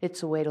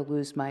 it's a way to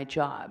lose my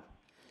job.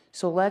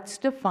 So let's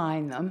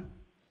define them,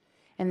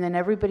 and then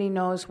everybody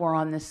knows we're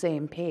on the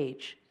same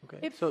page.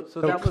 Okay. So So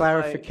that was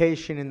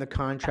clarification in the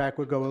contract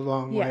would go a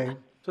long Yeah. way.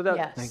 So that,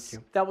 Yes. Thank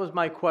you. That was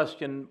my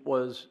question,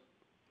 was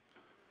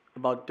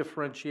about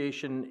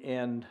differentiation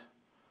and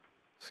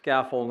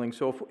scaffolding.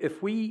 So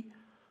if we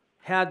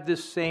had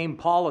this same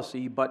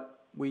policy,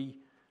 but we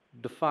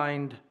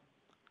defined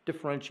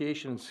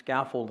differentiation and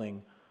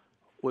scaffolding,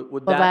 would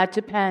Well, that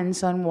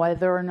depends on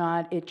whether or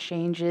not it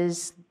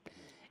changes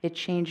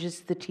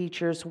the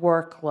teacher's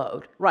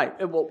workload.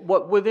 Right, well,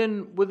 what,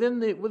 within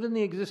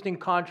the existing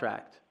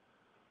contract?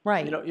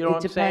 Right. You know what I'm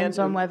It depends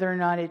saying? on whether or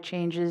not it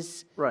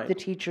changes Right. the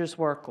teacher's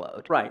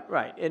workload.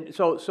 Right, and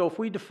so if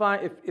we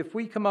define, if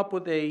we come up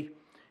with a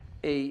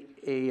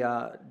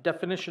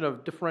definition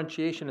of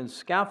differentiation and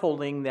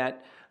scaffolding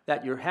that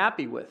you're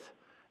happy with,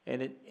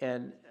 and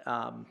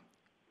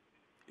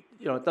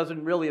you know, it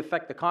doesn't really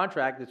affect the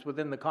contract, it's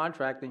within the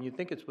contract, and you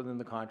think it's within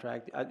the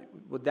contract,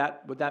 would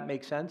that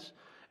make sense?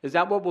 Is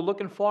that what we're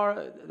looking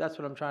for? That's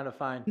what I'm trying to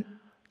find.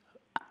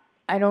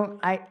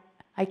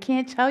 I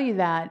can't tell you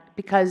that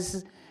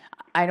because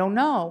I don't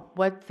know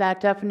what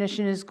that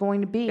definition is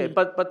going to be. Okay,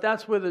 but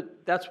that's where the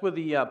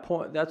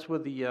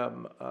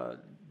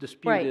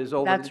dispute Right, is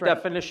over that's the right.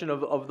 definition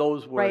of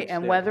those words. Right,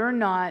 and there. whether or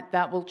not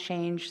that will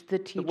change the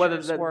Whether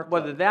teacher's workload.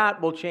 whether that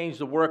will change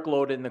the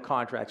workload in the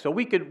contract. So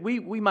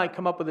we might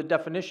come up with a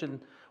definition,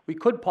 we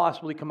could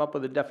possibly come up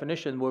with a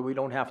definition where we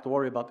don't have to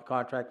worry about the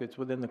contract, it's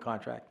within the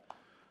contract.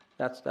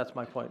 That's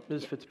my point.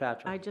 Ms.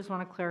 Fitzpatrick. I just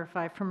want to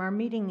clarify, from our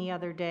meeting the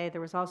other day,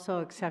 there was also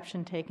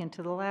exception taken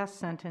to the last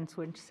sentence,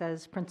 which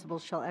says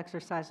principals shall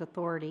exercise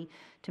authority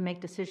to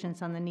make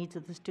decisions on the needs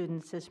of the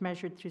students as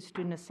measured through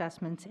student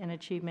assessments and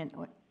achievement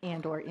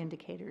and/or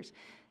indicators.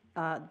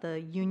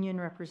 The union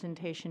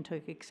representation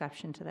took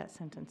exception to that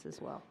sentence as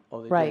well.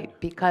 Oh, they Right, did.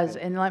 because,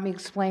 and let me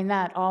explain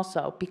that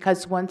also,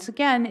 because once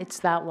again, it's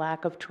that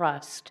lack of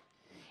trust.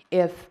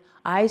 If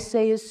I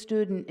say a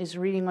student is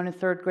reading on a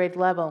third grade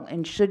level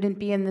and shouldn't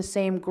be in the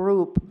same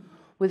group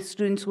with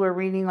students who are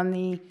reading on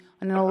an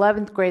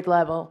 11th grade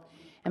level,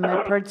 and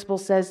my principal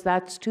says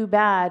that's too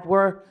bad,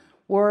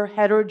 we're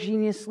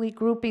heterogeneously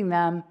grouping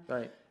them,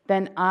 Right.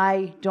 then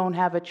I don't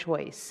have a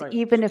choice, Right.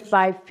 even if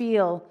I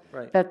feel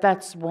Right. that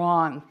that's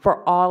wrong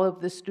for all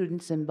of the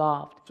students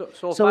involved.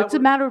 So if So I it's a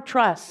were- matter of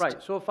trust. Right,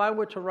 so if I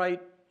were to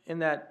write in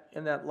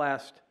that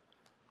last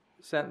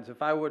sentence,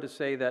 if I were to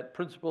say that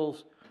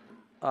principals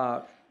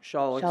shall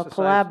Shall exercise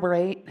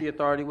collaborate. the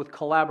authority with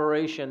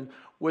collaboration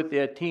with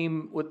their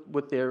team,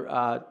 with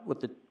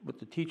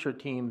the teacher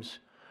teams,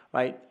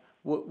 right?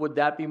 Would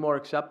that be more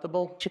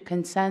acceptable? To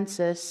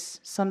consensus,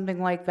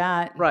 something like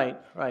that. Right,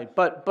 right.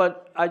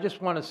 But I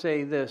just want to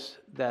say this,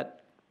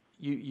 that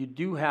you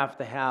do have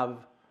to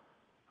have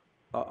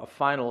a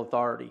final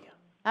authority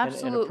and a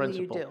Absolutely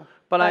you principal.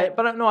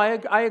 do. No,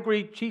 I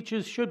agree,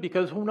 teachers should,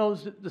 because who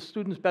knows the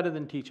students better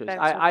than teachers? That's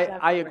I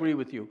exactly agree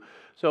with you.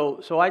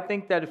 So I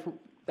think that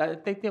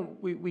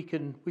we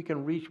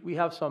can reach, we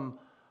have some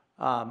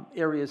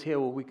areas here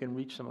where we can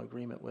reach some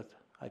agreement with,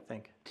 I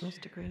think.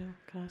 Mr. Greeno,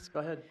 can I ask? Go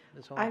ahead,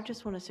 Ms. I Holmes.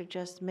 just want to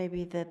suggest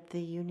maybe that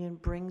the union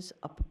brings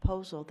a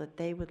proposal that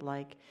they would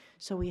like,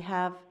 so we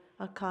have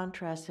a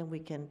contrast and we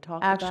can talk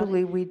about it.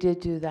 Actually, we did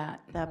do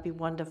that. That'd be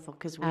wonderful,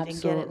 because we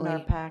didn't get it in our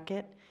Absolutely.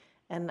 packet,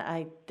 and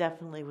I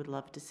definitely would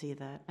love to see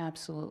that.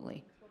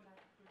 Absolutely.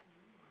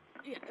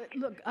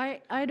 Look,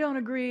 I don't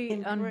agree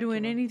In on doing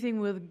curriculum. anything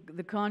with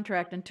the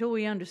contract until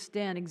we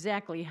understand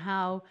exactly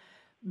how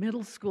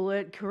middle school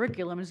ed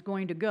curriculum is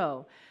going to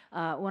go.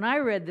 When I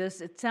read this,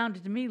 it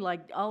sounded to me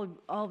like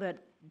all that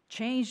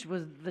changed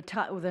was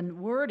the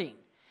wording.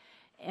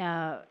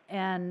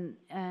 And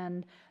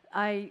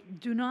I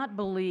do not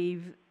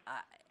believe, I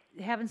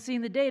haven't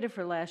seen the data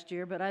for last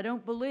year, but I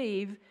don't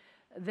believe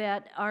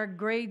that our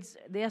grades,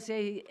 the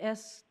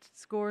SAS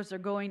scores are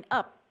going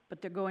up,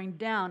 but they're going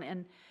down.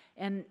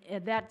 And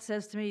that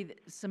says to me that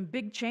some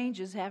big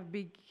changes have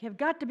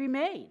got to be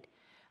made.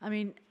 I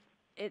mean,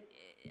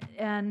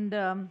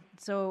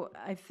 so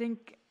I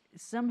think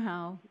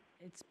somehow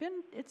it's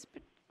been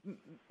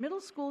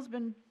middle school's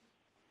been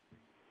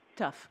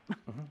tough.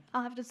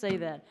 I'll have to say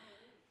that.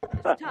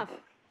 It's tough.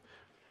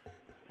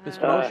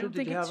 Mr. I Mosher, don't did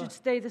think you it have should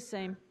stay the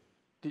same.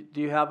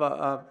 do you have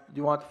do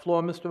you want the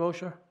floor, Mr.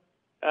 Mosher?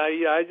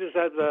 Yeah, I just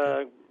had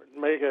to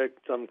make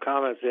some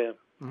comments here.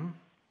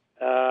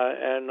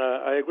 And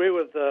I agree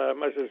with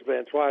Mrs.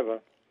 Van Twyver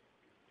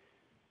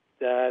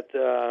that,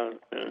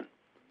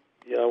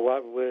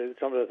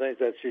 some of the things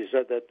that she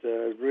said that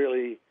is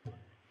really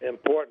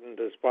important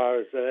as far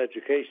as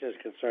education is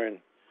concerned.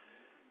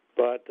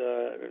 But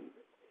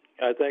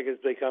I think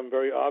it's become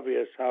very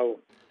obvious how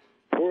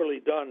poorly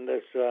done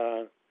this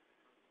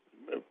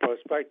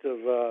prospective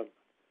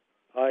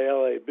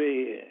ILAB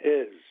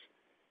is,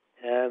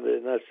 and the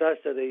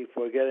necessity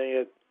for getting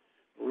it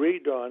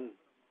redone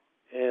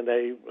in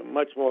a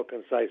much more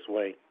concise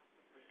way.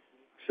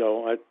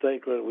 So I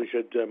think that we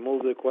should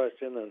move the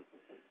question and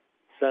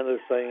send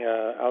this thing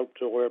out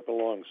to where it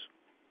belongs.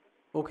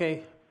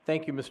 Okay,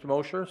 thank you, Mr.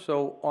 Mosher.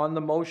 So on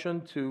the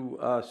motion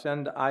to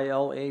send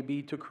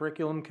ILAB to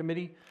Curriculum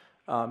Committee,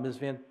 Ms.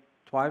 Van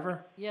Twyver,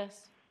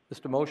 Yes.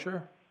 Mr.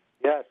 Mosher,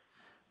 Yes.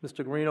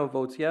 Mr. Guarino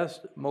votes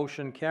yes.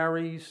 Motion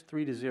carries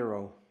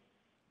 3-0.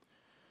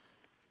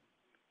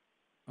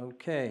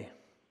 Okay.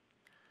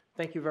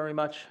 Thank you very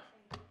much.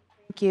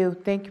 Thank you.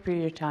 Thank you for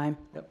your time.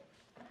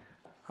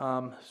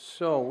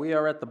 So we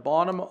are at the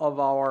bottom of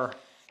our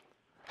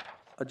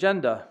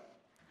agenda.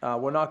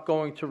 We're not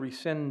going to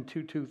rescind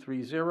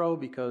 2230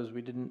 because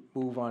we didn't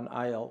move on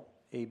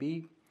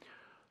ILAB.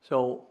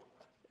 So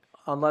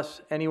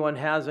unless anyone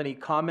has any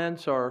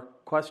comments or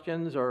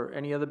questions or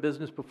any other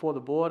business before the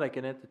board, I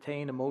can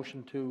entertain a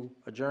motion to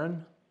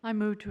adjourn. I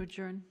move to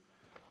adjourn.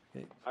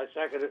 I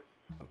second it.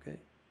 Okay.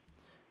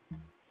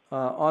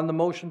 On the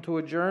motion to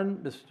adjourn,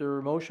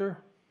 Mr. Mosher,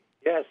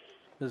 Yes.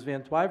 Ms.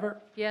 Van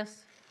Twyver,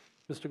 Yes.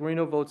 Mr.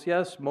 Guarino votes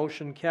yes.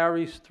 Motion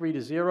carries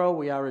 3-0.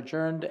 We are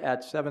adjourned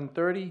at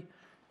 7:30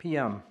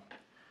 p.m.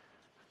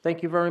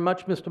 Thank you very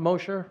much, Mr.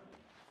 Mosher.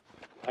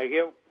 Thank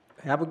you.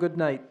 Have a good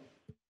night.